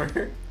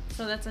 4.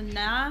 So that's a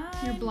 9.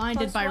 You're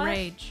blinded plus by what?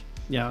 rage.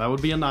 Yeah, that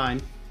would be a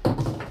 9.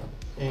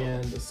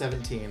 And a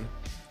 17.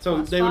 So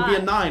Plus they would be a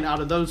 5. 9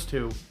 out of those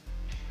 2.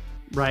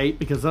 Right?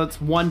 Because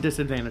that's 1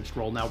 disadvantaged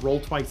roll. Now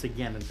roll twice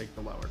again and take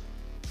the lower.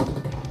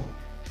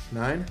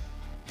 9?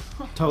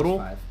 Total?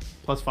 Five.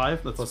 Plus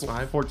 5? That's Plus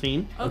 5.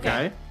 14.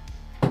 Okay.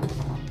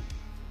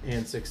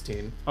 And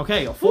 16.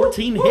 Okay, a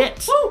 14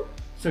 hit. Woo!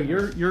 So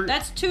you're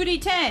That's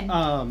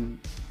 2d10.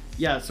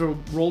 yeah, so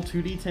roll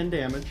 2d10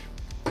 damage.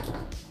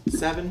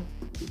 7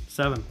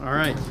 7. All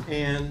right.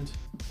 and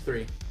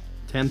 3.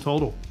 10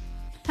 total.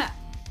 Ha.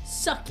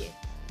 Suck it.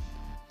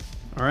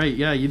 All right,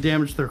 yeah, you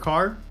damaged their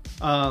car.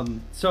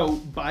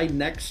 So by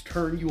next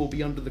turn, you will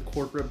be under the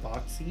corporate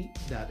box seat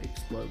that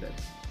exploded.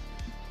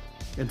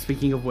 And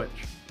speaking of which,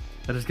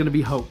 that is going to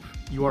be Hope.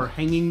 You are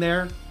hanging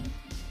there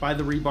by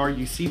the rebar.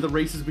 You see the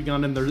race has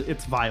begun, and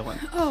it's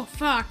violent. Oh,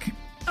 fuck.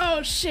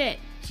 Oh, shit.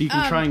 So you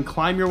can try and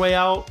climb your way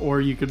out,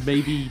 or you could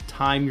maybe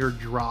time your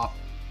drop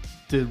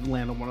to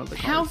land on one of the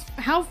cars.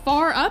 How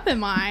far up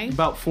am I?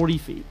 About 40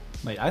 feet.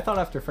 Wait, I thought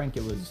after Frank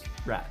it was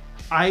Rat.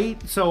 I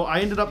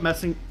ended up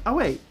messing. Oh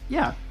wait,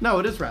 yeah, no,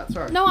 it is Rat.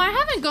 Sorry. No, I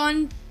haven't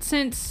gone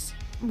since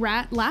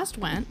Rat last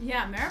went.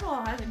 Yeah,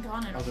 Maribel hasn't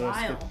gone in a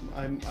while.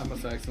 I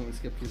must have accidentally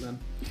skipped you then.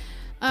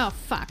 Oh,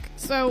 fuck.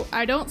 So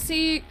I don't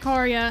see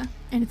Karya,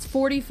 and it's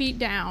 40 feet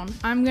down.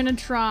 I'm gonna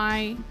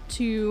try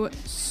to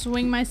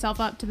swing myself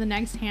up to the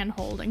next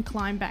handhold and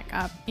climb back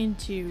up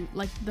into,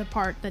 like, the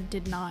part that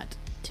did not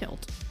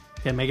tilt.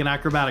 Okay, make an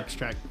acrobatics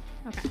check.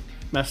 Okay.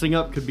 Messing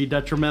up could be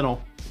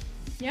detrimental.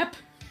 Yep.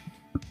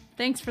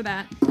 Thanks for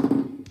that.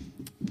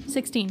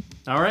 16.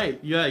 All right,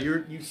 yeah,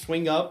 you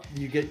swing up,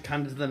 you get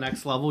kind of to the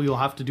next level. You'll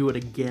have to do it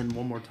again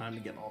one more time to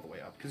get all the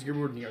way up because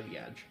you're near the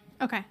edge.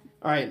 Okay.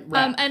 All right,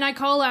 Rat. And I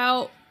call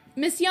out,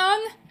 Miss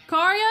Young,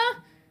 Karya?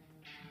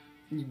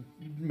 You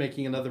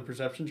making another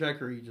perception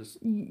check, or you just?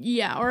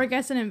 Yeah, or I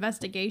guess an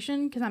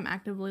investigation because I'm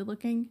actively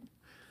looking.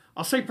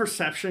 I'll say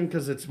perception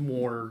because it's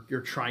more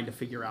you're trying to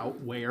figure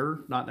out where,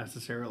 not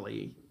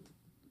necessarily.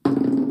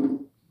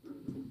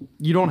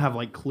 You don't have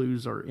like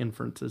clues or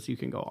inferences you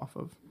can go off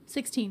of.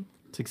 16.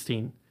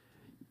 16.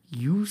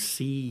 You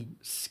see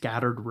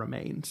scattered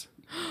remains.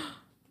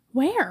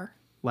 Where?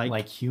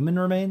 Like human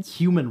remains?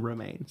 human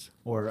remains.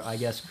 Or I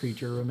guess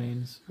creature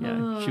remains?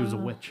 Yeah, she was a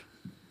witch.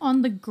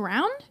 On the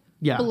ground?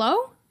 Yeah.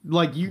 Below?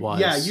 Like you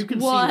Was. yeah, you can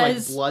see like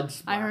Was. blood I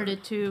splatter heard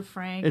it too,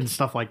 Frank. and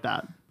stuff like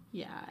that.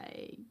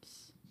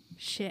 Yikes.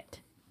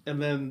 Shit.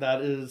 And then that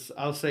is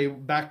I'll say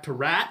back to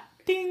Rat.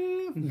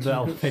 Ding! The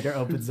elevator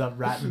opens up,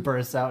 Rat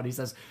bursts out, and he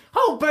says,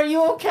 Hope, are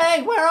you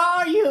okay? Where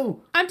are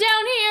you? I'm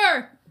down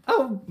here!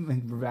 Oh,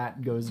 and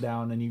Rat goes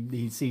down, and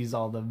he sees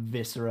all the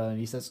viscera, and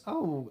he says,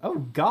 oh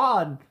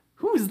God,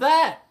 who's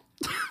that?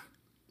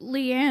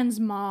 Leanne's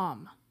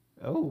mom.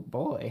 Oh,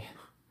 boy.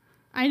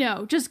 I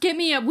know. Just get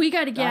me up. We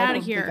gotta get out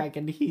of here. I don't think I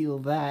can heal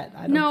that.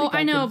 I know,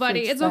 can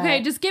buddy. fix It's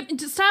okay. that.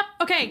 Just stop.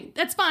 Okay,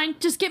 that's fine.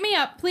 Just get me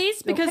up,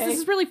 please, because Okay. this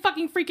is really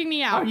fucking freaking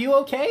me out. Are you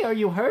okay? Are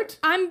you hurt?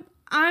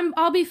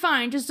 I'll be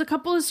fine. Just a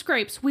couple of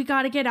scrapes. We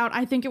gotta get out.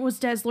 I think it was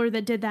Desler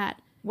that did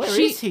that. Where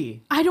is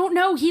he? I don't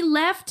know. He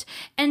left,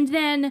 and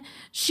then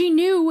she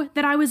knew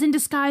that I was in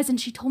disguise, and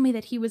she told me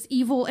that he was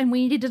evil, and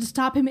we needed to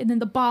stop him, and then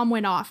the bomb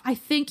went off. I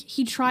think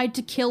he tried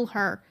to kill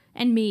her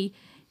and me,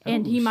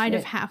 and he might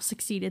have shit. half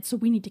succeeded, so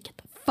we need to get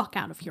the fuck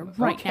out of here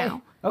right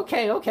now.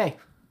 Okay.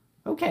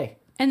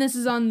 And this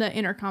is on the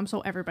intercom,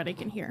 so everybody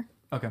can hear.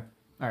 Okay.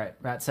 All right.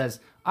 Rat says,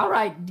 all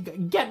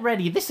right, get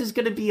ready. This is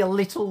going to be a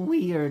little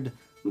weird,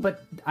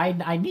 but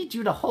I need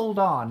you to hold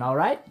on, all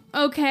right?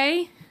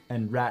 Okay.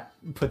 And Rat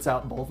puts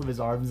out both of his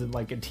arms in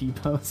like a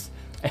T-pose.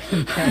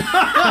 And, then...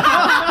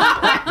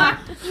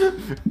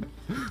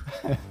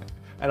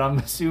 and I'm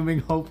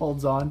assuming Hope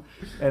holds on.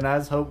 And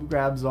as Hope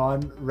grabs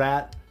on,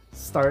 Rat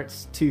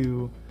starts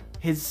to...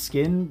 His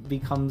skin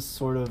becomes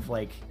sort of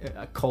like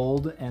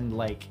cold and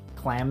like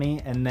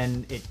clammy, and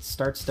then it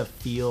starts to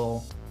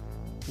feel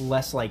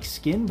less like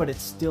skin, but it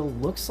still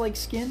looks like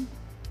skin.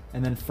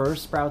 And then fur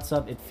sprouts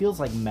up. It feels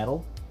like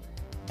metal.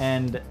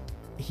 And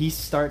he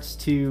starts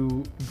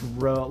to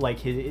grow, like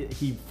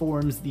he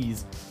forms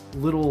these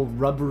little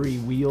rubbery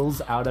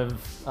wheels out of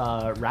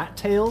rat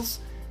tails.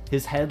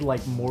 His head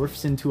like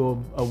morphs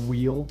into a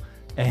wheel,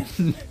 and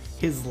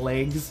his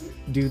legs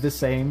do the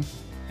same.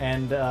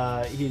 And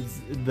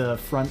he's the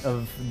front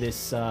of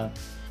this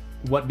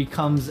what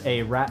becomes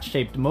a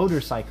rat-shaped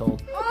motorcycle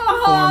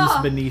forms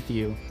beneath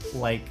you,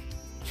 like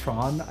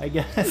Tron, I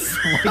guess.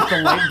 Like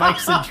the light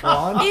bikes in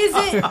Tron.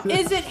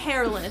 Is it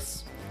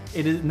hairless?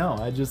 It is. No,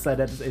 I just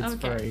said it's Okay.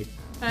 furry.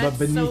 That's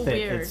But beneath so it,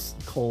 weird. it's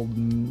cold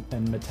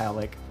and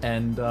metallic,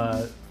 and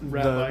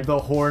bike. the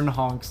horn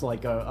honks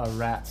like a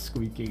rat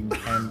squeaking,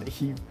 and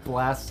he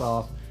blasts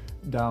off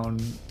down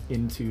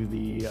into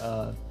the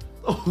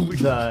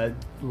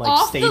like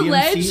Off stadium the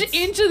ledge seats.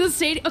 into the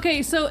stadium.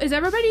 Okay, so is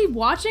everybody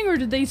watching, or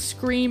did they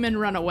scream and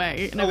run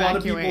away and A lot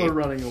of evacuate? people are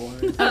running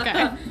away.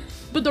 Okay,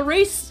 but the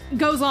race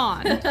goes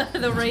on.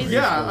 The race.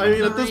 Yeah, I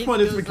mean, at this race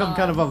point, it's goes become on.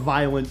 kind of a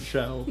violent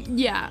show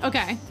Yeah.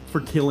 Okay.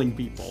 for killing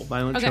people.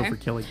 Violent show Okay. for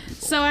killing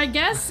people. So I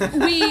guess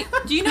we.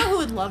 Do you know who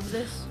would love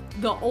this?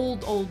 The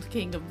old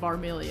king of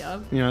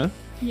Barmelia. Yeah.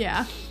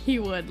 Yeah, he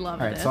would love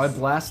All right, this. so I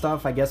blast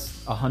off, I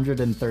guess,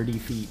 130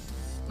 feet,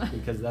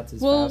 because that's as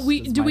well, fast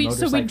we as do my we so we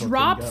motorcycle can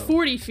dropped go.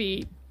 40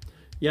 feet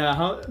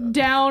Yeah.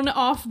 down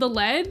off the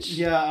ledge.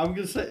 Yeah, I'm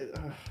gonna say.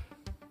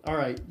 All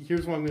right,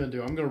 here's what I'm gonna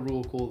do. I'm gonna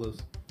rule cool this.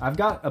 I've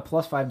got a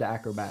 +5 to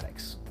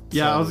acrobatics.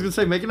 Yeah, so- I was gonna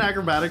say make an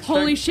acrobatics.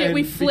 Holy check, shit, and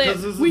we because flip.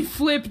 this is- We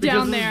flip because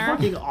down this there. is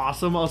fucking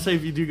awesome. I'll say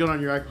if you do good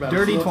on your acrobatics,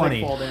 Dirty you'll take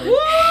 20. fall damage.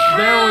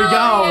 There we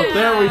go.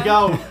 There we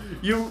go.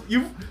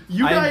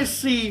 You I- guys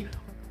see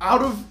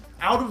out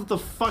of the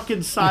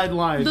fucking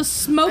sideline The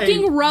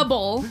smoking a-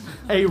 rubble.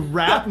 a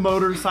rat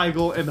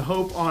motorcycle and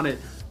Hope on it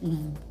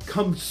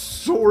come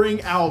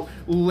soaring out,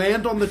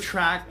 land on the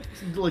track,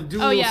 like do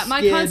a Oh little yeah, my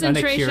skid.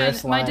 concentration, Akira my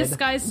slide.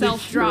 disguise The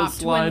self Akira dropped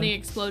slide. when the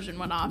explosion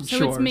went off. So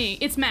Sure. it's me.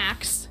 It's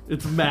Max.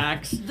 It's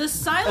Max. The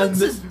silence And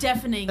the- is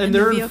deafening. And the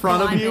they're in vehicle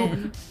front of I'm you.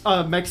 in.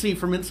 Mexi,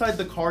 from inside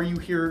the car, you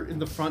hear in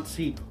the front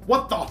seat,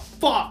 "What the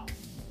fuck?"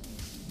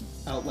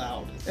 out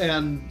loud.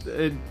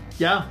 And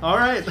yeah, all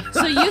right.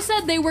 So you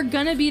said they were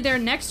gonna be there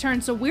next turn,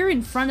 so we're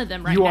in front of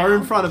them right You now. are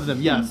in front of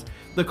them, yes.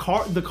 The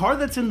car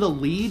that's in the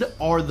lead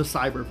are the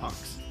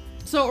cyberpunks.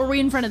 So are we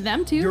in front of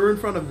them too? You're in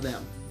front of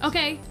them.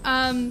 Okay.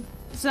 So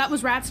that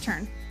was Rat's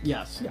turn.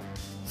 Yes.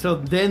 So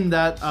then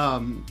that,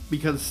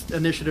 because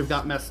initiative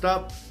got messed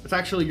up, it's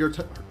actually your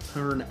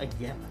turn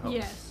again. Hope.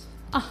 Yes.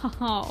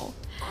 Oh.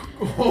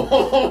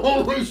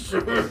 Holy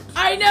shit.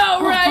 I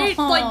know, right?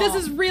 Like this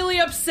is really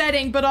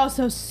upsetting, but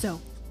also so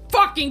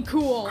fucking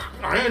cool.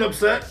 I ain't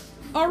upset.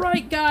 All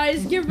right,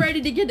 guys, get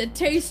ready to get a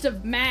taste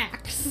of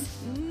Max.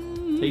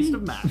 Taste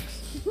of Max.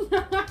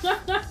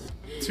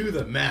 To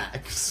the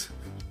max.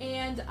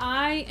 And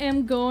I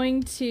am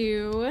going to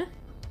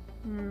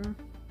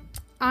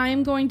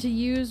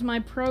use my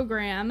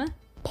program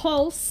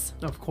Pulse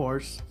Of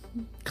course.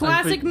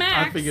 Classic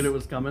Max. I figured it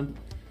was coming.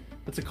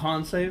 It's a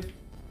con save.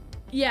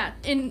 Yeah,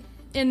 in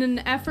an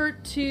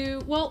effort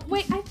to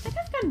wait, I think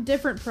I've got a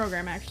different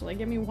program actually.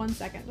 Give me 1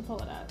 second to pull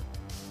it up.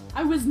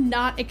 I was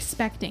not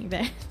expecting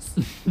this.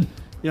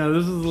 Yeah,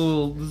 this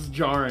is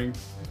jarring.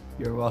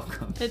 You're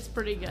welcome. It's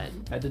pretty good.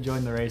 Had to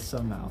join the race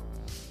somehow.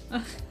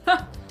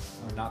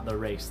 Or not the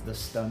race, the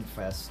stunt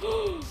fest.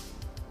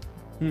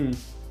 Okay,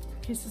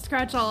 so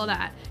scratch all of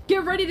that.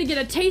 Get ready to get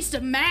a taste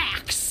of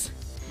Max.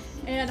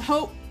 And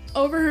Hope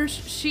over her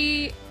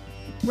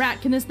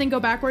Rat, can this thing go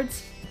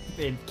backwards?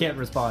 It can't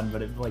respond,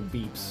 but it like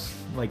beeps.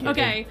 Like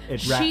Okay,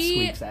 it rat she-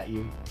 squeaks at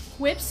you.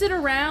 Whips it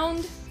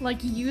around, like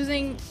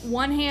using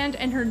one hand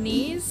and her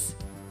knees,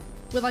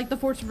 with like the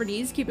force of her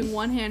knees, keeping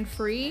one hand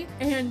free,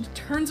 and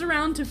turns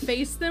around to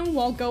face them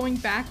while going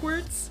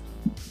backwards.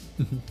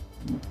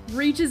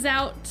 Reaches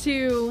out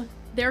to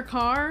their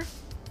car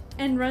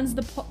and runs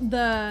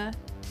the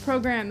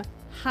program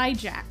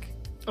Hijack.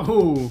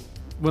 Oh,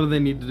 what do they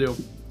need to do?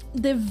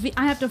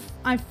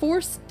 I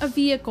force a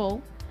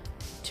vehicle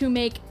to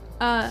make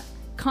a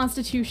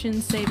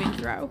Constitution saving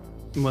throw.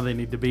 What do they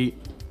need to beat?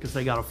 Because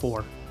they got a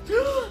 4.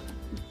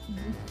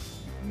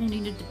 They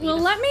needed to beat Well,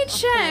 a- let me a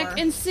check 4.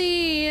 and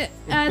see.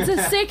 It's a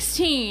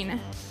 16.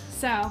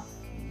 So,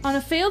 on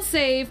a failed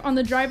save, on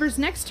the driver's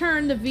next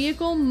turn, the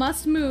vehicle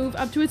must move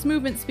up to its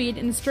movement speed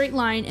in a straight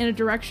line in a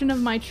direction of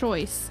my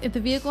choice. If the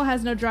vehicle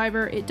has no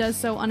driver, it does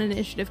so on an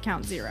initiative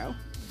count 0.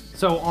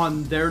 So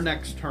on their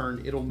next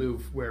turn, it'll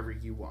move wherever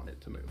you want it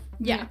to move.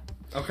 Yeah.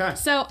 Okay.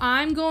 So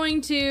I'm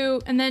going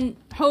to, and then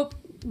Hope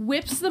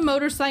whips the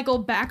motorcycle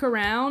back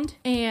around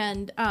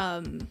and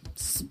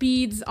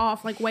speeds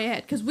off like way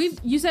ahead. Because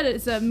you said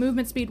it's a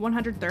movement speed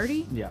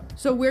 130? Yeah.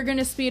 So we're going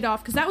to speed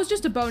off, because that was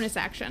just a bonus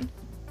action.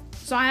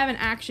 So I have an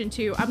action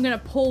too. I'm going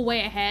to pull way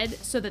ahead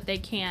so that they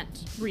can't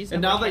reasonably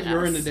And now that hit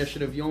you're in us.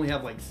 initiative, you only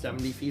have like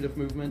 70 feet of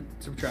movement,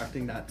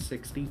 subtracting that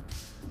 60.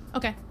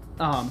 Okay.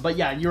 But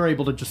yeah, you're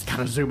able to just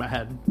kind of zoom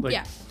ahead. Like,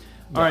 Yeah.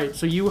 All right,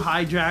 so you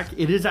hijack.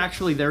 It is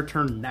actually their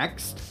turn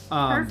next.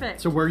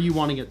 Perfect. So where are you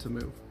wanting it to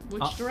move?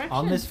 Which direction?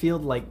 On this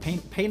field, like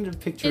paint a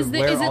picture is of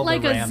where all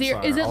like the a ramps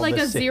are. is it all like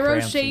the a sick zero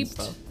ramps and shaped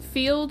stuff.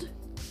 field?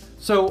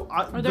 So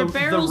Are there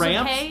barrels the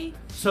ramps, of hay?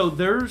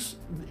 So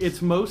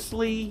it's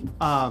mostly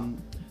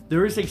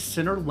there is a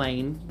center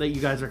lane that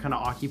you guys are kind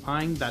of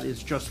occupying that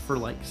is just for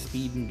like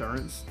speed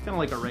endurance, kind of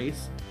like a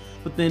race.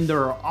 But then there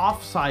are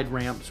offside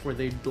ramps where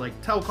they like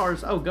tell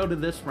cars, oh, go to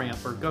this ramp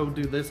or go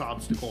do this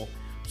obstacle.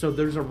 So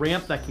there's a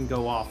ramp that can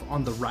go off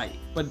on the right,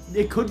 but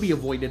it could be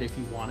avoided if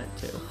you wanted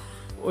to.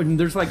 And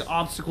there's like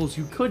obstacles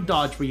you could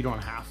dodge, but you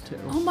don't have to.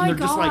 Oh my and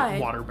they're just like God.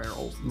 water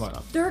barrels and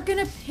stuff. They're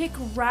gonna pick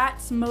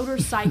Rat's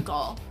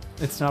motorcycle.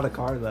 It's not a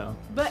car though.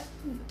 But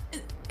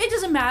it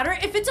doesn't matter.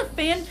 If it's a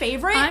fan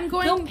favorite,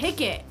 they'll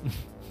pick it.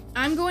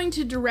 I'm going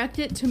to direct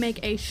it to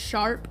make a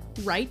sharp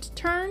right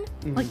turn,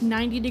 like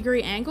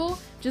 90-degree angle,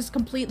 just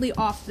completely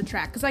off the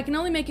track. Because I can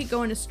only make it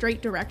go in a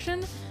straight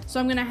direction.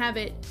 So I'm going to have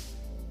it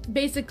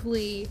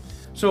basically...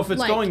 So if it's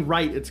like- going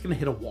right, it's going to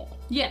hit a wall.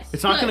 Yes.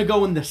 It's not going to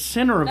go in the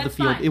center of the That's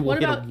field. fine. It will What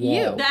hit a about wall.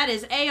 you? That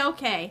is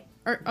A-okay.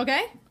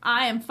 Okay?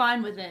 I am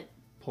fine with it.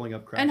 Pulling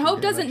up crap. And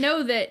Hope doesn't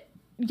know that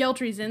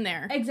Geltry's in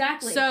there.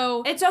 Exactly.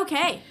 So It's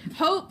okay.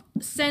 Hope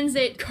sends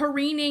it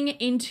careening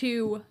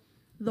into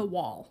the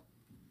wall.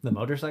 The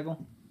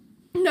motorcycle?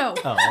 No.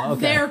 Oh,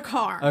 okay. Their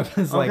car. I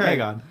was like, Okay.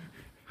 hang on.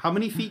 How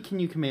many feet can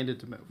you command it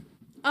to move?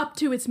 Up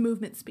to its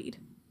movement speed.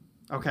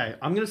 Okay,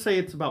 I'm going to say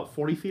it's about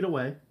 40 feet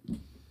away.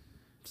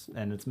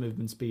 And its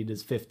movement speed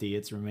is 50.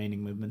 Its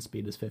remaining movement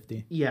speed is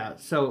 50. Yeah,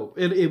 so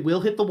it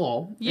will hit the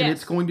wall. Yes. And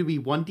it's going to be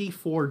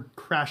 1d4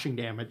 crashing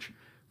damage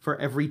for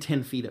every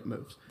 10 feet it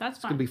moves. That's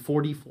It's going to be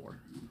 4d4,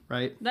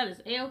 right? That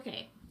is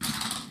A-okay.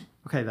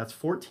 Okay, that's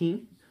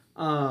 14.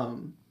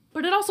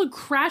 But it also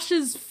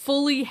crashes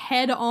fully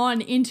head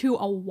on into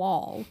a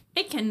wall.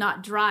 It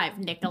cannot drive,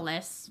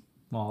 Nicholas.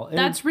 Well,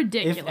 That's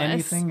ridiculous. If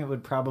anything, it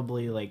would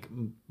probably like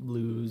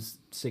lose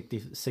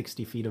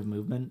 60 feet of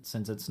movement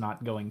since it's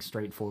not going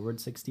straight forward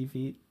 60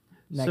 feet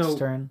next So-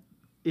 turn.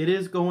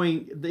 It's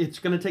going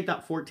to take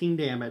that 14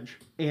 damage,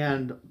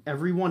 and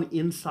everyone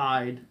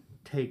inside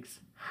takes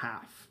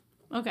half.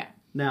 Okay.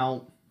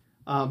 Now,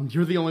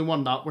 you're the only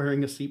one not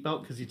wearing a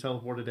seatbelt because you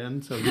teleported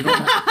in, so you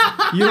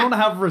don't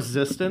have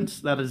resistance.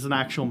 That is an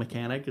actual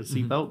mechanic, is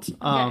seatbelts.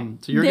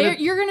 So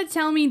You're gonna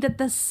tell me that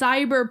the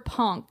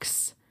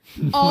cyberpunks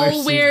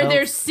all wear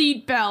their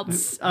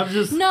seatbelts. I'm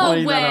just No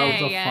pointing that out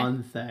as way. a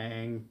fun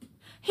thing.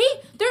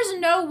 There's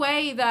no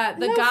way that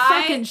the No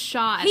guy fucking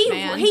shot, he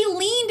man. he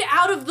leaned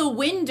out of the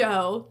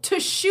window to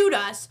shoot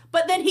us,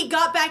 but then he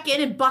got back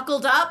in and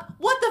buckled up.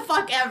 What the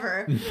fuck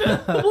ever?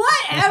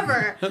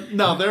 Whatever.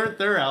 No,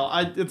 they're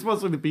out. It's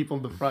mostly the people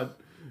in the front.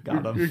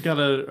 Got 'em. You're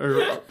gonna,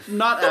 or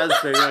not as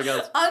big, I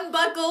guess.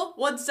 Unbuckle.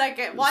 1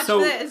 second. Watch So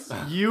this.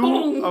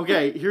 you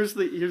okay? Here's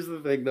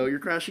the thing though. You're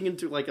crashing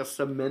into like a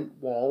cement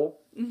wall.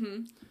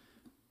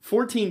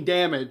 14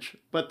 damage,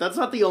 but that's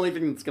not the only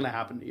thing that's gonna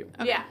happen to you.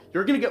 Yeah,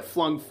 You're gonna get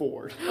flung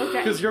forward. Okay.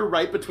 Because you're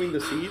right between the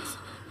seats.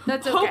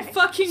 that's Hope okay.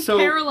 fucking So-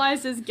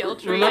 paralyzes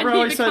Geltry Remember and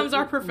how he I said? becomes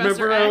our Professor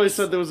Remember how I X.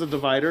 said there was a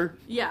divider?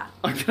 Yeah.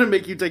 I'm gonna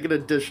make you take an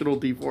additional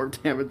D4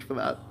 damage for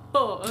that.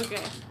 Oh,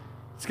 okay.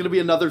 It's gonna be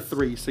another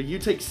 3, so you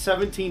take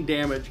 17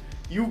 damage.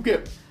 You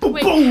get boom,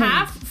 Wait, boom,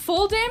 half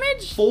full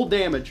damage? full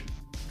damage,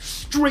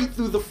 straight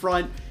through the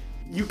front.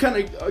 You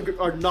kind of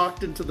are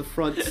knocked into the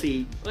front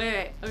seat.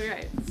 Wait.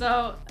 Okay.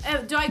 So,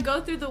 do I go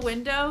through the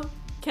window?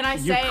 Can I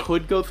You say?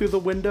 could go through the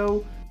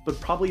window,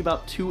 but probably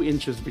about 2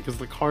 inches because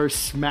the car is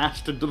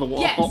smashed into the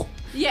wall. Yes,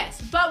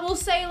 yes, but we'll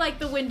say like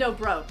the window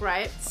broke,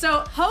 right?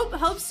 So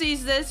Hope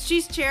sees this.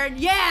 She's cheering,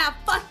 yeah,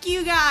 fuck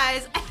you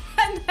guys,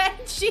 and then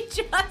she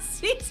just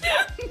sees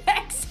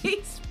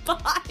Mexi's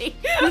body.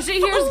 She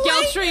hears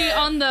Geltry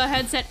on the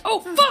headset.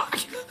 Oh, fuck!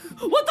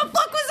 What the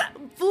fuck was that?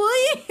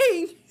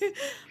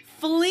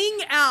 Fling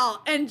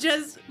out and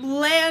just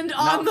land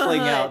on Not the fling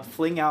hood. out,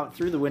 fling out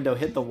through the window,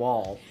 hit the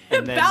wall, It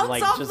and then bounced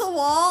like off just the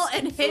wall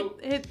and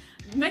hit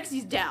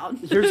Mexi's down.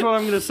 Here's what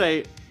I'm gonna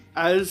say.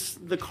 As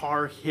the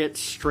car hits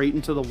straight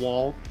into the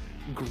wall,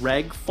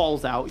 Greg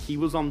falls out. He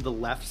was on the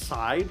left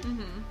side.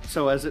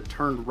 So as it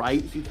turned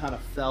right, he kind of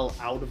fell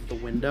out of the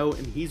window,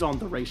 and he's on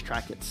the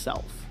racetrack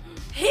itself.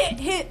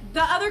 Hit.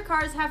 The other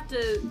cars have to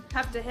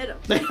hit him.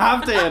 They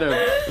have to hit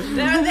him.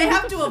 They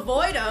have to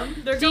avoid him.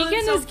 They're going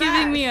Deacon so is giving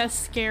fast. me a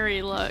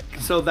scary look.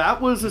 So that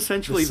was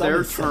essentially The sun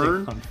their is setting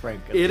turn. on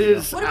Frank, It you know.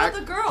 is. What about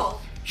the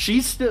girl? She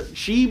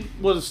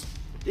was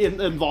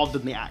involved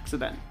in the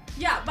accident.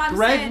 Yeah, but I'm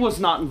Greg saying, was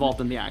not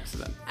involved in the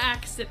accident.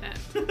 Accident.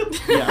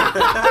 Yeah.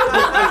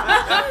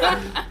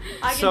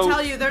 I can so-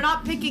 tell you, they're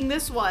not picking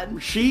this one.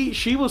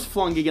 She was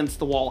flung against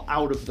the wall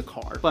out of the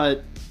car,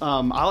 but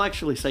I'll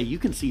actually say you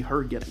can see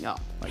her getting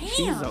up. Like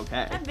she's Damn,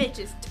 okay. That bitch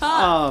is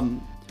tough.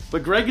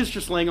 But Greg is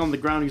just laying on the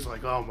ground. He's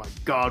like, "Oh my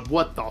god,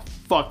 what the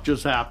fuck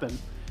just happened?"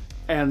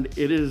 And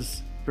it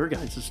is your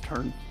guys'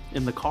 turn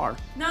in the car.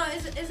 No,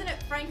 isn't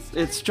it Frank's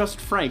turn? It's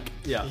just Frank.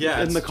 Yeah. Yeah,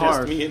 in it's the car.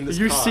 just me in this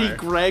you car. see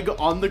Greg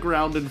on the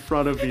ground in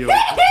front of you. His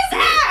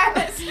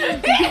ass!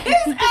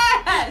 His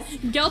ass!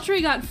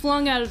 Geltry got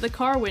flung out of the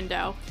car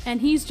window,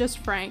 and he's just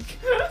Frank.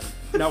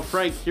 Now,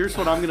 Frank, here's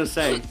what I'm going to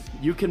say.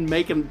 You can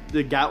make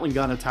the Gatling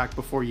gun attack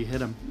before you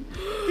hit him.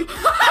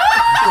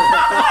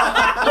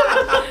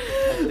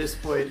 At this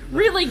point,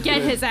 Really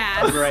get his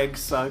ass. Greg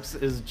Sucks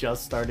is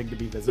just starting to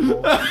be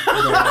visible.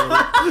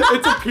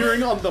 It's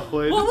appearing on the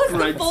hood. What was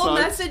Greg the full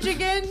sucks. message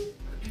again?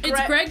 It's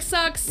Greg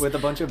Sucks. With a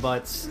bunch of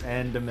butts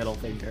and a middle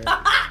finger.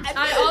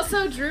 I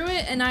also drew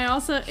it, and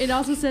it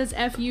also says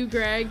 "F you,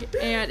 Greg,"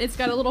 and it's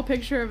got a little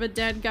picture of a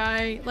dead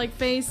guy like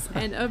face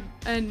and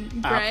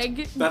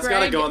Greg. That's Greg,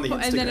 gotta go on the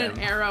and then an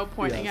Instagram. arrow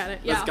pointing Yes. at it.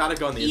 Yeah. That's gotta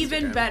go on the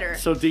Even Instagram. better.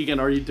 So, Deegan,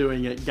 are you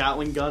doing it?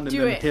 Gatling gun and Do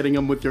then it. hitting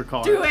him with your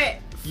car. Do it.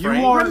 You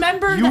Frank, are,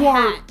 remember you the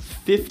are hat.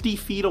 50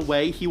 feet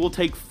away. He will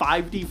take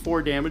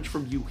 5d4 damage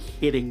from you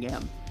hitting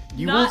him.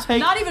 You will Not, take.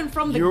 not even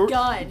from the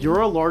gun. You're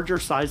a larger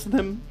size than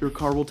him. Your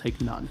car will take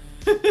none.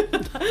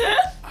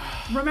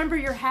 Remember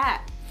your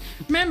hat.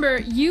 Remember,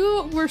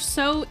 you were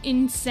so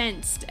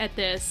incensed at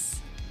this.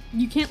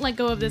 You can't let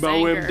go of this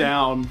Mow anger. him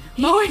down.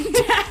 Mow him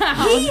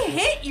down. He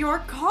hit your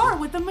car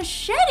with a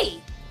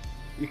machete.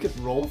 You could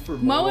roll for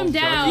Mow him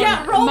down.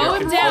 Yeah, roll Mow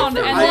for him it. down,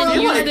 and I then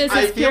feel use like, this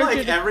I as feel character.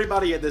 like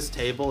everybody at this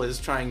table is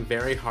trying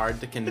very hard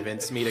to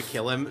convince me to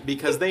kill him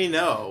because they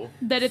know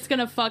that it's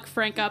gonna fuck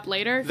Frank up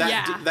later. that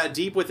Yeah. that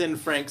deep within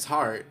Frank's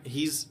heart,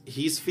 he's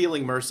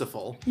feeling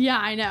merciful. Yeah,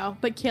 I know,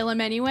 but kill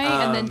him anyway,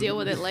 and then deal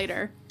with it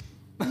later.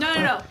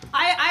 No.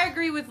 I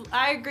agree with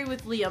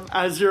Liam.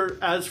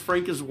 As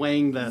Frank is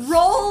weighing this.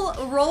 Roll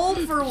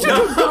for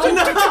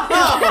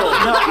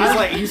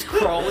He's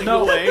crawling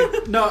away.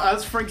 No,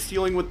 as Frank's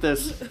dealing with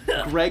this,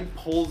 Greg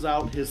pulls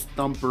out his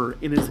thumper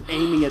and is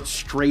aiming it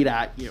straight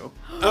at you.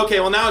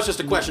 Okay, well now it's just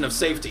a question of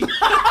safety. Frank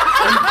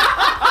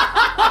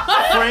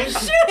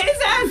Shoot his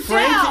ass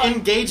Frank down.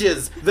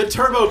 engages the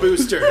turbo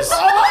boosters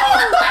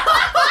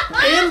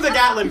and the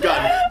Gatling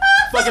gun.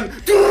 Fucking.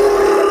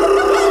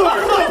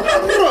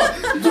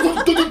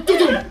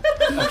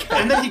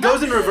 And then he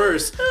goes in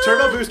reverse.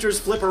 Turbo boosters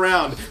flip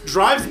around,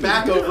 drives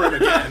back over him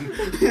again.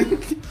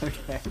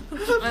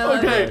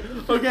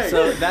 Okay.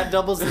 So that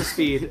doubles the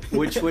speed,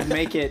 which would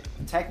make it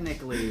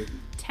technically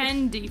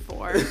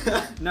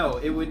 10d4. no.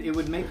 It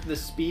would make the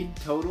speed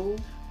total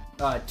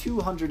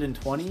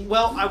 220.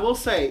 Well, I will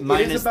say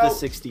Minus it is about the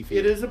 60 feet.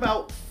 It is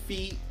about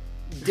feet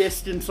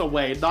distance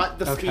away, not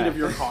the speed Okay. of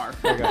your car.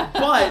 Okay.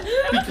 But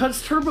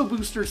because turbo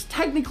boosters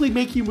technically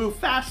make you move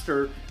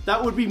faster,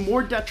 that would be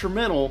more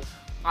detrimental.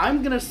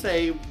 I'm gonna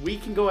say we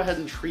can go ahead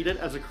and treat it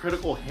as a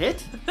critical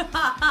hit.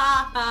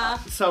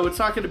 So it's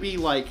not gonna be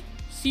like.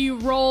 So you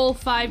roll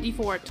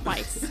 5d4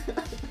 twice. Do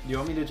you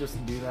want me to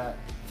just do that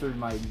through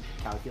my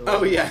calculator?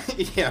 Oh yeah,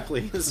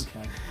 please.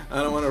 Okay.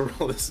 I don't want to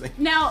roll this thing.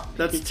 Now,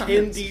 That's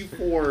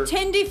 10d4.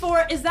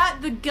 10d4, is that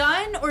the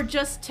gun or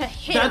just to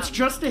hit That's him?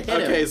 just to hit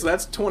him. Okay, so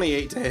that's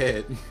 28 to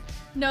hit.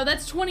 No,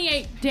 that's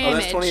 28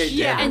 damage. 28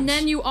 Yeah. damage. And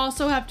then you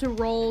also have to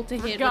roll to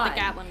hit with gun. the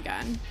Gatling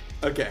gun.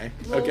 Okay,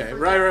 Roll okay, for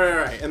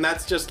right. And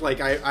that's just like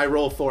I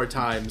roll 4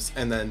 times,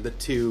 and then the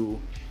 2,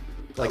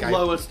 like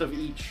Lowest of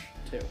each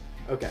two.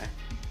 Okay,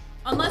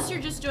 Unless you're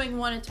just doing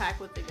one attack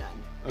with the gun.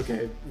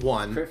 okay,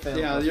 1. Crit fail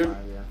Yeah, plus you're- 5,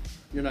 yeah.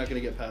 You're not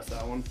gonna get past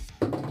that one.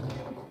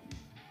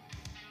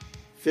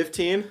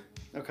 15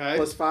 Okay.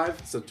 plus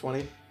 5, so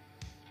 20.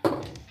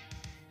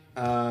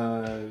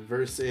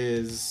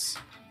 Versus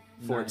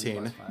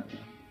 14. 9 plus 5, yeah.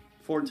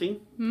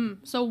 14.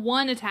 So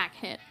one attack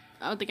hit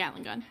with the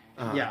Gatling gun.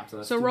 Yeah.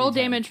 that's So roll 2d10.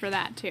 damage for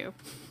that too.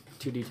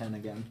 2d10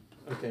 again.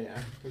 Okay,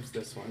 yeah. Who's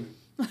this one?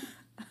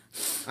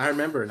 I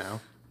remember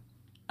now.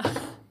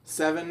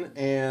 7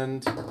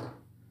 and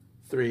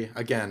 3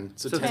 again.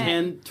 So, So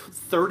 10.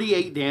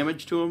 38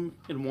 damage to him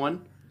in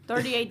one.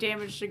 38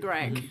 damage to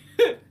Greg.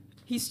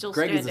 He's still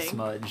Greg standing. is a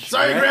smudge.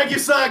 Sorry, Greg, you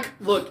suck.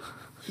 Look,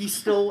 he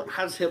still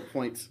has hit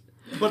points,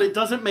 but it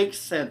doesn't make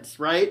sense,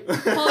 right? Hold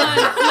on,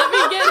 let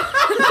me get.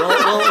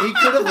 well, he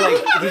could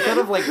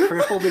have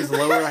crippled his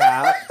lower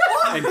half,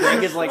 and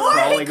Greg is Or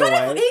crawling he could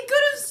have away.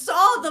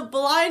 saw the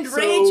blind So-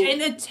 rage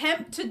and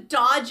attempt to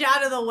dodge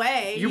out of the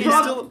way. You you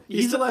brought- know?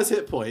 He still has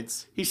hit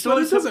points. He still But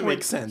has it doesn't hit make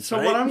points. sense, So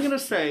right? what I'm gonna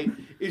say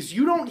is,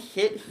 you don't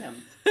hit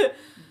him.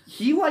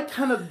 He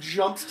kind of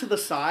jumps to the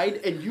side,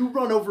 and you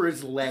run over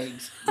his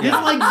legs. His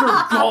legs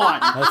are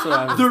gone. That's what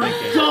I was They're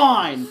thinking.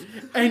 gone.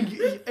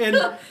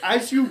 And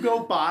as you go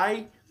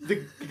by,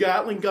 the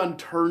Gatling gun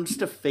turns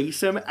to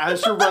face him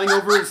as you're running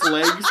over his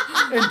legs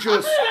and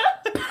just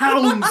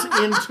pounds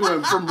into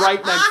him from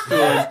right next to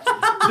him.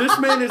 This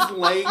man is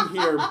laying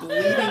here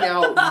bleeding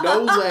out,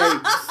 no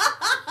legs.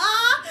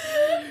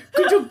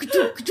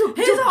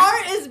 His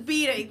heart is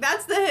beating.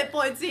 That's the hit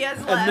points he has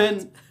left. And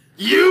then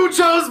You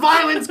chose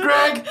violence,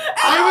 Greg!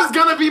 I was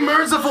gonna be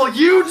merciful.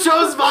 You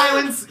chose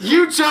violence.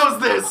 You chose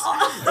this.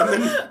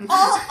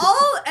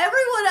 all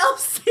everyone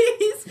else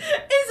sees is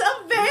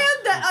a van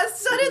that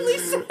suddenly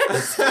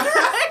says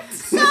Greg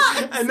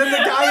sucks. And then the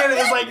guy in it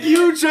is like,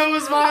 you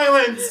chose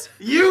violence.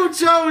 You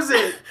chose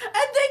it.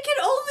 And they can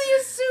only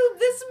assume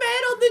this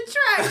man on the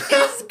track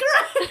is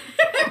Greg.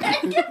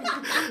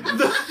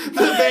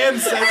 The van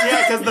says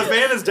Yeah, because the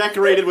van is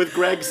decorated with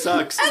Greg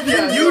sucks.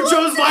 You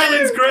chose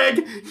violence,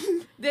 Greg!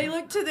 They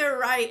look to their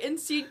right and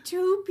see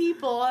 2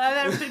 people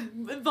that have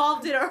been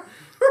involved in a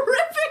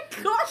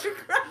horrific car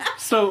crash.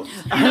 So,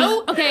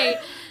 No, okay,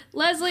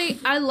 Leslie,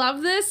 I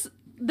love this.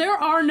 There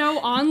are no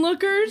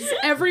onlookers.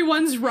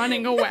 Everyone's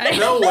running away.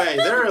 No way.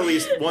 There are at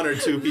least 1 or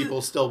 2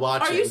 people still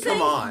watching. Are you saying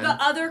Come on. the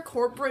other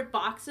corporate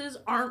boxes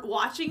aren't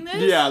watching this?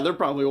 yeah, they're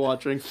probably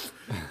watching.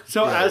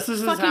 So as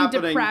this is Fucking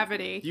happening,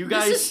 depravity. you This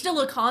guys is still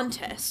a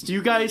contest.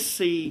 you guys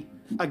see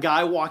a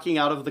guy walking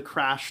out of the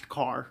crashed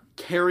car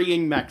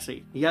carrying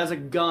Mexi. He has a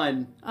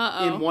gun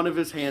in one of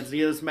his hands.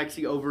 He has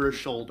Mexi over his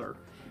shoulder,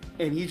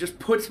 and he just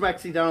puts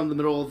Mexi down in the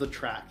middle of the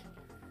track.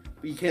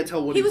 But you can't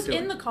tell what He he's was doing.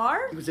 in the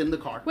car? He was in the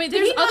car. Wait, Did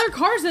there's he not- other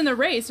cars in the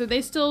race. Are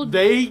they still...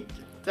 They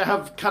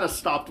have kind of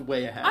stopped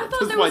way ahead. I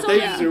thought That's there why was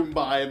they only- zoom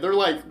by and they're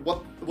like,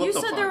 what You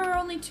the said fuck? there were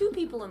only 2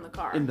 people in the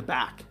car. In the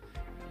back.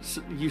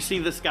 So you see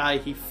this guy,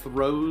 he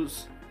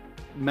throws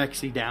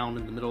Mexi down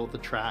in the middle of the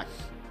track,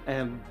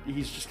 and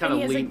he's just kind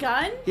And of he has a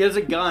gun? He has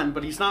a gun,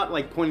 but he's not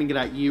like pointing it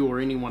at you or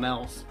anyone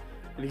else.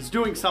 And he's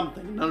doing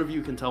something. None of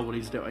you can tell what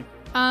he's doing.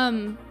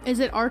 Is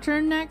it our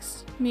turn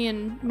next? Me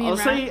and I'll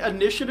Rat? say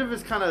initiative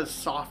is kind of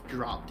soft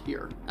dropped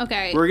here.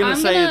 Okay. We're gonna I'm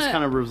say it's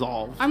kind of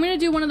resolved. I'm gonna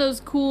do one of those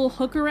cool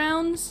hook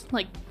arounds,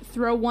 like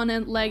throw one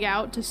leg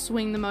out to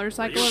swing the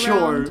motorcycle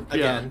around.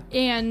 Again.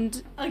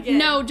 And Again.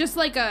 no, just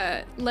like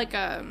a Like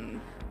a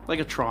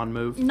Tron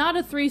move. not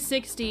a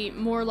 360,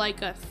 more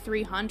like a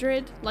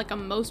 300, like a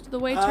most of the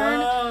way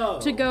turn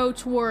to go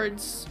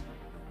towards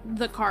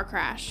the car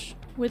crash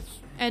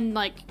and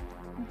like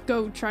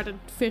go try to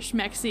fish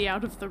Mexi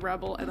out of the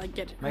rubble and like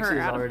get Mexi's her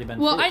out. already been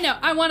Well, I fished. know.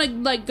 I want to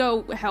like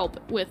go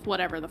help with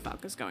whatever the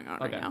fuck is going on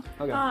right now.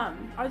 Okay.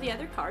 Are the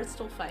other cars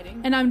still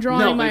fighting? And I'm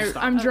drawing No, they've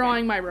stopped. I'm Okay.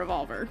 drawing my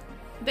revolver.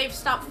 They've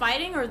stopped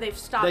fighting, or they've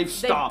stopped? They've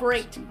stopped. They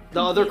braked.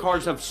 The other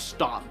cars have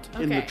stopped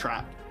in the Okay.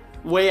 track.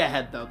 Way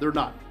ahead though. They're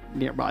not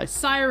nearby.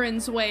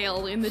 Sirens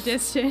wail in the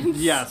distance.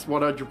 Yes,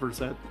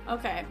 100%.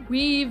 Okay.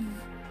 We've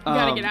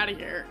got to Um, get out of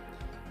here.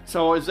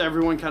 So is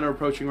everyone kind of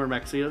approaching where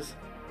Mexi is?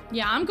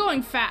 Yeah, I'm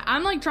going fast.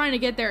 I'm like trying to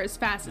get there as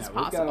fast Yeah, as we've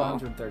got possible.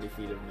 130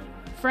 feet of movement.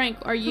 Frank,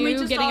 are Can we you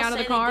just getting all out of the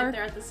say they car? get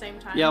there at the same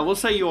time? Yeah, we'll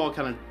say you all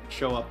kind of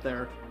show up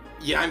there.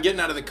 Yeah, I'm getting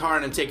out of the car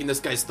and I'm taking this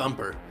guy's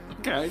thumper.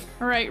 Okay.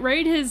 All right,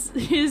 raid his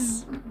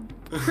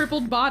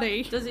crippled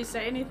body. Does he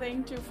say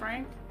anything to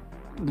Frank?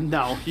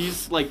 No,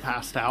 he's like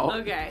passed out.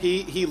 Okay.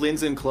 He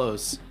leans in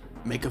close.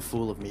 Make a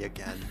fool of me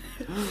again.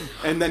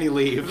 And then he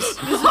leaves.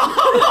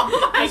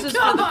 This is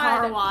for the God.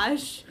 car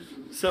wash.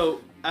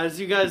 So as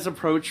you guys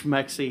approach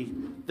Mexi,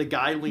 the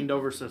guy leaned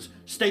over and says,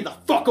 "Stay the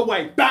fuck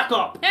away! Back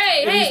up!"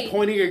 Hey, and hey! he's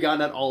pointing a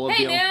gun at all of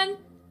Hey, you. man,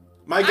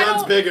 My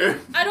gun's don't- bigger.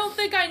 I don't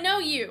think I know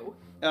you.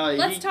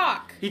 Let's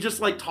talk. He just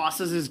like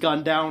tosses his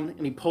gun down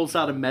and he pulls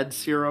out a med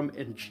serum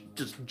and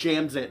just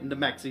jams it into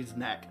Mexi's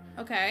neck.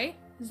 Okay,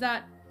 is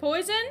that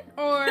poison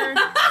or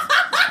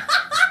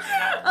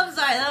I'm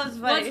sorry, that was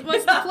funny.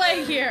 what's the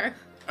play here?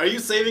 Are you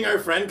saving our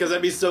friend? Because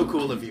that'd be so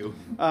cool of you.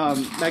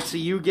 Mexi,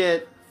 you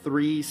get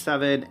 3,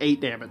 7,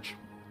 8 damage.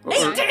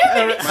 8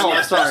 damage! My Help,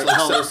 left sorry,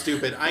 looks so help.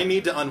 stupid. I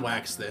need to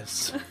unwax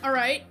this. All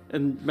right.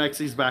 And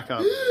Mexi's back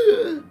up.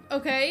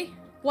 Okay.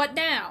 What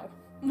now?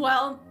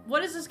 Well,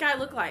 what does this guy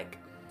look like?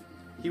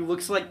 He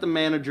looks like the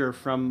manager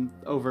from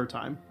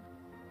Overtime.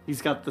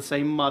 He's got the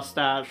same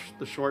mustache,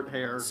 the short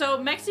hair. So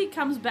Mexi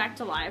comes back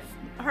to life.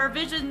 Her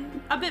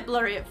vision a bit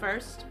blurry at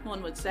first,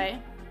 one would say.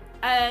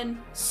 And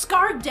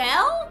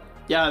Scardell?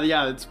 Yeah,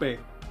 it's me.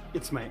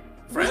 It's me.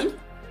 Friend?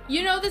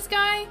 You know this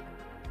guy?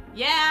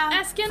 Yeah.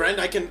 Ask him. Friend,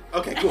 I can...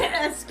 Okay, cool.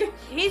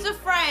 He's a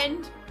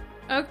friend.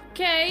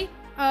 Okay.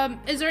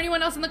 Is there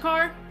anyone else in the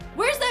car?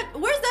 Where's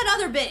that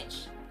other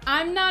bitch?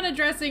 I'm not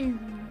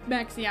addressing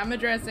Mexi. I'm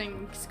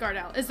addressing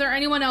Scardell. Is there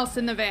anyone else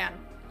in the van?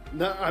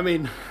 No, I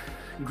mean,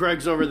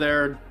 Greg's over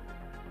there,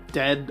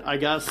 dead, I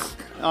guess.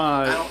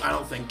 I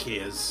don't think he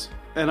is.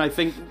 And I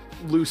think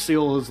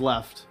Lucille has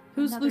left.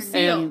 Who's Another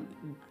Lucille? And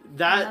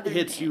that Another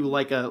hits name. you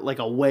like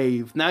a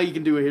wave. Now you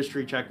can do a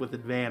history check with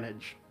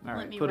advantage. All Let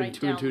right. me Putting write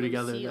 2 and down 2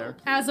 together Lucille. there.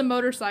 As a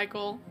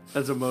motorcycle.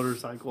 As a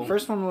motorcycle.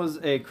 First one was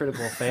a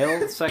critical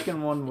fail.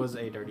 Second one was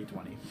a dirty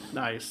 20.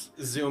 Nice.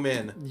 Zoom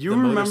in. You the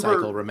remember-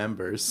 motorcycle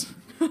remembers.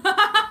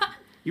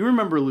 You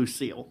remember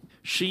Lucille.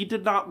 She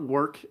did not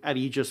work at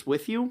Aegis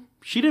with you.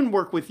 She didn't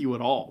work with you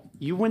at all.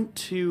 You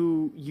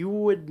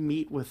would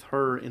meet with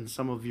her and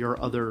some of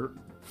your other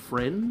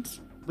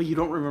friends, but you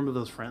don't remember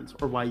those friends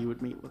or why you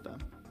would meet with them.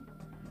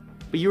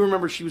 But you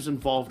remember she was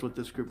involved with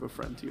this group of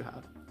friends you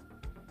had.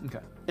 Okay.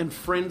 And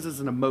friends as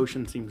an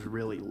emotion seems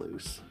really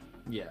loose.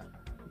 Yeah.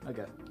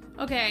 Okay.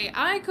 Okay,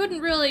 I couldn't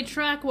really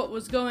track what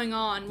was going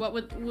on.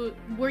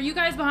 Were you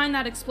guys behind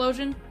that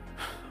explosion?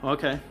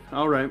 Okay,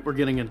 alright, we're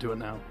getting into it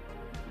now.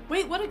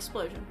 Wait, what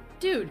explosion?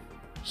 Dude,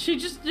 she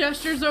just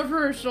gestures over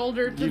her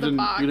shoulder to the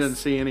box You didn't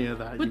see any of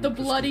that. with You the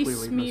just bloody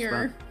completely missed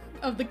smear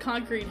of the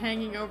concrete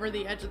hanging over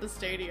the edge of the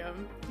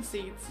stadium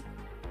seats.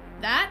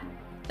 That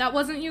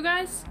wasn't you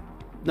guys? that.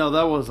 No,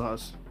 that was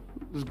us.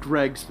 It was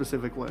Greg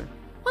specifically.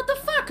 What the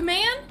fuck,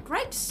 man?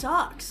 Greg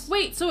sucks.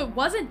 Wait, so it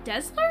wasn't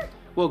Desler?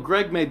 Well,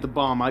 Greg made the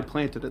bomb. I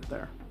planted it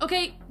there.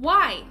 Okay,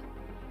 why?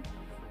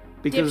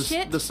 Because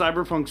Dipshit? the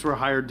cyberpunks were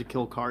hired to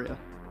kill Karya.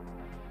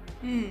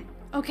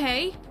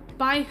 Okay,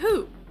 by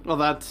who? Well,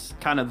 that's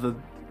kind of the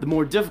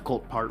more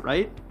difficult part,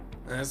 right?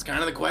 That's kind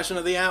of the question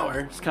of the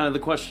hour. It's kind of the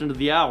question of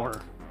the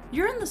hour.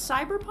 You're in the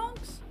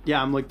cyberpunks?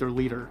 Yeah, I'm like their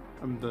leader.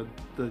 I'm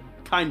the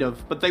kind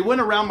of, but they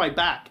went around my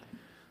back.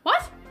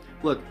 What?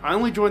 Look, I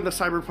only joined the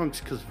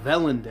cyberpunks because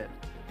Velen did.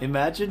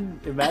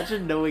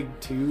 Imagine knowing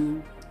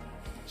 2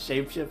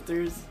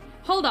 shapeshifters.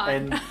 Hold on.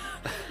 And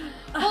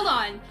Hold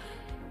on.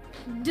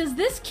 Does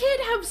this kid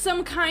have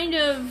some kind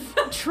of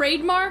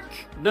trademark?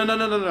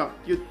 No.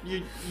 You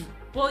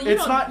Well,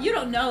 It's not- you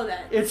don't know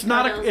that. It's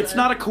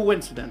not a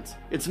coincidence.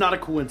 It's not a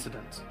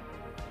coincidence.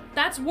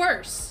 That's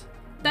worse.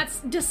 That's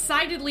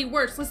decidedly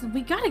worse. Listen,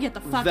 we gotta get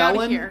the fuck out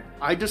of here.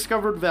 I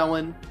discovered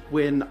Velen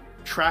when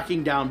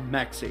tracking down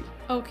Mexi.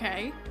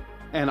 Okay.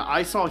 And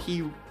I saw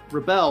he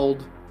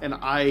rebelled, and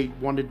I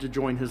wanted to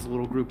join his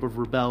little group of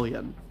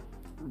rebellious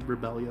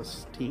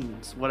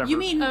teens, whatever. You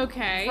mean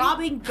Okay.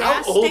 robbing How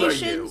gas old are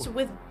stations you?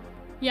 with...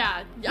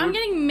 Yeah, I'm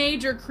getting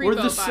major we're creepo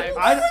the vibes. same-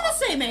 We're the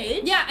same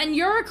age. Yeah, and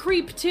you're a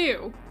creep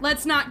too.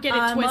 Let's not get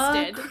it I'm a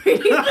twisted.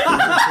 creep.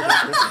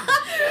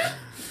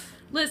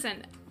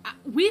 Listen,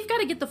 we've got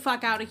to get the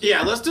fuck out of here.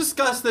 Yeah, let's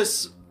discuss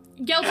this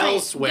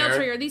elsewhere.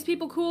 Geltry, are these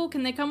people cool?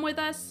 Can they come with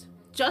us?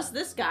 Just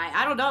this guy.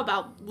 I don't know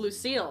about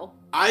Lucille.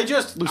 I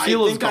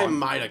Lucille is think I gone.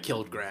 might have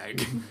killed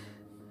Greg.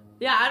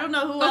 Yeah, I don't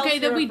know who else. Okay,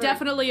 then you're we referring-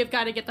 definitely have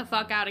got to get the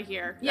fuck out of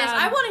here. Yes,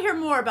 I want to hear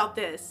more about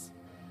this.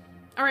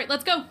 All right,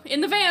 let's go.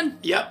 In the van.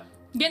 Yep.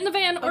 Get in the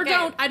van or Okay.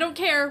 don't. I don't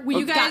care.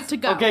 You Okay. guys to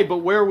go. Okay, but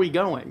where are we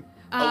going?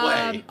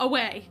 Away.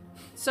 Away.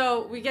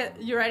 So we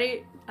get you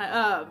ready.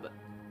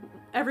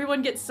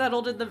 Everyone gets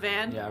settled in the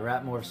van, yeah,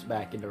 Rat morphs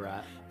back into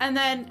Rat. and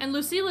then And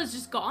Lucille is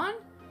just gone?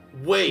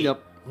 Wait.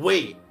 Yep.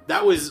 Wait.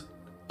 That was...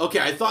 Okay,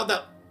 I thought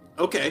that...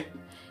 Okay.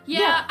 Yeah,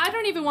 Yeah. I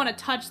don't even want to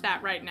touch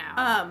that right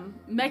now.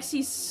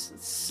 Mexi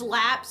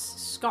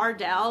slaps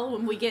Scardell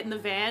when we get in the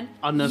van.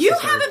 Unnecessary. You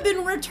haven't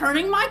been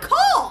returning my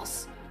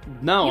calls.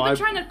 No, You've been I.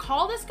 trying to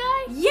call this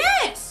guy?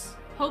 Yes,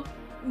 Hope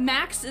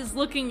Max is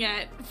looking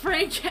at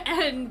Frank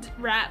and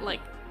Rat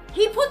like,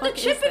 he put the Fuck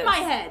chip is in my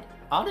this? head.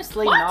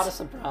 Honestly, What? not a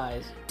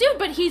surprise. dude,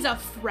 but he's a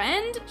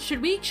friend?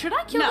 Should I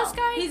kill No, this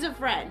guy? he's a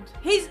friend.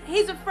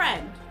 He's a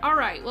friend.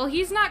 Alright, well,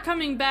 he's not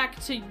coming back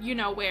to you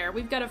know where.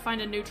 We've got to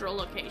find a neutral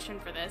location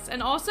for this.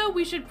 And also,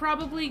 we should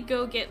probably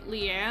go get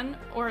Leanne,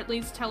 or at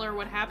least tell her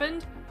what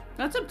happened.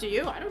 That's up to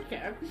you. I don't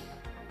care.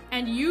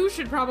 And you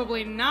should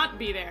probably not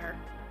be there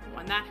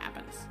when that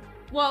happens.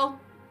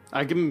 Well,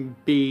 I can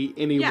be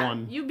yeah,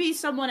 anyone. you be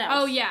someone else.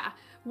 Oh, yeah.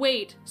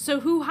 Wait, so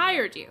who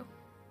hired you?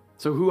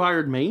 So who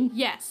hired me?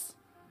 Yes.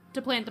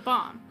 To plant the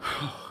bomb.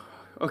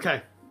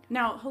 Okay.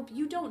 Now, Hope,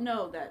 you don't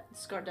know that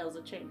Scardell's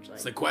a changeling.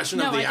 It's the question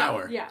No, of the I don't.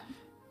 hour. Yeah.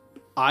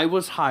 I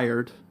was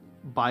hired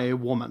by a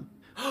woman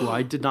who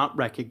I did not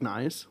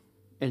recognize,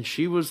 and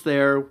she was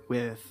there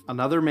with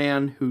another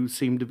man who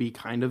seemed to be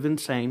kind of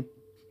insane,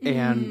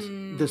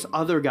 and this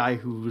other guy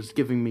who was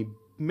giving me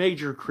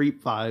major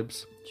creep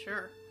vibes.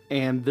 Sure.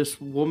 And this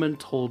woman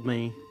told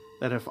me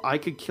that if I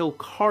could kill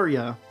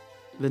Karya,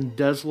 then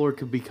Deslor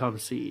could become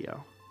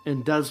CEO.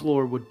 And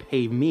Deslor would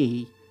pay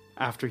me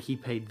after he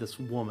paid this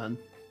woman.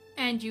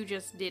 And you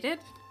just did it?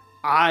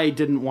 I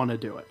didn't want to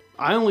do it.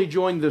 I only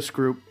joined this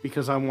group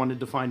because I wanted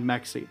to find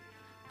Mexi.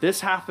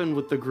 This happened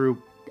with the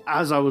group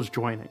as I was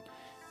joining.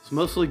 It's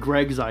mostly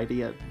Greg's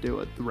idea to do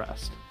it, the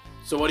rest.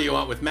 So what do you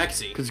want with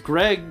Mexi? Because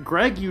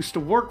Greg used to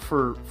work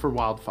for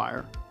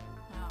Wildfire.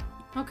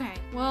 Okay,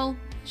 well,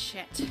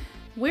 shit.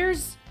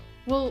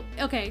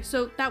 Okay,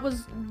 so that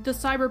was the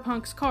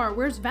Cyberpunk's car.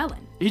 Where's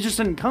Velen? He just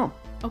didn't come.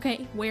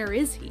 Okay, where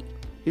is he?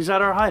 He's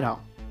at our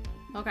hideout.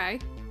 Okay,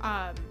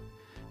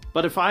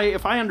 But if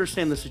I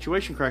understand the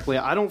situation correctly,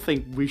 I don't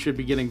think we should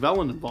be getting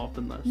Velen involved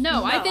in this.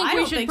 no, I think I we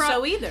don't should think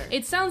so either.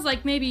 It sounds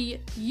like maybe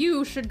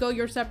you should go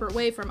your separate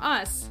way from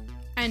us,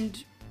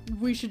 and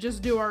we should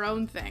just do our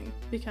own thing,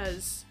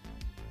 because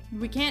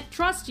we can't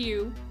trust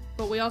you,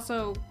 but we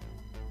also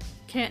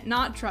can't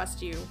not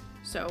trust you,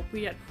 so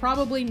we should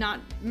probably not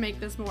make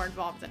this more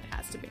involved than it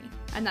has to be.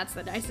 And that's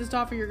the nicest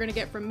offer you're gonna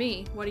get from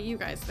me. What do you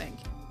guys think?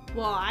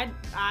 Well,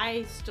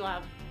 I still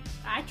have...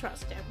 I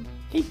trust him.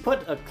 He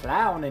put a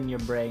clown in your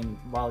brain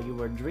while you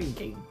were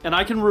drinking. And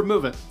I can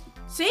remove it.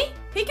 See?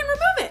 He can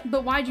remove it.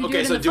 But why'd you do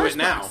Okay, it so in the do first it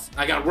now. place?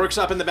 I got a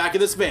workshop in the back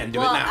of this van. Do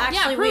it now. Actually,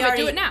 Yeah, prove we it.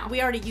 already Do it now.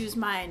 We already used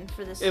mine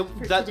for this for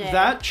today.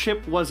 That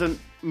chip wasn't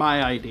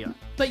my idea.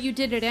 But you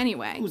did it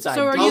anyway. Whose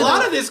So are idea? a you lot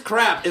the, of this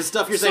crap is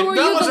stuff you're so saying, are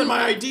that you the- wasn't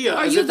my idea.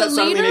 Are As you if the that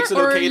suddenly leader, makes it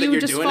or are okay that you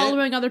you're just doing it.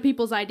 following other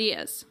people's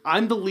ideas?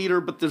 I'm the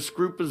leader, but this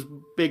group is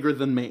bigger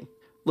than me.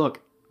 Look,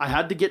 I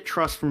had to get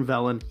trust from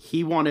Velen.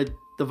 He wanted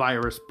the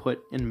virus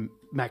put in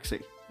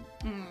Mexi.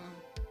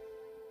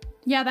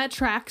 Yeah, that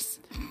tracks.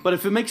 But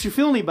if it makes you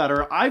feel any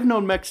better, I've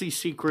known Mexi's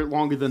secret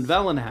longer than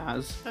Velen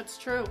has That's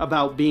true.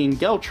 about being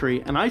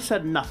Geltry, and I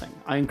said nothing.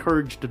 I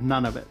encouraged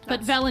none of it.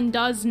 But Velen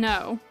does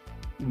know.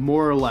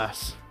 More or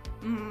less.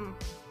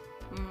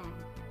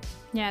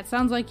 Yeah, it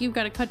sounds like you've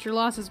got to cut your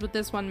losses with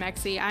this one,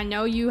 Mexi. I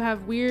know you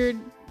have weird,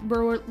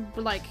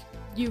 like,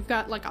 you've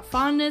got like a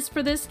fondness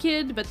for this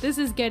kid, but this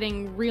is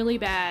getting really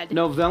bad.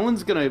 No,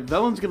 Velen's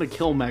gonna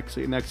kill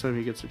Mexi next time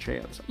he gets a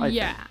chance. I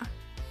think.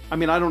 I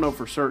mean, I don't know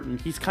for certain.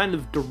 He's kind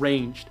of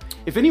deranged.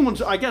 If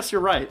anyone's, I guess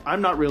you're right.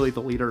 I'm not really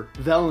the leader.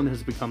 Velen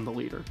has become the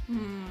leader.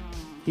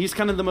 He's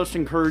kind of the most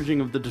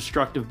encouraging of the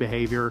destructive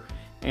behavior,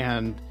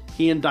 and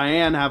he and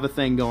Diane have a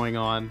thing going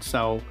on.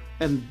 So,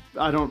 and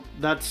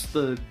that's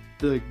the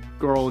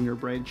girl in your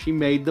brain. She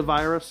made the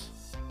virus.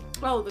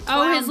 Oh, the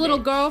clown his little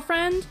bitch.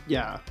 girlfriend?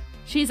 Yeah.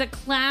 She's a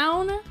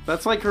clown?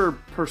 That's like her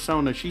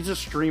persona. She's a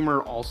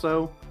streamer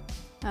also.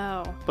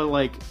 Oh. But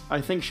like,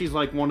 I think she's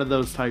like one of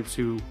those types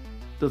who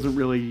doesn't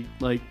really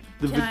like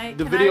the Can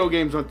video I-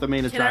 games aren't the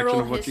main Can I attraction roll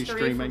of what she's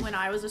history from streaming. when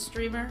I was a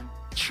streamer?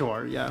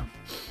 Sure, yeah.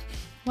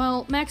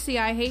 Well, Mexi,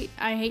 I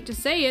hate to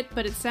say it,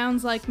 but it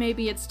sounds like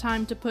maybe it's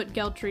time to put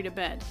Geltry to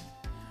bed.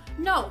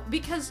 No,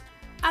 because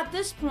at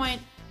this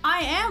point,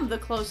 I am the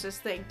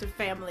closest thing to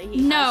family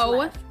he has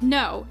left.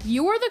 No,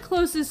 you're the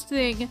closest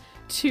thing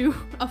to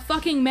a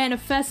fucking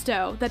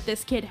manifesto that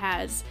this kid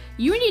has.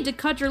 You need to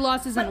cut your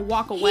losses and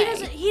walk away.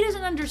 He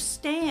doesn't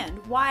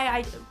understand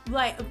why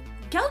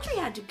Geltry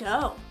had to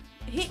go.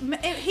 He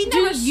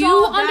never you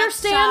saw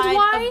understand that side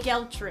why? of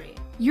Geltry.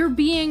 You're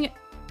being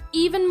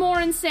even more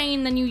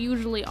insane than you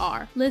usually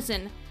are.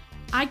 Listen,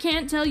 I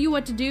can't tell you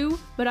what to do,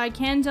 but I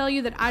can tell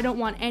you that I don't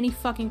want any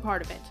fucking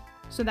part of it.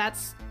 So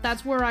that's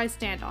where I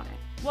stand on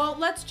it. Well,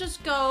 let's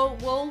just go.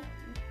 We'll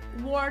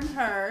warn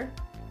her,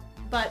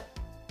 but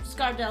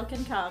Scardell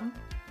can come.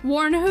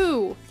 Warn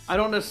who? I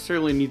don't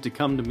necessarily need to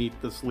come to meet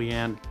this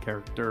Leanne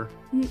character.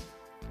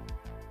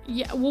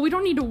 Yeah, well, we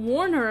don't need to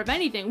warn her of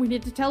anything. We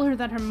need to tell her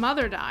that her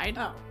mother died.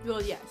 Oh,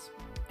 well, yes.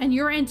 And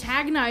you're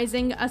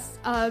antagonizing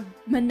a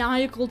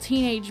maniacal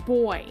teenage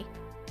boy.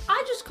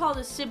 I just call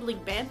this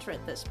sibling banter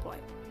at this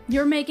point.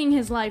 You're making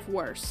his life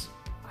worse.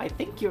 I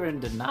think you're in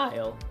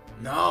denial.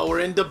 No, we're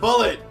into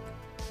bullet.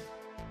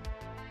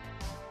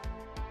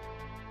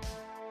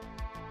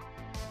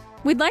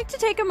 We'd like to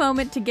take a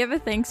moment to give a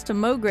thanks to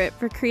Mogrit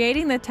for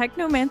creating the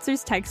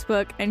Technomancer's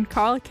textbook and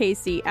Carl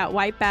Casey at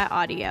White Bat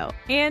Audio,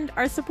 and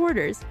our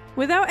supporters.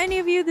 Without any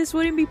of you, this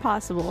wouldn't be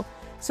possible.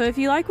 So if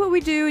you like what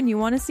we do and you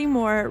want to see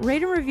more,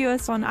 rate and review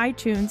us on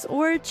iTunes,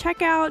 or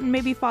check out and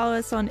maybe follow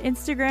us on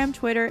Instagram,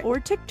 Twitter,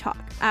 or TikTok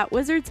at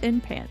Wizards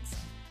in Pants.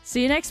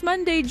 See you next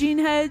Monday,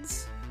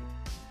 Geneheads!